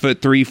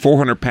 6'3",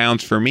 400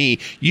 pounds for me.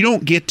 You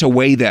don't get to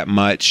weigh that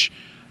much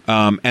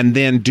and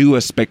then do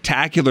a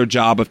spectacular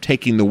job of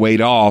taking the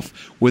weight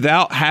off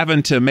without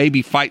having to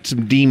maybe fight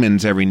some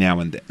demons every now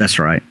and then. That's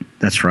right.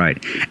 That's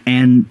right.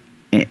 And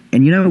you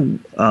know,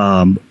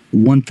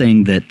 one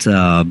thing that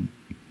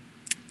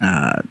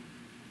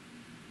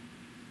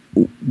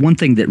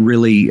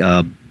really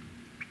kind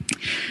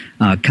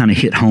of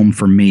hit home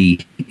for me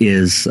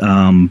is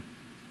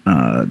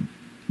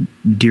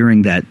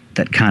during that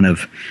kind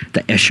of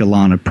the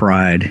echelon of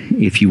pride,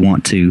 if you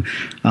want to.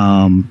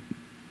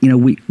 You know,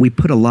 we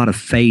put a lot of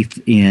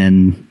faith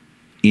in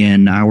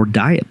our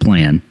diet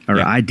plan,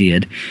 or I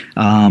did,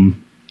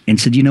 and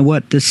said, you know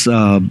what, this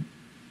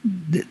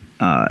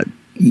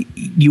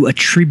you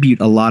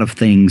attribute a lot of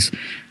things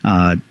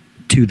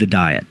to the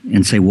diet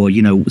and say, well,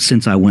 you know,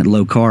 since I went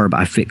low carb,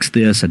 I fixed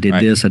this, I did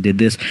this, I did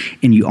this,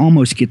 and you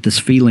almost get this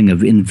feeling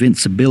of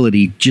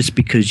invincibility just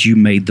because you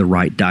made the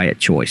right diet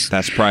choice.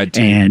 That's pride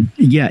too. And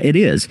yeah, it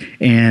is,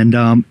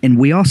 and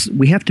we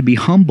have to be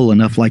humble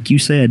enough, like you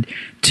said,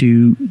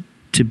 to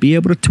be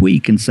able to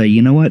tweak and say,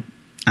 you know what,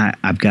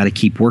 I've got to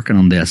keep working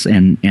on this,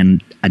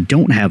 and I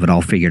don't have it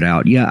all figured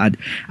out. Yeah,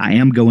 I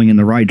am going in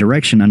the right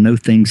direction. I know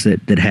things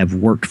that have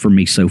worked for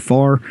me so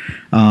far,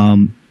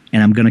 and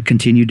I'm going to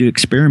continue to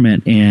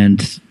experiment.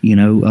 And you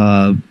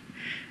know,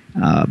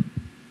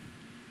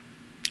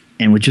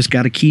 and we just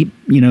got to keep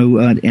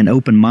an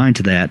open mind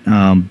to that.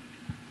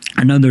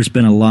 I know there's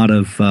been a lot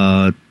of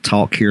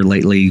talk here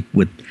lately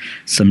with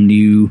some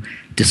new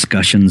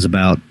discussions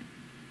about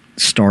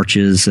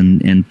starches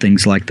and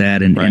things like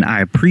that, and I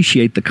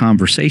appreciate the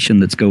conversation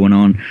that's going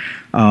on,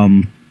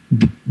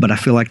 but I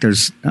feel like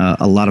there's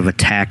a lot of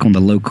attack on the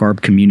low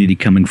carb community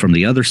coming from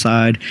the other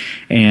side,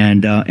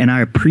 and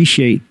I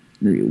appreciate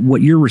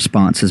what your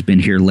response has been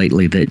here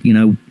lately,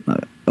 that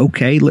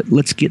okay,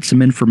 let's get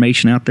some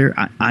information out there.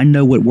 I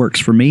know what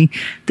works for me.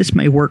 This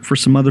may work for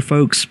some other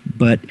folks,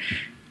 but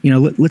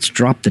let's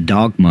drop the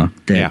dogma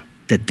that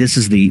this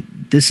is it.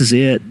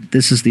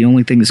 This is the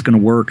only thing that's going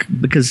to work,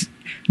 because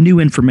new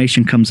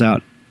information comes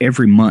out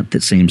every month,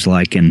 it seems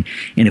like, and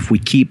if we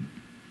keep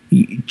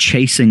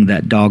chasing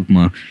that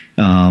dogma,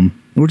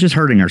 we're just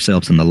hurting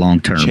ourselves in the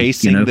long term.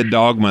 Chasing the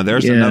dogma.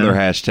 There's another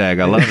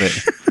hashtag. I love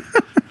it.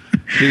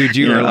 Dude,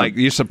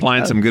 you're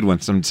supplying some good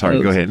ones. I'm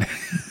sorry. Go ahead.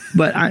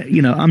 But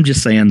I'm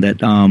just saying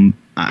that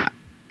I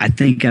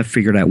think I've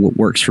figured out what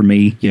works for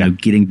me.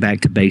 Getting back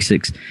to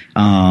basics.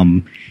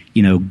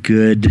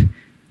 Good,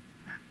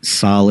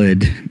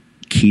 solid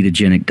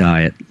ketogenic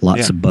diet,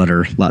 lots of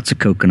butter, lots of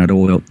coconut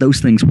oil. Those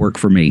things work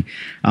for me.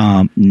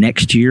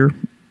 Next year,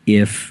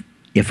 if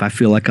I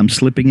feel like I'm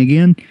slipping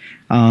again,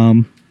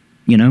 I'm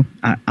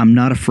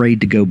not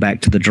afraid to go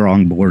back to the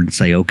drawing board and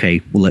say,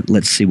 okay, well,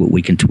 let's see what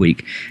we can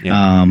tweak.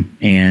 Yeah.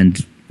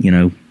 And in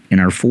our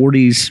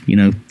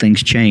 40s,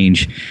 things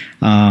change.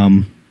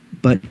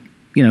 But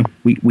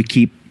we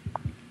keep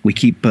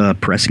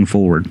pressing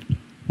forward.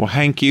 Well,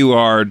 Hank, you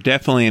are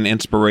definitely an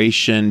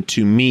inspiration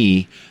to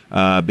me,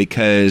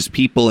 because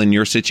people in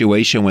your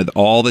situation, with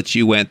all that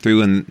you went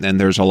through, and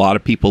there's a lot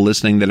of people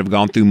listening that have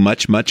gone through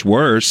much, much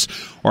worse,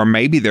 or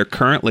maybe they're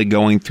currently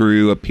going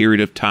through a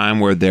period of time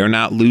where they're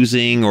not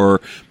losing,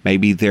 or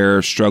maybe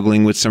they're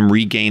struggling with some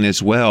regain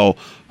as well.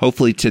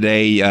 Hopefully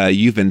today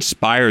you've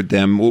inspired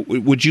them.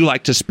 Would you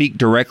like to speak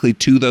directly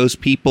to those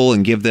people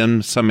and give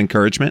them some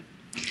encouragement?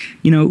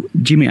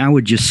 Jimmy, I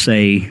would just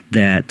say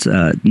that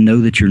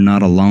know that you're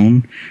not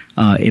alone.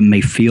 It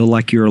may feel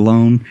like you're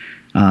alone,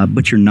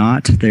 but you're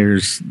not.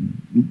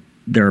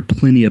 There are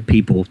plenty of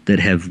people that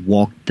have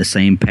walked the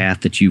same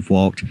path that you've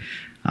walked,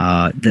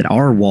 that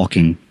are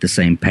walking the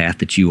same path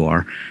that you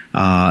are.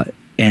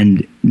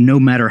 And no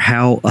matter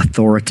how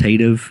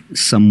authoritative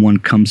someone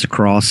comes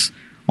across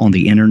on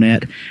the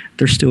internet,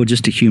 they're still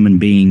just a human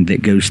being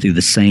that goes through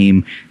the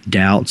same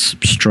doubts,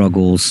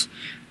 struggles,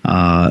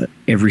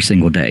 every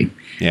single day.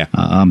 Yeah.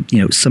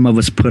 Some of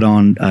us put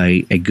on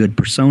a good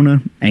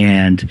persona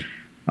and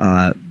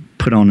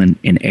put on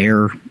an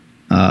air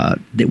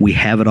that we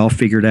have it all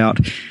figured out.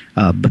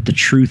 But the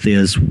truth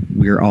is,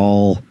 we're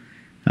all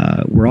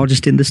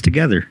just in this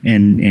together,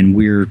 and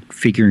we're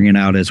figuring it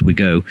out as we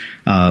go.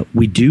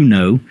 We do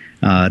know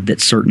that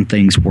certain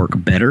things work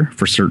better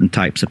for certain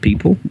types of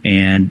people,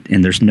 and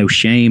there's no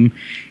shame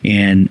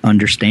in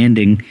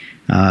understanding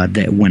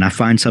that when I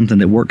find something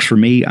that works for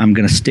me, I'm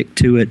going to stick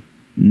to it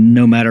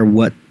no matter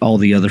what all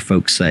the other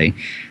folks say.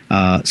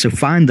 So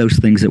find those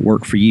things that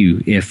work for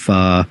you. If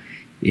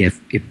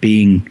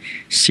being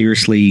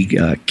seriously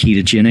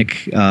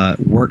ketogenic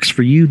works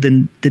for you,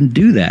 then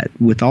do that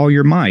with all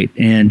your might.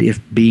 And if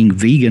being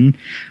vegan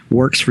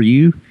works for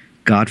you,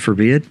 God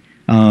forbid,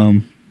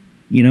 go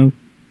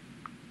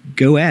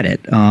at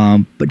it.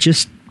 But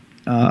just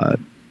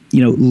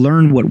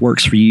learn what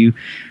works for you,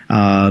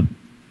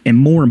 and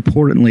more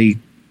importantly,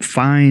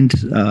 find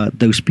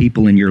those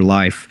people in your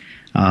life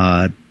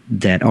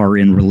that are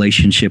in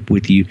relationship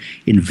with you.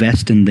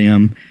 Invest in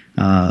them.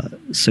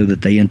 So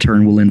that they in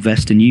turn will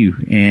invest in you,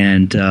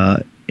 and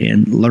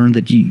learn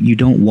that you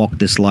don't walk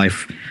this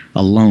life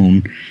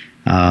alone,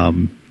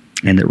 and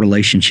that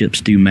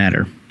relationships do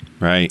matter.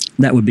 Right.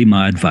 That would be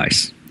my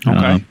advice.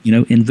 Okay.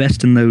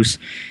 Invest in those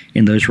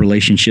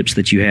relationships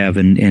that you have,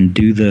 and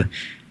do the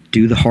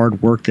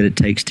hard work that it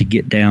takes to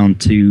get down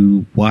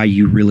to why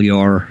you really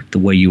are the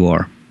way you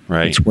are.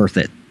 Right. It's worth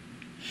it.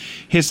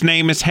 His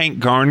name is Hank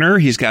Garner.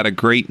 He's got a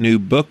great new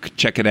book.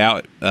 Check it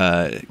out.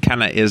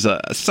 Kind of is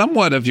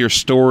somewhat of your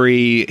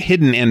story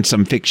hidden in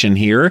some fiction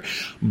here.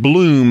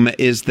 Bloom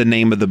is the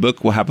name of the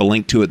book. We'll have a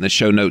link to it in the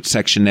show notes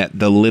section at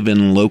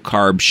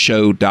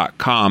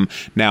thelivinglowcarbshow.com.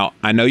 Now,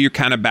 I know you're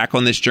kind of back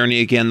on this journey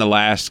again the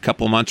last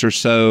couple months or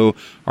so.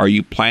 Are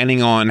you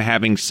planning on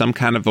having some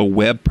kind of a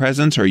web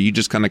presence, or are you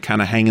just going to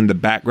kind of hang in the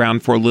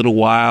background for a little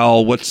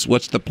while? What's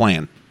the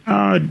plan?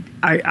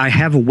 I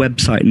have a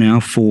website now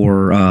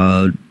for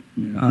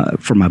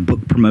my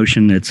book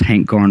promotion. It's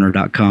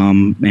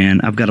hankgarner.com,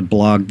 and I've got a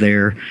blog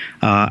there.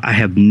 I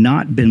have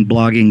not been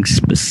blogging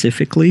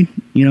specifically,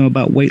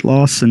 about weight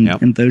loss and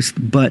those,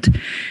 but,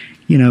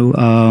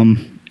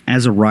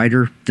 as a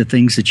writer, the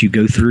things that you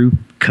go through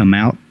come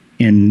out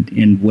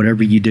in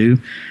whatever you do.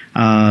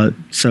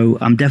 So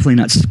I'm definitely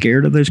not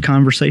scared of those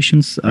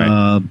conversations.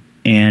 Right.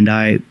 And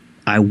I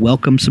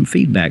welcome some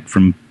feedback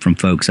from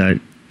folks. I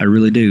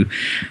really do.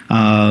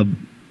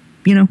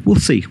 We'll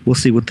see. We'll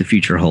see what the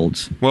future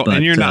holds. Well,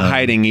 and you're not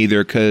hiding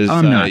either, because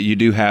you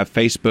do have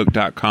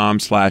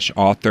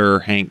Facebook.com/author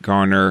Hank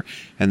Garner,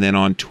 and then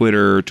on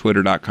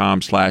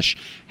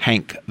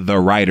Twitter.com/Hank the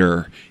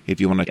Writer, if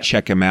you want to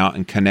check him out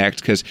and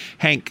connect. Because,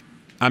 Hank,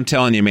 I'm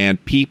telling you, man,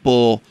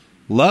 people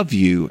love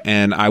you,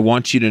 and I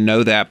want you to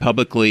know that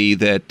publicly,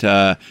 that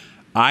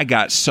I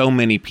got so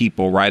many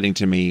people writing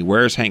to me,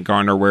 where's Hank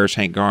Garner? Where's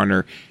Hank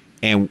Garner?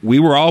 And we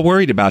were all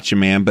worried about you,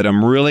 man, but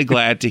I'm really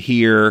glad to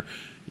hear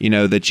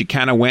that you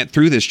kind of went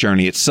through this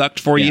journey. It sucked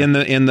for you in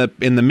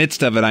the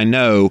midst of it, I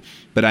know,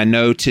 but I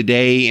know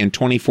today in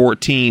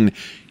 2014,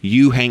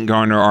 you, Hank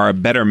Garner, are a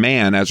better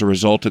man as a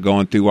result of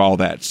going through all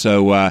that.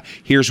 So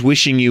here's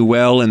wishing you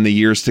well in the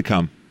years to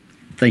come.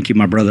 Thank you,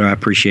 my brother. I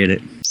appreciate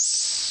it.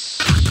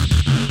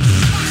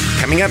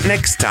 Coming up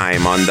next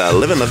time on the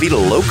Livin' La Vida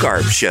Low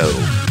Carb Show,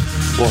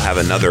 we'll have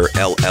another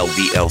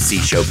LLVLC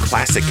Show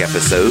classic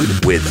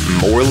episode with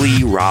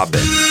Morley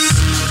Robbins.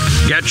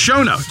 Get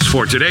show notes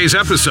for today's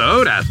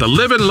episode at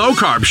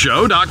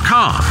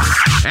thelivinglowcarbshow.com.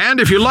 And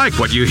if you like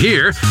what you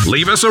hear,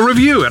 leave us a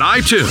review at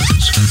iTunes.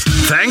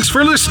 Thanks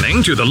for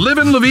listening to the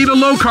Livin' La Vida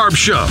Low Carb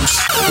Show.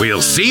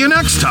 We'll see you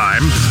next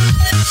time.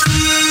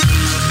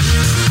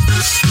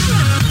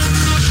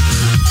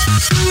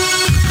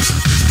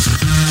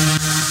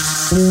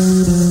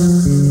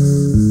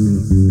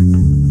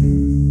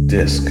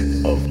 Disc.